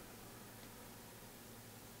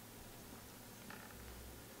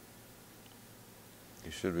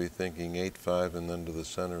 You should be thinking 8-5 and then to the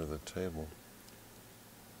center of the table.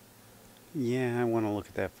 Yeah, I want to look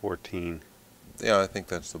at that 14. Yeah, I think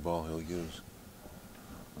that's the ball he'll use.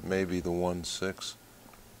 Maybe the 1-6.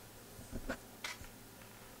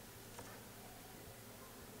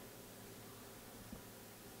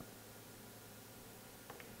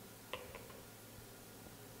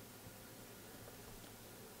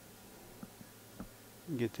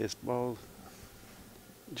 Get this ball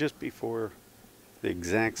just before the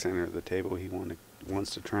exact center of the table. He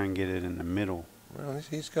wants to try and get it in the middle. Well,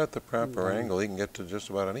 he's got the proper angle. He can get to just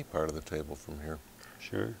about any part of the table from here.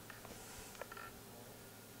 Sure.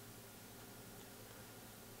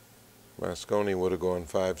 Mosconi would have gone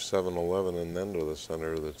 5, 7, 11 and then to the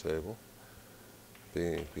center of the table.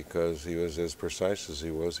 Because he was as precise as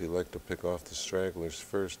he was, he liked to pick off the stragglers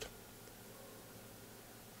first.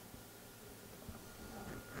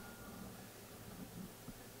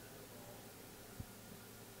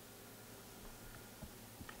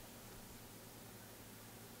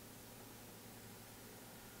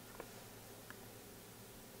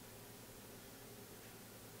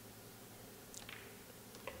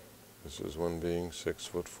 This is one being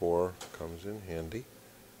 6'4", comes in handy.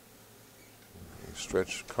 He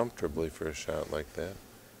stretched comfortably for a shot like that.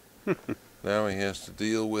 Now he has to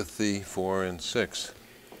deal with the 4 and 6.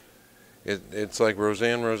 It's like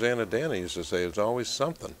Rosanna Dana used to say, it's always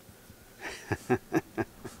something.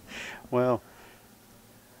 Well,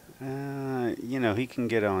 you know, he can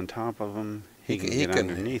get on top of him. He can get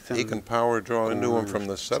underneath him. He can power draw into him corners, from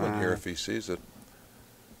the 7 here side. if he sees it.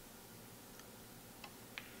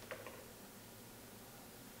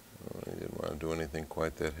 He didn't want to do anything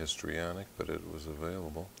quite that histrionic, but it was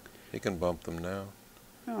available. He can bump them now.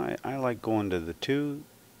 No, I like going to the 2,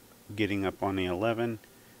 getting up on the 11,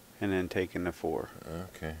 and then taking the 4.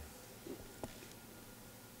 Okay.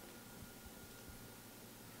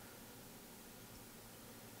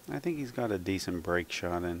 I think he's got a decent break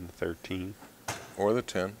shot in the 13, Or the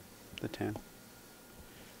 10. the 10.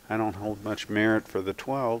 I don't hold much merit for the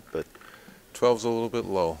 12, but 12's a little bit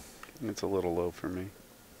low. it's a little low for me.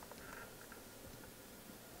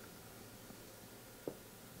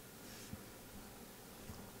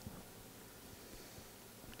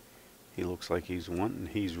 He looks like he's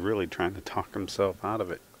really trying to talk himself out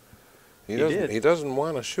of it. He did. He doesn't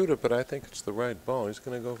want to shoot it, but I think it's the right ball. He's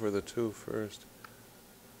going to go for the 2 first.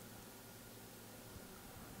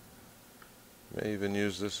 May even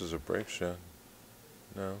use this as a break shot.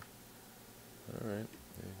 No. All right.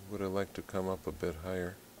 He would have liked to come up a bit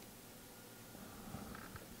higher.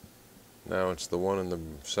 Now it's the 1 in the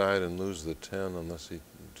side and lose the 10 unless he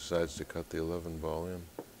decides to cut the 11 ball in.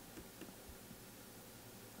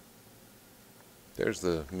 There's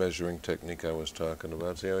the measuring technique I was talking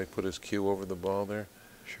about. See how he put his cue over the ball there?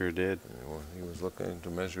 Sure did. He was looking to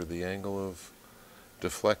measure the angle of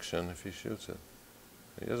deflection if he shoots it.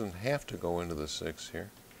 He doesn't have to go into the 6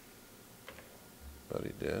 here, but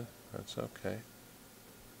he did. That's okay.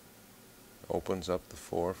 Opens up the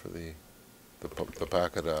 4 for the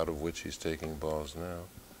pocket out of which he's taking balls now.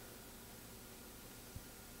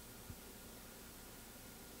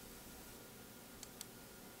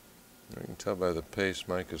 I can tell by the pace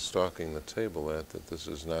Mike is stalking the table at that this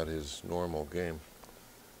is not his normal game.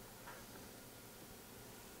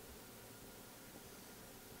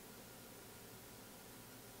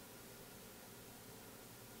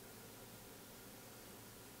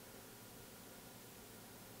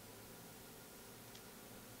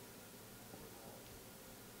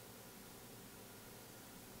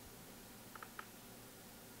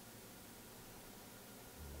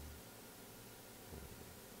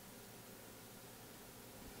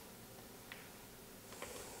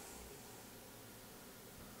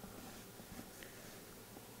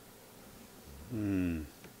 Hmm.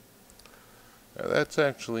 Now, that's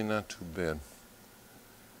actually not too bad.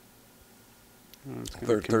 Well, it's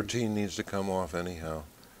gonna 13 needs to come off anyhow.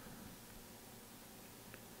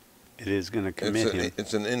 It is going to commit him.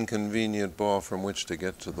 It's an inconvenient ball from which to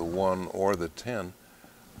get to the 1 or the 10,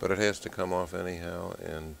 but it has to come off anyhow,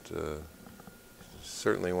 and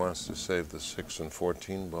certainly wants to save the 6 and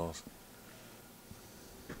 14 balls.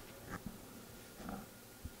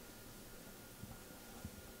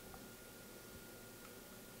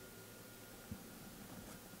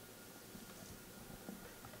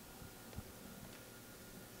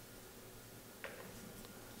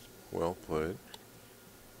 Well played.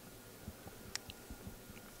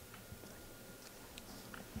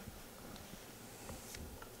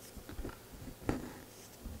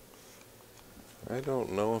 I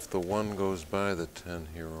don't know if the 1 goes by the 10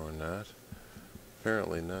 here or not.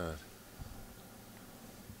 Apparently not.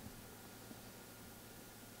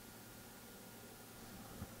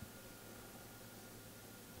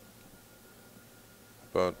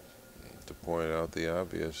 But to point out the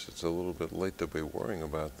obvious, it's a little bit late to be worrying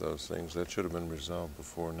about those things. That should have been resolved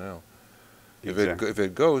before now. Exactly. If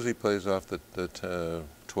it goes, he plays off the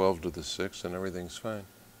 12 to the 6 and everything's fine.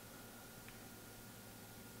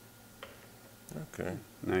 Okay.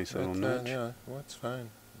 Nice little nudge. Yeah, well, it's fine.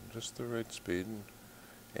 Just the right speed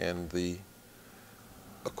and the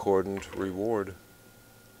accordant reward.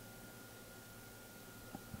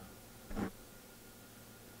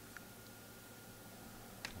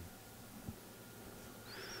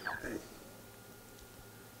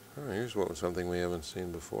 Oh, here's something we haven't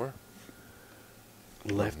seen before.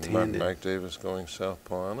 Left-handed. Mike Davis going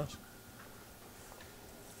southpaw on us.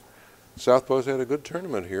 Southpaw's had a good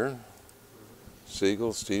tournament here.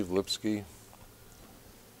 Siegel, Steve Lipsky,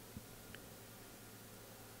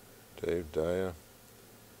 Dave Dyer,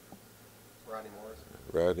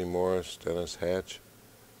 Rodney Morris, Dennis Hatch.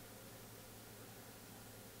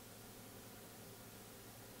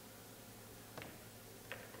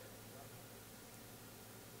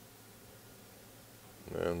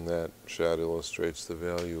 And that shot illustrates the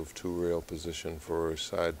value of 2-rail position for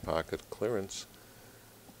side pocket clearance.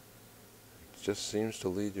 It just seems to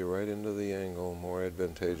lead you right into the angle more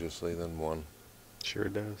advantageously than 1. Sure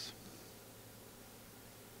does.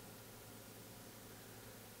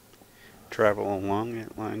 Travel along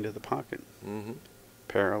that line to the pocket. Mm-hmm.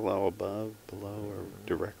 Parallel above, below, or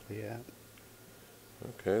directly at.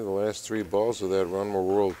 Okay, the last 3 balls of that run were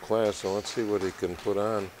world class, so let's see what he can put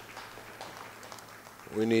on.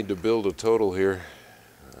 We need to build a total here.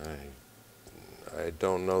 I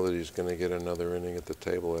don't know that he's going to get another inning at the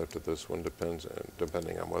table after this one,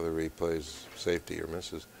 depending on whether he plays safety or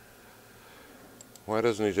misses. Why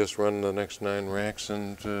doesn't he just run the next 9 racks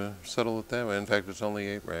and settle it that way? In fact, it's only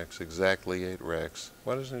 8 racks, exactly 8 racks.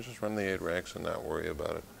 Why doesn't he just run the 8 racks and not worry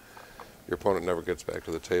about it? Your opponent never gets back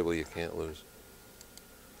to the table, you can't lose.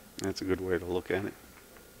 That's a good way to look at it.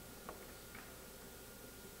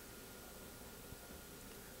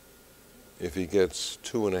 If he gets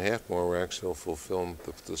 2.5 more racks, he'll fulfill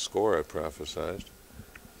the score I prophesized.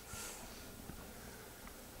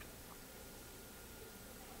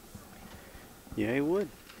 Yeah, he would.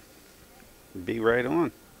 Be right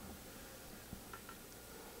on.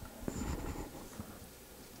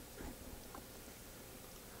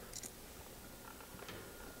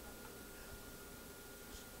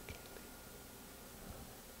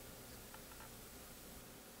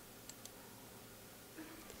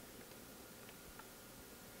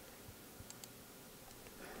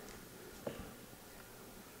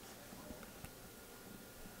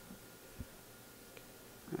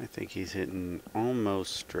 I think he's hitting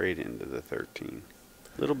almost straight into the 13.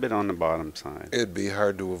 A little bit on the bottom side. It'd be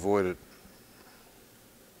hard to avoid it.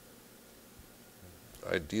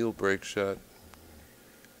 Ideal break shot.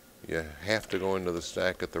 You have to go into the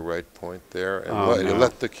stack at the right point there and you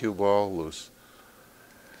let the cue ball loose.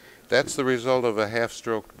 That's the result of a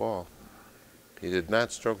half-stroked ball. He did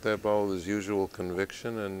not stroke that ball with his usual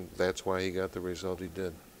conviction, and that's why he got the result he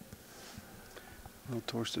did. Well,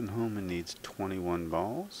 Thorsten Hohmann needs 21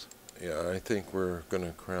 balls. Yeah, I think we're going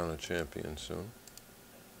to crown a champion soon.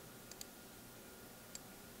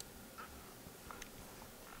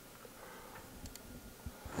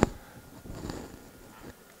 I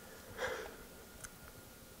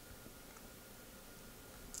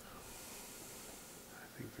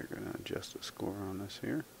think they're going to adjust the score on this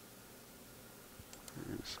here. I'm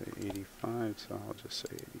going to say 85, so I'll just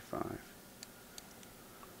say 85.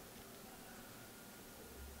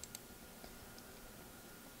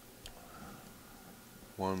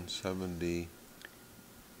 $179,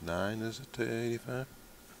 is it, to 85?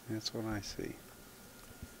 That's what I see.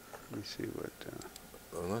 Let me see what.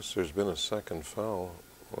 Unless there's been a second foul.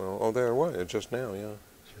 Well, oh, there was, just now, yeah.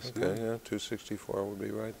 Just Okay, now. yeah, 264 would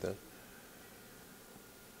be right then.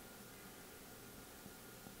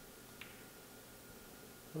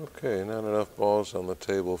 Okay, not enough balls on the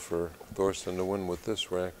table for Thorsten to win with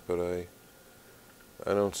this rack, but I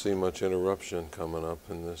don't see much interruption coming up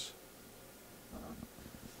in this.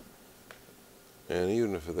 And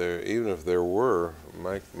even if there were,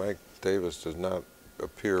 Mike Davis does not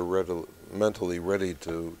appear mentally ready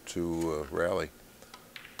to rally.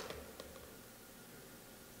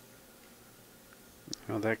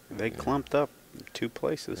 Well, they clumped up 2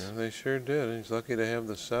 places. Yeah, they sure did. He's lucky to have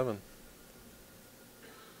the 7.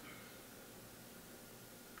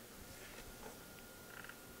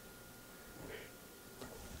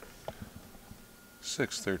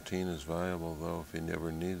 $6.13 is viable though if he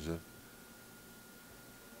never needs it.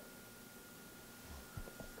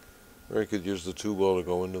 Or he could use the 2 ball to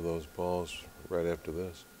go into those balls right after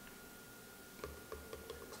this.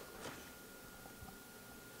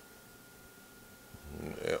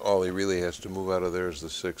 All he really has to move out of there is the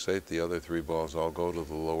 6-8. The other 3 balls all go to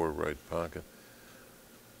the lower right pocket.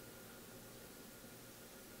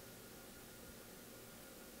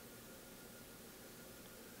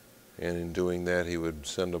 And in doing that, he would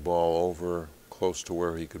send a ball over close to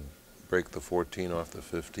where he could break the 14 off the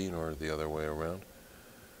 15, or the other way around.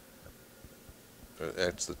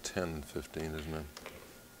 That's the 10-15, isn't it?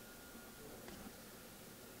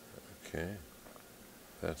 Okay.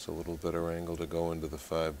 That's a little better angle to go into the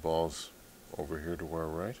 5 balls over here to our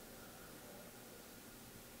right.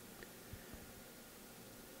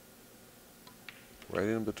 Right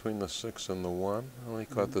in between the 6 and the 1. Only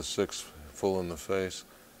caught the 6 full in the face.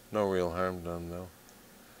 No real harm done, though.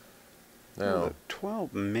 Now, Well, the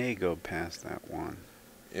 12 may go past that 1.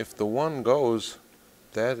 if the 1 goes,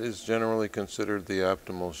 that is generally considered the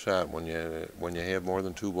optimal shot when you have more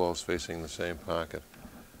than 2 balls facing the same pocket.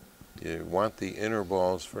 You want the inner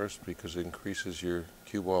balls first because it increases your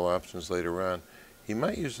cue ball options later on. He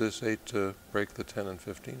might use this 8 to break the 10 and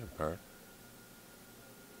 15 apart.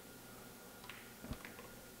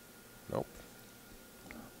 Nope.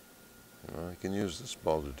 Well, he can use this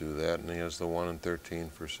ball to do that, and he has the 1 and 13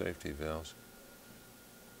 for safety valves.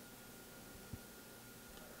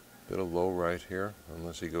 Bit of low right here,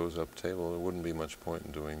 unless he goes up table. There wouldn't be much point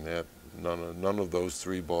in doing that. None of those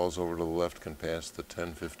 3 balls over to the left can pass the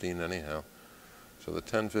 10-15 anyhow. So the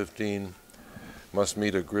 10-15 must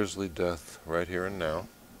meet a grisly death right here and now.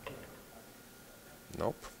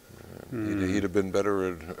 Nope. He'd have been better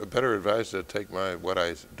advised to take what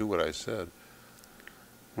I said.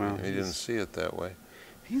 Well, He didn't see it that way.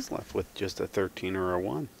 he's left with just a 13 or a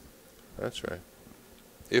 1. That's right.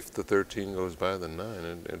 If the 13 goes by the 9,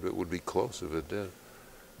 and it would be close if it did.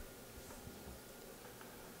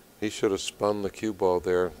 He should have spun the cue ball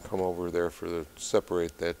there, come over there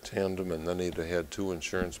separate that tandem, and then he'd have had 2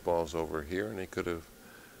 insurance balls over here, and he could have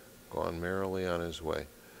gone merrily on his way.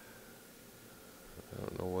 I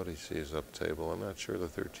don't know what he sees up table. I'm not sure the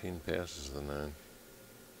 13 passes the 9.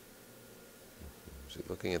 Is he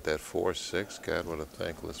looking at that 4-6? God, what a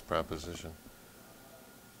thankless proposition.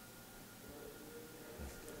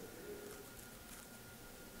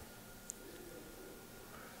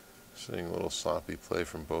 Seeing a little sloppy play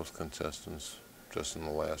from both contestants just in the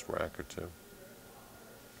last rack or 2.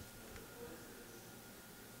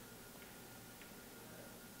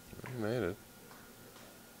 He made it.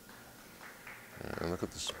 And look at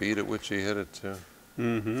the speed at which he hit it, too.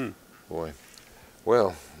 Mm-hmm. Boy.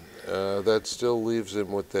 Well, that still leaves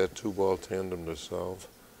him with that 2-ball tandem to solve.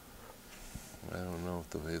 I don't know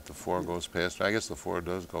if the 4 goes past. I guess the 4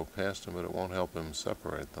 does go past him, but it won't help him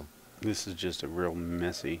separate them. This is just a real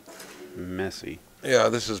messy. Yeah,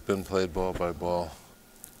 this has been played ball by ball.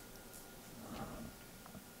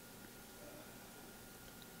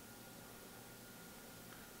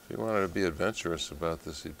 If he wanted to be adventurous about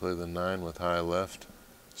this, he'd play the 9 with high left,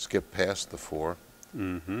 skip past the 4,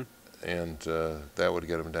 Mm-hmm. and that would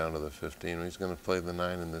get him down to the 15. He's going to play the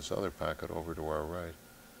 9 in this other pocket over to our right.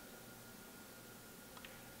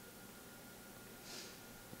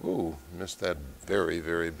 Ooh, missed that very,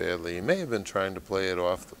 very badly. He may have been trying to play it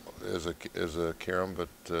off as a carom, but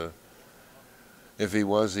if he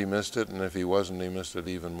was, he missed it, and if he wasn't, he missed it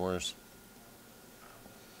even worse.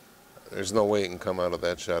 There's no way he can come out of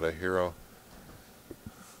that shot a hero.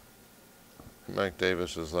 Mike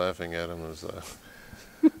Davis is laughing at him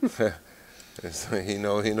as he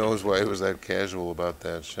knows why he was that casual about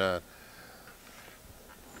that shot.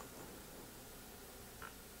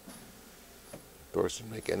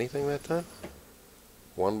 Thorsten make anything that time?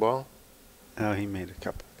 One ball? Oh, he made a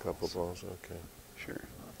couple. Couple balls, okay. Sure.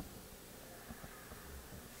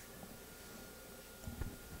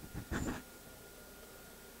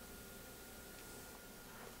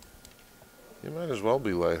 You might as well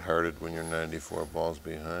be lighthearted when you're 94 balls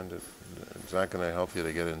behind. It's not going to help you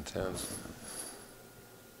to get intense.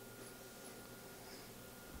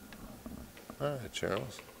 All right,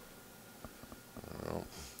 Charles. Well,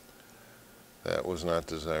 that was not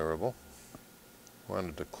desirable.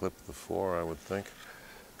 Wanted to clip the 4, I would think.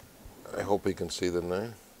 I hope he can see the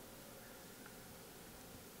 9.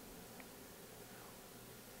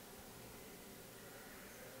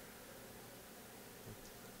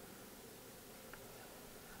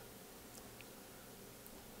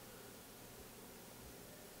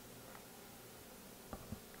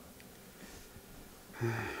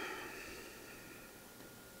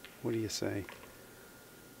 What do you say?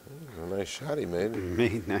 It was a nice shot he made.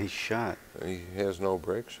 Made a nice shot. He has no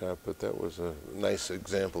break shot, but that was a nice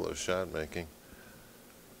example of shot making.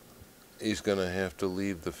 He's going to have to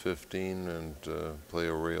leave the 15 and play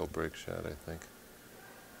a rail break shot, I think.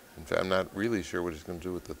 In fact, I'm not really sure what he's going to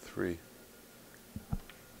do with the 3.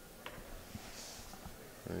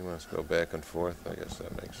 He wants to go back and forth. I guess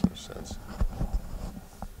that makes some sense.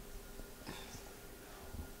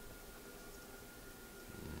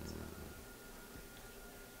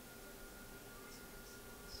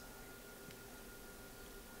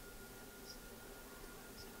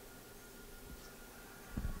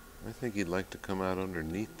 I think he'd like to come out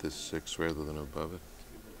underneath this 6 rather than above it.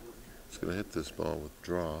 He's going to hit this ball with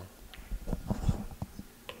draw.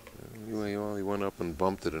 Well, he went up and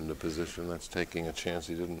bumped it into position. That's taking a chance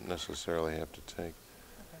he didn't necessarily have to take.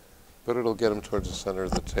 But it'll get him towards the center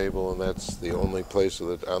of the table, and that's the only place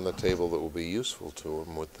on the table that will be useful to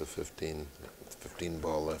him with the 15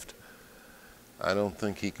 ball left. I don't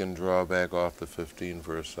think he can draw back off the 15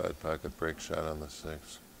 for a side pocket break shot on the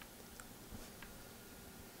 6.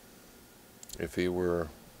 If he were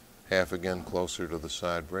half again closer to the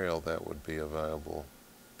side rail, that would be a viable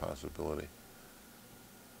possibility.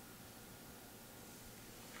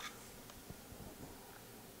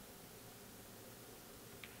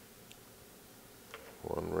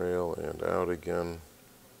 One rail and out again.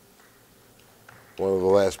 One of the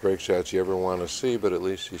last break shots you ever want to see, but at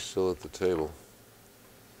least he's still at the table.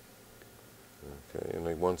 Okay,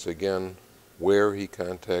 and once again, where he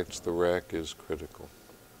contacts the rack is critical.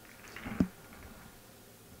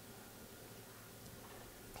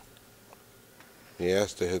 He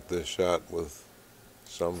has to hit this shot with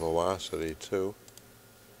some velocity too.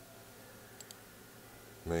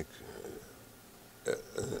 Make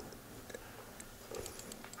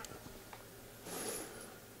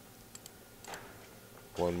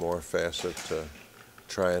one more facet to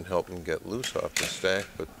try and help him get loose off the stack,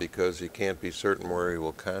 but because he can't be certain where he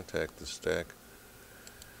will contact the stack,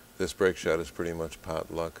 this break shot is pretty much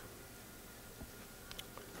pot luck.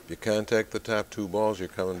 If you contact the top 2 balls, you're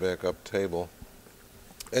coming back up table.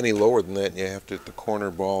 Any lower than that, and you have to hit the corner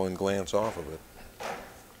ball and glance off of it.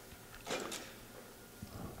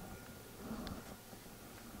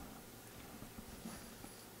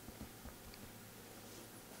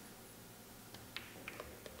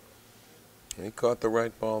 He caught the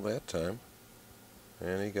right ball that time,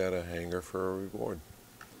 and he got a hanger for a reward.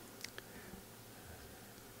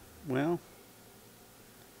 Well,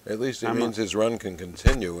 at least it means his run can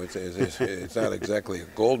continue. It's not exactly a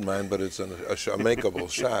gold mine, but it's a makeable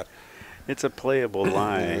shot. It's a playable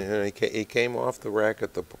line. He came off the rack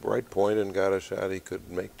at the right point and got a shot he could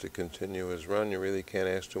make to continue his run. You really can't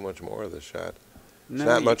ask too much more of the shot. It's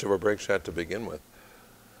not much of a break shot to begin with.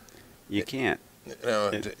 You can't. Now,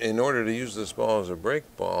 in order to use this ball as a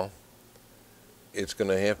break ball, it's going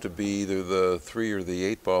to have to be either the 3 or the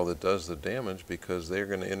 8 ball that does the damage, because they're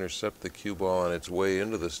going to intercept the cue ball on its way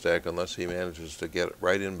into the stack unless he manages to get it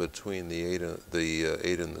right in between the 8 and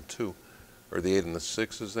the 2, or the 8 and the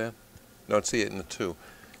 6. Is that? No, it's the 8 and the 2.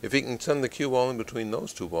 If he can send the cue ball in between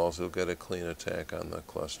those 2 balls, he'll get a clean attack on the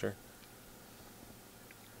cluster.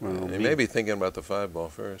 Well, he may be thinking about the 5 ball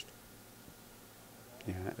first.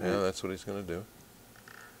 Yeah, that's what he's going to do.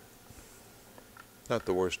 Not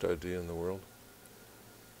the worst idea in the world.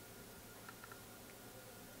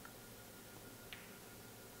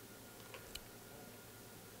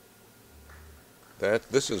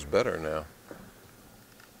 This is better now.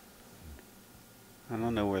 I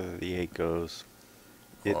don't know whether the 8 goes.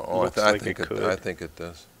 It Oh, looks I like think it could. I think it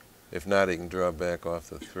does. If not, he can draw back off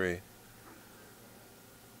the 3.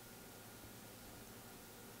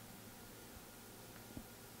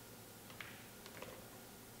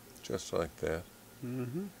 Just like that.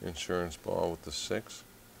 Mm-hmm. Insurance ball with the 6.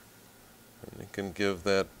 And he can give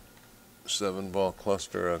that 7-ball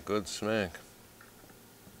cluster a good smack.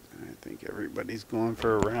 I think everybody's going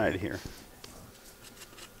for a ride here.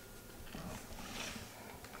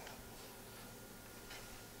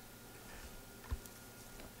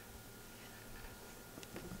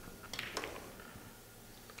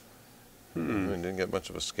 He didn't get much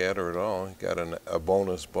of a scatter at all. He got a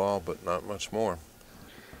bonus ball, but not much more.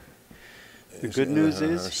 The good news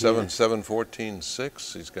is 7, 14,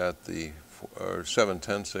 6. He's got the or 7,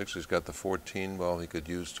 10, 6. He's got the 14 ball he could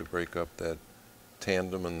use to break up that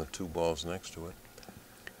tandem and the 2 balls next to it.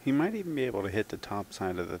 he might even be able to hit the top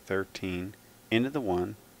side of the 13 into the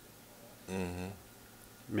 1,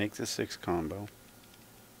 make the 6 combo,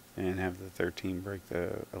 and have the 13 break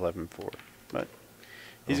the 11-4. But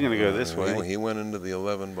he's going to go this way, He went into the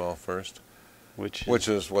 11 ball first, which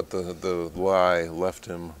is what the lie left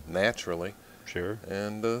him naturally. sure.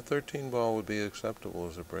 And the 13 ball would be acceptable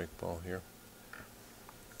as a break ball here.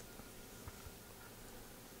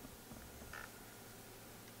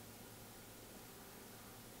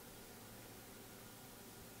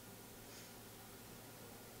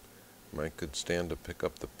 Mike could stand to pick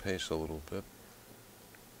up the pace a little bit.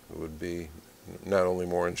 It would be not only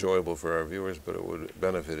more enjoyable for our viewers, but it would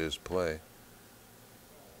benefit his play.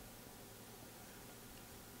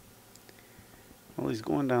 Well, he's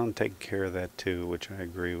going down and taking care of that too, which I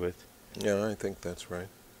agree with. Yeah, I think that's right.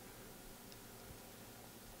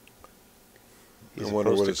 He's I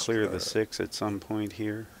wonder supposed what to his- clear the 6 at some point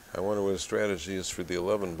here. I wonder what his strategy is for the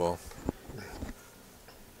 11 ball.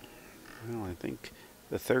 Well, I think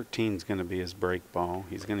the 13 is going to be his break ball.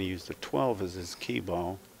 He's going to use the 12 as his key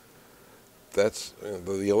ball. That's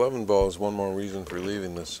the 11 ball is one more reason for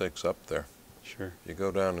leaving the 6 up there. Sure. You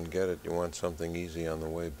go down and get it, you want something easy on the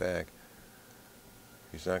way back.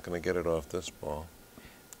 He's not going to get it off this ball.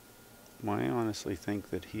 Well, I honestly think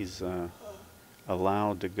that he's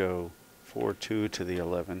allowed to go 4-2 to the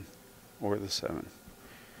 11 or the 7.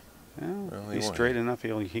 Well, he he's won't. straight enough.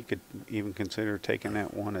 He could even consider taking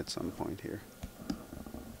that 1 at some point here.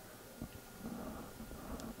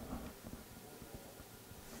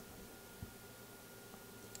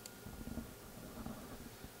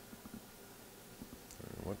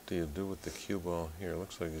 What do you do with the cue ball here?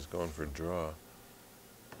 Looks like he's going for draw.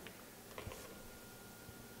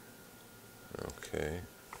 Okay.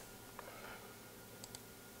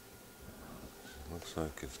 Looks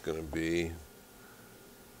like it's going to be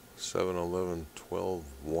 7, 11, 12,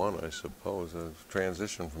 1, I suppose. The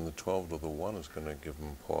transition from the 12 to the 1 is going to give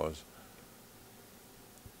him pause.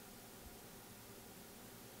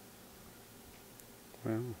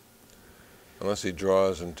 Well, Unless he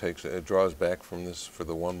draws and draws back from this for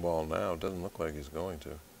the 1 ball now. It doesn't look like he's going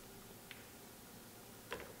to.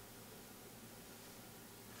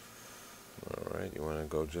 All right, you want to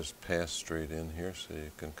go just pass straight in here so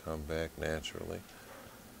you can come back naturally.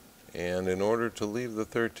 And in order to leave the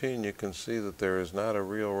 13, you can see that there is not a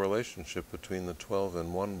real relationship between the 12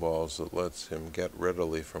 and 1 balls that lets him get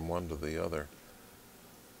readily from one to the other.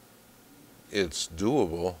 It's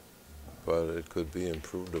doable, but it could be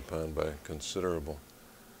improved upon by considerable.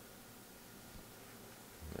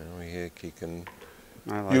 Now he can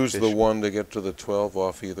I like use this. the 1 to get to the 12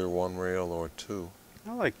 off either 1 rail or 2.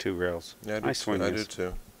 I like 2 rails. Yeah, I swing I this.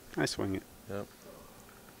 do too. I swing it. Yep.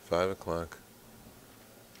 5 o'clock.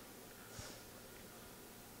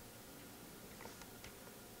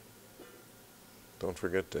 Don't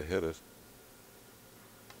forget to hit it.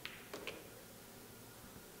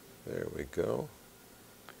 There we go.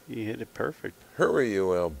 You hit it perfect. Hurry,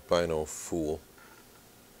 you albino fool.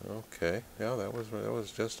 Okay, yeah, that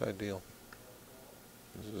was just ideal.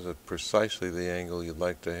 This is precisely the angle you'd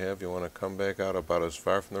like to have. You want to come back out about as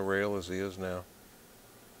far from the rail as he is now.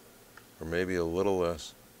 Or maybe a little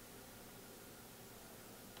less.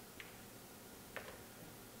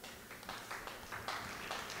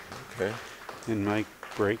 Okay, And Mike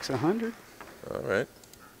breaks 100. all right.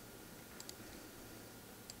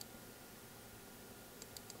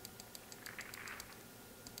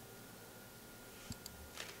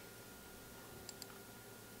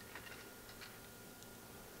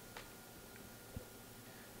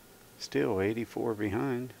 Still 84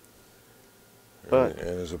 behind. But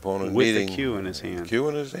And his opponent with the needing cue in his hand. Cue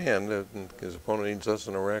in his hand. And his opponent needs less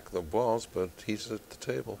than a rack of the balls, but he's at the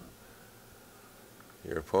table.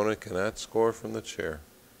 Your opponent cannot score from the chair.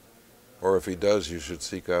 Or if he does, you should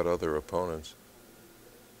seek out other opponents.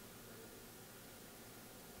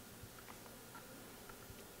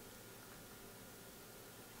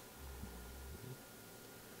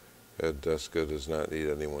 Ed Duska does not need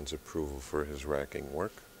anyone's approval for his racking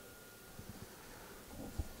work.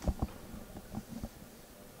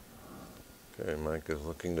 Okay, Mike is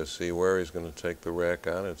looking to see where he's going to take the rack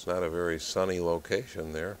on. It's not a very sunny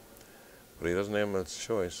location there, but he doesn't have much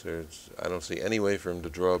choice. I don't see any way for him to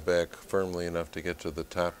draw back firmly enough to get to the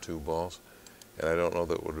top two balls, and I don't know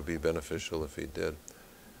that it would be beneficial if he did.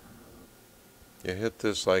 You hit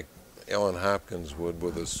this like Ellen Hopkins would,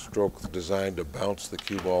 with a stroke designed to bounce the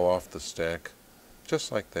cue ball off the stack,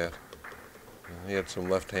 just like that. And he had some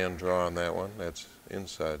left-hand draw on that one. That's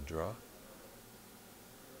inside draw.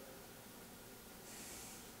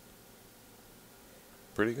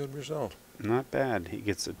 Pretty good result. Not bad. He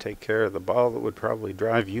gets to take care of the ball that would probably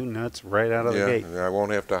drive you nuts right out of the gate. I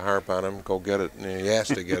won't have to harp on him. Go get it. And he has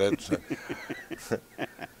to get it. So.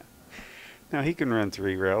 Now he can run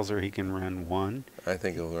 3 rails or he can run 1. I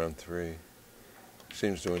think he'll run 3.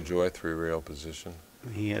 Seems to enjoy 3-rail position.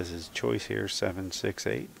 He has his choice here, 7, 6,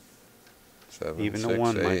 8. 7, Even 6, the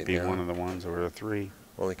 1 8, might be yeah. one of the ones or a 3.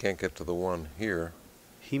 Well, he can't get to the 1 here.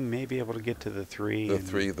 He may be able to get to the 3. The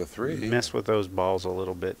and 3. Mess with those balls a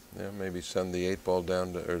little bit. Yeah, maybe send the 8 ball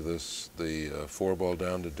down to, or the 4 ball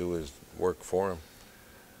down to do his work for him.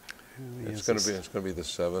 It's going to be the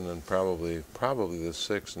 7 and probably the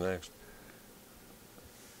 6 next.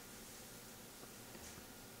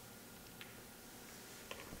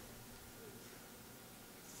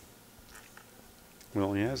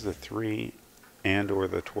 Well, he has the 3 and or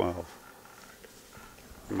the 12.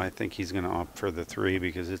 I think he's going to opt for the 3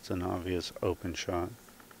 because it's an obvious open shot.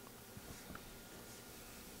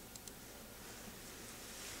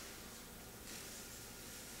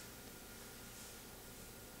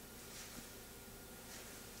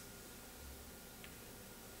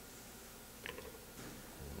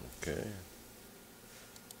 Okay.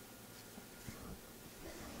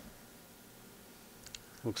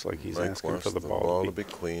 Looks like he's Mike asking wants for the ball to be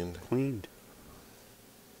cleaned. cleaned.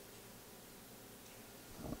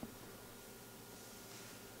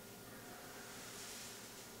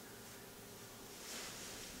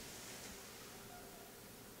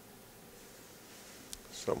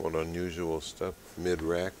 Somewhat unusual step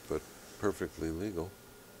mid-rack, but perfectly legal.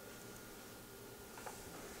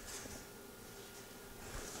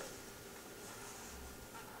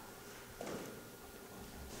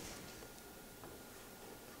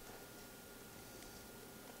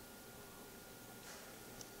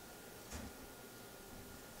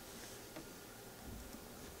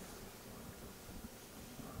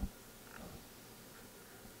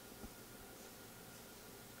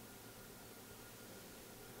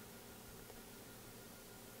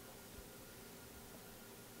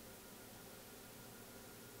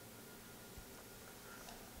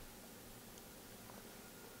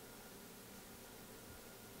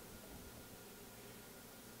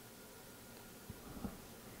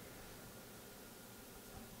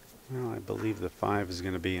 Well, I believe the 5 is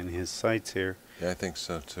going to be in his sights here. Yeah, I think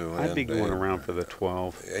so too. I'd be going around for the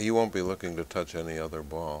 12. He won't be looking to touch any other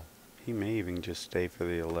ball. He may even just stay for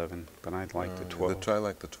the 11, but I'd like the 12. I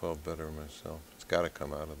like the 12 better myself. It's got to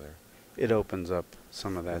come out of there. It opens up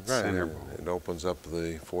some of that center ball. It opens up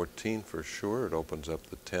the 14 for sure. It opens up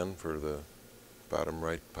the 10 for the bottom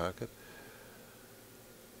right pocket.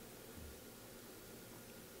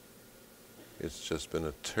 It's just been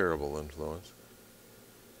a terrible influence.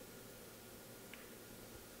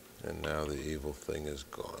 And now the evil thing is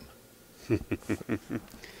gone. Right.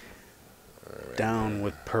 Down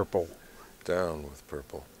with purple. Down with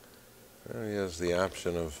purple. Well, he has the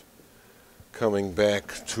option of coming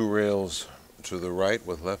back 2 rails to the right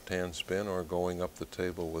with left-hand spin or going up the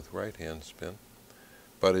table with right-hand spin.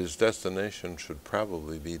 But his destination should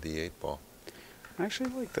probably be the 8 ball. I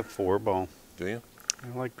actually like the 4 ball. Do you?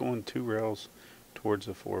 I like going 2 rails towards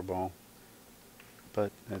the 4 ball.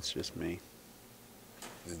 But that's just me.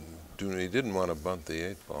 He didn't want to bunt the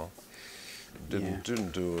 8 ball.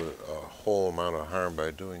 Didn't do a whole amount of harm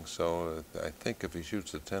by doing so. I think if he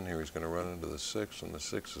shoots a 10 here, he's going to run into the 6, and the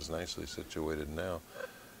 6 is nicely situated now.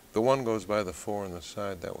 The 1 goes by the 4 on the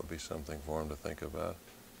side. That would be something for him to think about.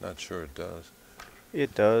 Not sure it does.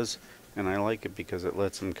 It does, and I like it because it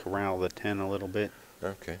lets him corral the 10 a little bit.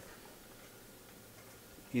 Okay.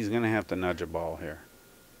 He's going to have to nudge a ball here.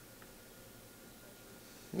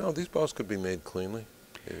 No, these balls could be made cleanly.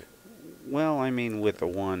 Well, I mean, with the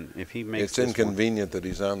one, if he makes It's this inconvenient that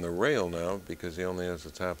he's on the rail now because he only has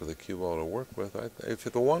the top of the cue ball to work with. If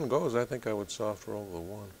the one goes, I think I would soft roll the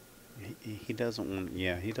one. one, he doesn't want.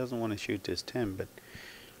 Yeah, he doesn't want to shoot this 10, but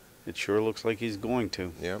it sure looks like he's going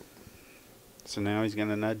to. Yep. So now he's going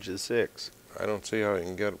to nudge the 6. I don't see how he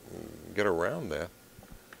can get around that.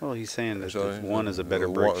 Well, he's saying that So, the 1 is a better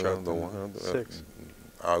the break one- shot the than one- the 6.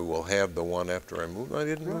 I will have the one after I move. I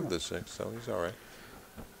didn't move Oh. the 6, so he's all right.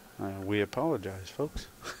 We apologize, folks.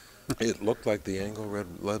 It looked like the angle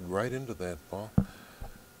led right into that ball.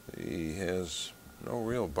 He has no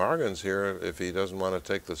real bargains here. If he doesn't want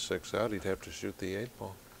to take the 6 out, he'd have to shoot the 8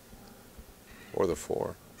 ball. Or the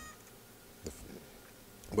 4.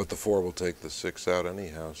 But the 4 will take the 6 out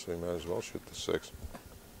anyhow, so he might as well shoot the 6.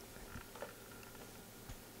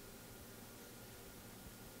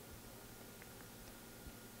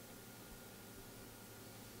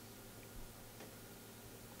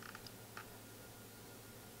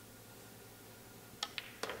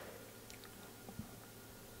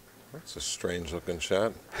 That's a strange looking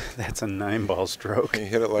shot. That's a 9-ball stroke. He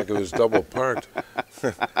hit it like it was double parked.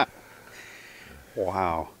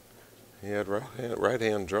 Wow. He had right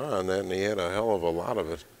hand draw on that, and he had a hell of a lot of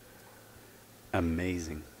it.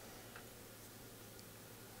 Amazing.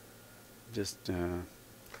 Just,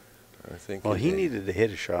 I think. well, he needed to hit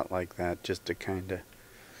a shot like that just to kind of.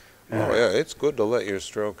 Oh yeah, it's good to let your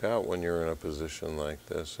stroke out when you're in a position like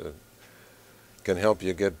this. It can help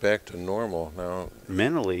you get back to normal. Now,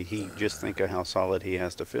 Mentally, he just think of how solid he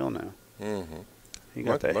has to feel now. He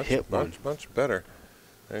got that hit one. much better.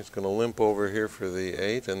 And he's going to limp over here for the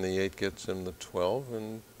 8, and the 8 gets him the 12,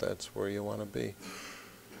 and that's where you want to be.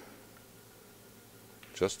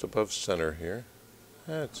 Just above center here.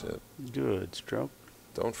 That's it. Good stroke.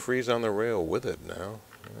 Don't freeze on the rail with it now.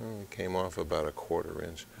 Well, it came off about a 1/4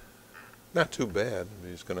 inch. Not too bad.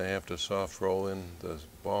 He's going to have to soft roll in the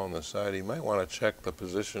ball on the side. He might want to check the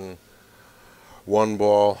position 1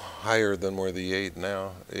 ball higher than where the 8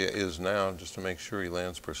 now is now, just to make sure he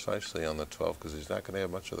lands precisely on the 12, because he's not going to have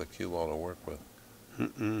much of the cue ball to work with.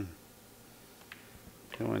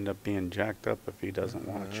 He'll end up being jacked up if he doesn't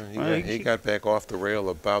watch. He got back off the rail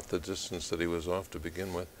about the distance that he was off to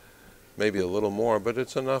begin with. Maybe a little more, but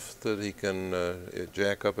it's enough that he can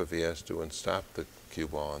jack up if he has to and stop the cue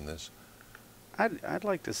ball on this. I'd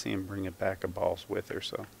like to see him bring it back a ball's width or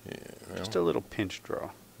so. Yeah, Just a little pinch draw.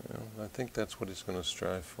 I think that's what he's going to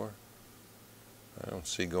strive for. I don't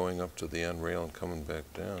see going up to the end rail and coming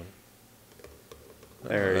back down.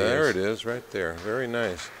 There it is, right there. Very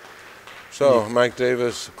nice. So Mike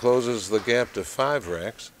Davis closes the gap to 5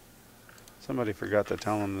 racks. Somebody forgot to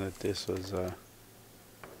tell him that this was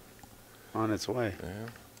on its way. Yeah.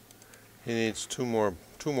 He needs two more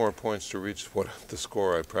points to reach what the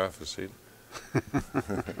score I prophesied.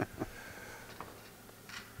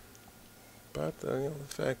 But the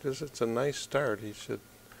fact is, it's a nice start. He should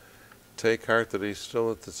take heart that he's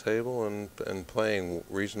still at the table and playing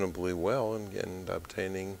reasonably well and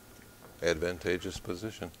obtaining advantageous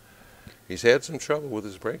position. He's had some trouble with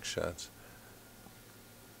his break shots,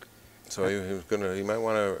 so he might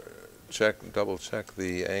want to double check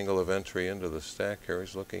the angle of entry into the stack here.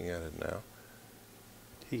 He's looking at it now.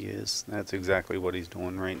 He is. That's exactly what he's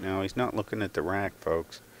doing right now. He's not looking at the rack,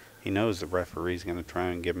 folks. He knows the referee's going to try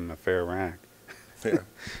and give him a fair rack. Yeah,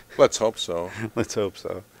 let's hope so. Let's hope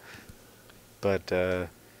so. But, yeah,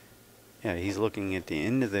 he's looking at the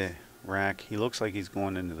end of the rack. He looks like he's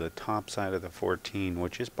going into the top side of the 14,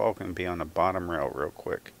 which this ball can be on the bottom rail real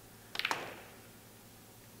quick.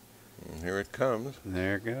 And here it comes.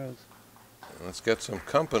 There it goes. Let's get some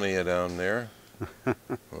company down there.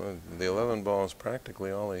 Well, the 11 ball is practically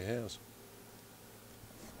all he has.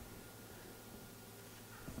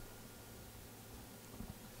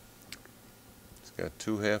 He's got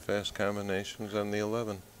 2 half-ass combinations on the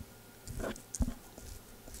 11.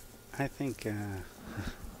 I think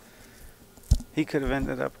he could have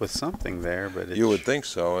ended up with something there, but You would think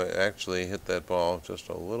so. It actually hit that ball just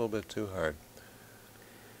a little bit too hard.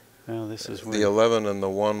 Well, this is The 11 and the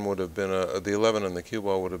 1 would have been the 11 and the cue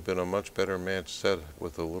ball would have been a much better match set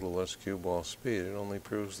with a little less cue ball speed. It only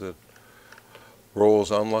proves that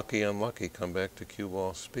rolls unlucky come back to cue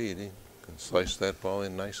ball speed. He can slice that ball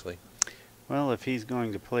in nicely. Well, if he's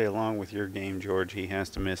going to play along with your game, George, he has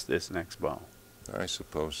to miss this next ball. I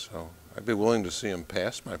suppose so. I'd be willing to see him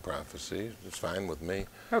pass my prophecy. It's fine with me.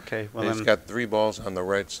 Okay, well He's then. got 3 balls on the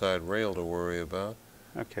right side rail to worry about.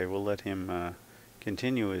 Okay, we'll let him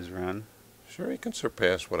continue his run. Sure, he can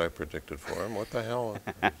surpass what I predicted for him. What the hell?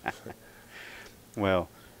 Well,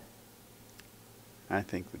 I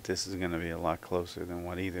think that this is going to be a lot closer than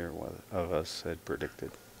what either of us had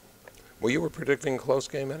predicted. Well, you were predicting a close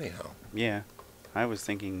game anyhow. Yeah, I was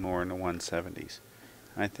thinking more in the 170s.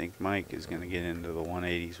 I think Mike is going to get into the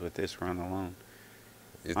 180s with this run alone.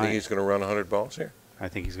 You think he's going to run 100 balls here? I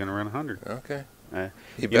think he's going to run 100. Okay. Uh,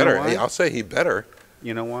 He you better. know why? I'll say he better.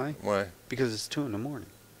 You know why? Why? Because it's 2 in the morning.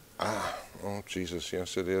 Ah, oh, Jesus,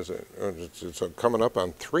 yes, it is. It's coming up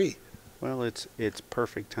on 3. Well, it's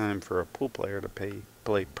perfect time for a pool player to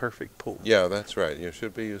play perfect pool. Yeah, that's right. You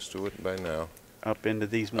should be used to it by now. Up into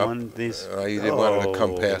these Up, these. he didn't want to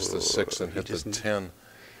come past the 6 and he hit the just- 10.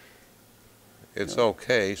 It's No.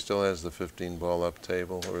 okay. He still has the 15 ball up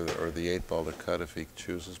table or the 8 ball to cut if he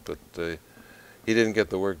chooses, but he didn't get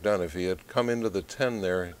the work done. If he had come into the 10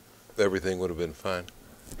 there, everything would have been fine.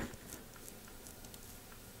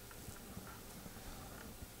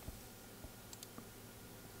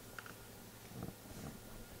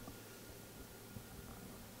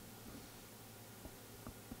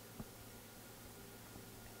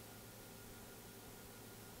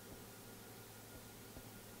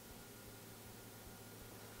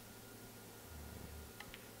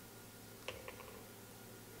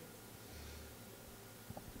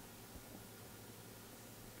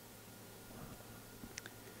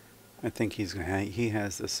 I think he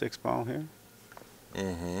has the 6 ball here.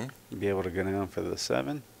 Mm-hmm. Be able to go down for the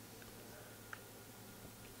 7.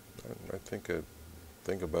 I think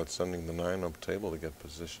about sending the 9 up table to get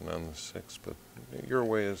position on the 6, but your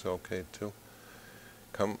way is okay too.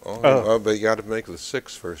 But you got to make the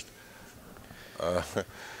 6 first.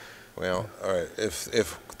 Well, all right.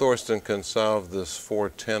 If Thorsten can solve this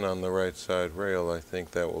 410 on the right side rail, I think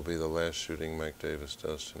that will be the last shooting Mike Davis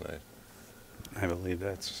does tonight. I believe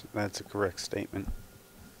that's a correct statement.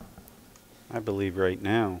 I believe right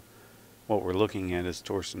now, what we're looking at is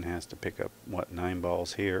Thorsten has to pick up 9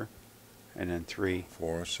 balls here, and then 3.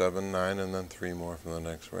 4, 7, 9, and then 3 more from the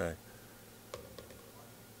next rack.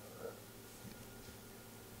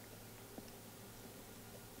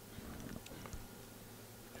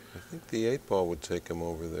 I think the 8 ball would take him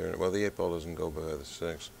over there. Well, the 8 ball doesn't go by the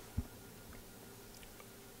 6.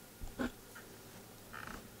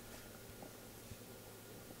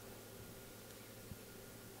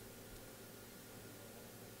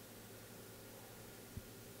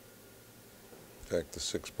 In fact, the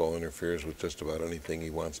 6 ball interferes with just about anything he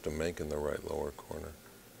wants to make in the right lower corner.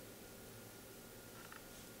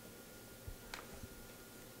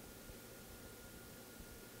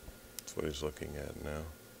 That's what he's looking at now.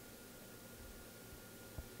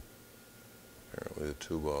 Apparently the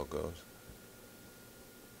 2 ball goes.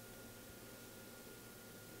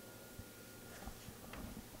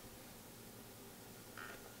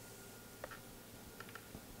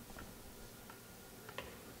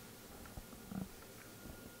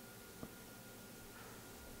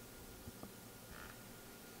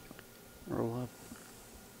 Roll up.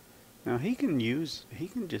 Now he can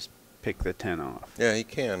just pick the 10 off. Yeah, he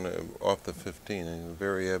can off the 15 in a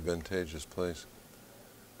very advantageous place.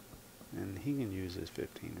 And he can use his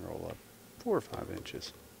 15 roll up 4 or 5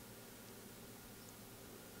 inches.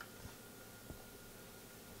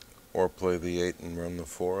 Or play the 8 and run the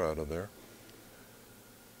 4 out of there.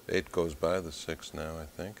 8 goes by the 6 now, I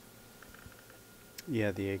think.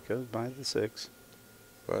 Yeah, the 8 goes by the 6.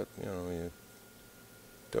 But, you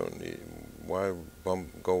don't need, why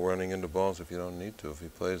go running into balls if you don't need to? If he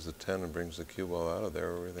plays the 10 and brings the cue ball out of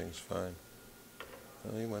there, everything's fine.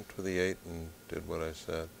 Well, he went for the 8 and did what I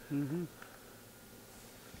said. Mm-hmm.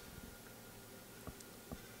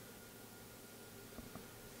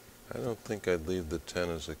 I don't think I'd leave the 10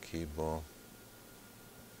 as a key ball.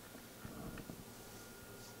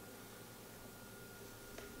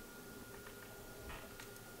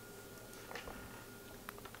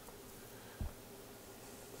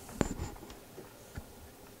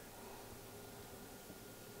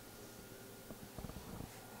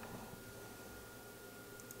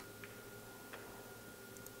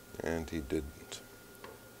 And he didn't.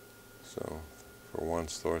 So, for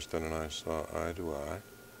once, Thorsten and I saw eye to eye.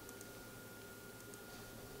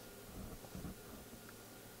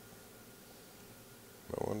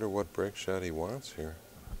 I wonder what break shot he wants here.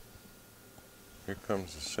 Here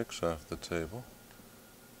comes the 6 off the table.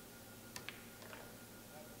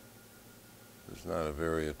 There's not a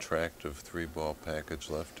very attractive 3-ball package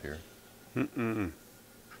left here. Mm-mm.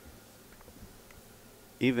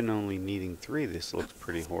 Even only needing 3, this looks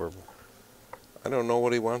pretty horrible. I don't know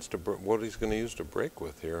what he wants to, what he's going to use to break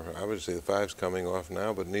with here. Obviously, the 5's coming off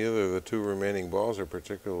now, but neither of the 2 remaining balls are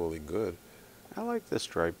particularly good. I like the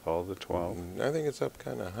stripe ball, the 12. I think it's up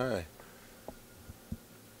kind of high.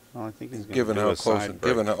 Well, I think he's going Given to do how a close, side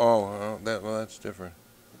break. given how, that's different.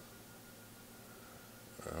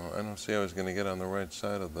 I don't see how he's going to get on the right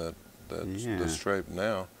side of that Yeah. the stripe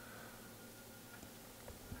now.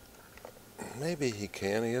 Maybe he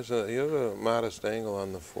can. He has a modest angle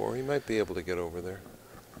on the 4. He might be able to get over there.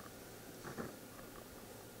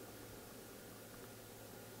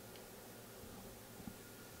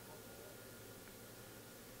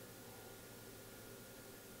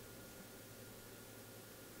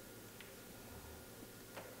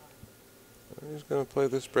 He's going to play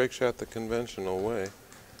this break shot the conventional way.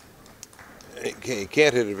 He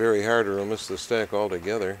can't hit it very hard or he'll miss the stack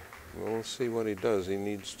altogether. Well, we'll see what he does. He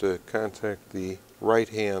needs to contact the right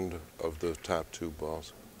hand of the top 2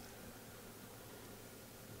 balls.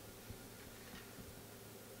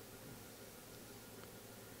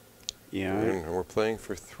 Yeah. We're playing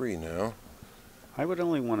for 3 now. I would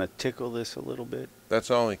only want to tickle this a little bit. That's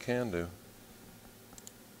all he can do.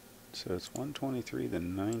 So it's 123 to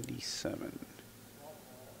 97.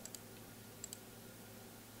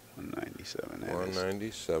 197. That is.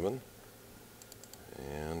 197.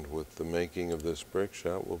 And with the making of this break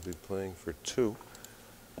shot, we'll be playing for 2.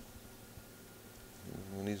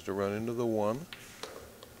 He needs to run into the 1.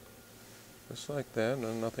 Just like that,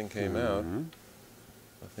 and nothing came out.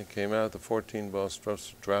 Nothing came out. The 14 ball is supposed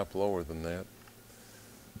to drop lower than that.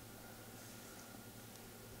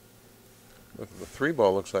 Look, the 3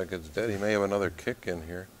 ball looks like it's dead. He may have another kick in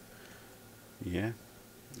here. Yeah.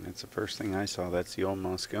 That's the first thing I saw. That's the old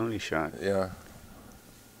Moscone shot. Yeah.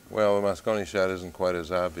 Well, the Moscone shot isn't quite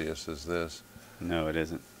as obvious as this. No, it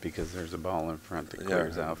isn't, because there's a ball in front that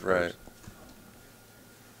clears out right. first.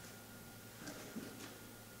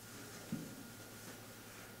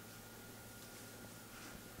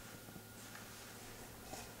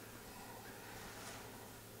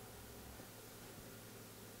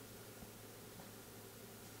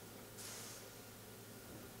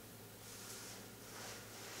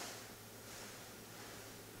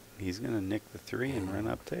 He's going to nick the 3 and run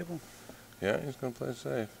up table. Yeah, he's going to play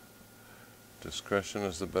safe. Discretion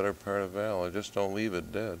is the better part of valor. Just don't leave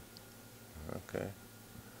it dead. Okay.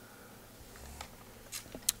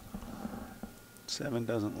 7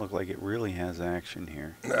 doesn't look like it really has action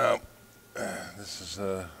here. No. This is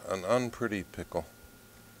an unpretty pickle.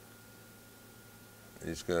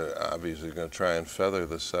 He's obviously going to try and feather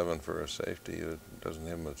the 7 for a safety. It doesn't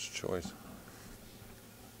have much choice.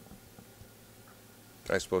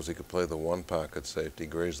 I suppose he could play the 1 pocket safety,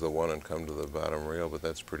 graze the 1 and come to the bottom rail, but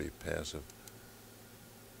that's pretty passive.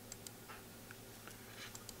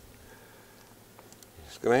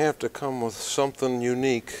 He's going to have to come with something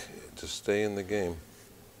unique to stay in the game.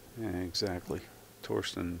 Yeah, exactly.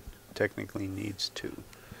 Thorsten technically needs 2.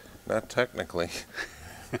 Not technically.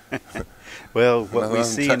 Well, what we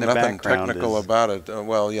see in the nothing background technical is, about it.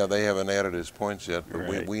 Well, yeah, they haven't added his points yet, but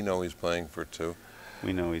Right. we know he's playing for 2.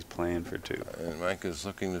 we know he's playing for 2. And Mike is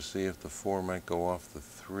looking to see if the 4 might go off the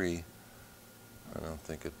 3. I don't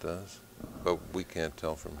think it does, but we can't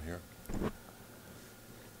tell from here.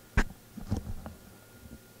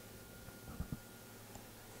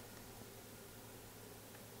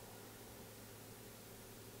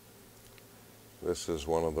 This is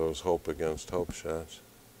one of those hope against hope shots.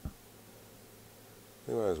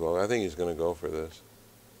 He might as well. I think he's going to go for this.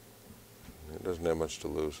 He doesn't have much to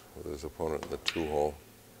lose with his opponent in the 2-hole.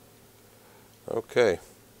 Okay.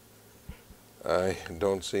 I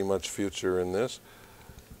don't see much future in this.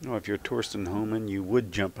 No, if you're Thorsten Hohmann, you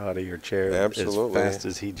would jump out of your chair Absolutely. as fast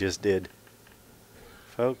as he just did.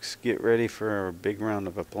 Folks, get ready for a big round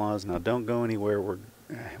of applause. Now, don't go anywhere.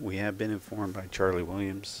 We have been informed by Charlie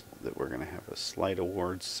Williams that we're going to have a slight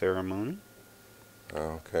awards ceremony.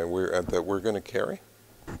 Okay, we're going to carry.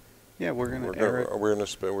 Yeah, we're going to air it. We're going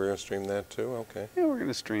to stream that too. Okay. Yeah, we're going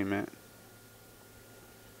to stream it.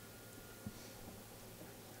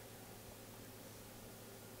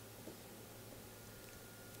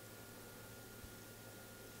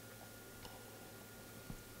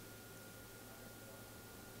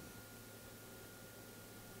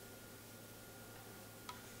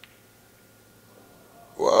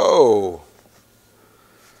 Whoa.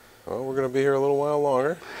 Well, we're going to be here a little while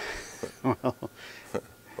longer.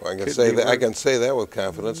 Well, I can could say be that. I worse. can say that with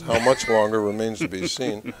confidence. How much longer remains to be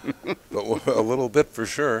seen, but a little bit for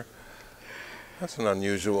sure. That's an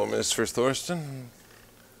unusual miss for Thorsten.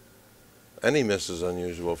 Any miss is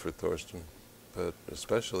unusual for Thorsten, but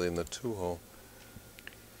especially in the 2-hole.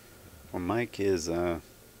 well, Mike is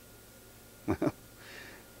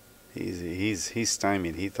he's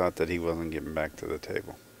stymied. He thought that he wasn't getting back to the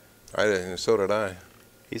table. So did I.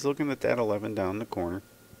 He's looking at that 11 down the corner.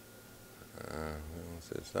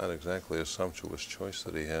 It's not exactly a sumptuous choice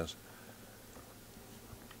that he has.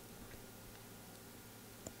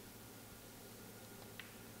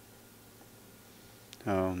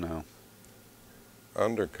 Oh no,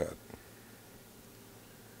 undercut.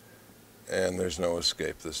 And there's no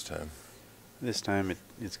escape this time. This time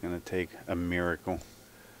it's going to take a miracle.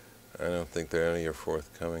 I don't think there are any are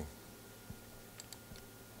forthcoming.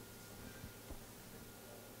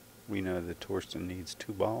 We know that Thorsten needs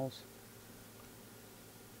 2 balls.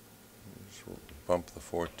 Just bump the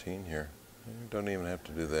 14 here. You don't even have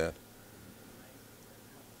to do that.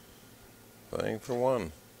 Playing for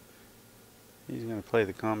 1. He's going to play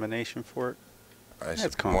the combination for it. That's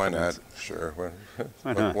Why not? confidence. Sure.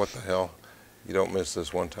 Why not? What the hell? You don't miss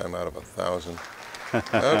this one time out of 1,000.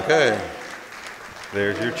 Okay.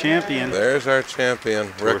 There's your champion. There's our champion,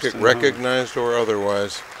 Thorsten Hohmann. recognized or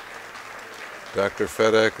otherwise. Dr.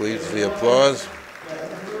 Fedak leads the applause.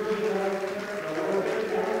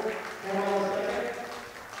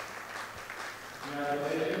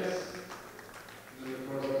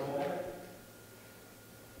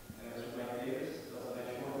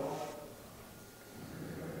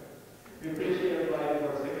 We appreciate everybody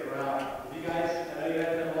for sticking around. If you guys, I know you guys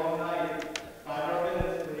had a long night. 5 more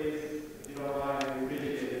minutes, please. If you don't mind, we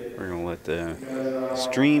appreciate it. We're going to let the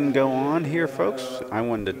stream go on here, folks. I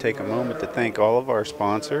wanted to take a moment to thank all of our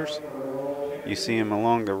sponsors. You see them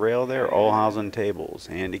along the rail there, Olhausen Tables,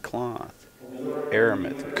 Andy Cloth,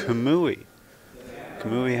 Aramith, Kamui.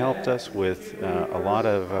 Kamui helped us with a lot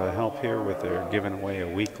of help here with their giving away a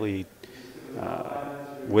weekly,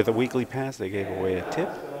 with a weekly pass. They gave away a tip,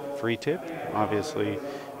 free tip, obviously.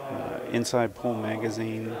 Inside Pool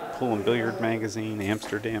Magazine, Pool and Billiard Magazine,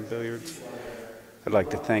 Amsterdam Billiards. I'd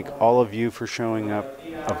like to thank all of you for showing up.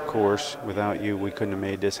 Of course, without you, we couldn't have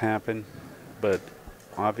made this happen. But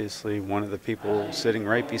obviously, one of the people sitting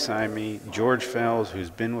right beside me, George Fells,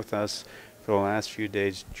 who's been with us for the last few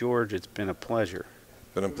days. George, it's been a pleasure.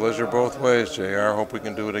 Been a pleasure both ways, JR. Hope we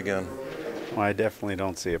can do it again. Well, I definitely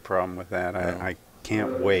don't see a problem with that. I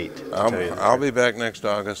can't wait to tell you the I'll truth. be back next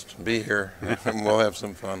August. Be here, and we'll have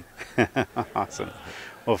some fun. Awesome.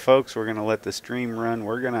 Well, folks, we're going to let the stream run.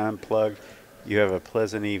 We're going to unplug. You have a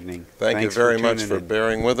pleasant evening. Thank you Thanks very much tuning for in.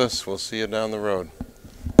 bearing with us. We'll see you down the road.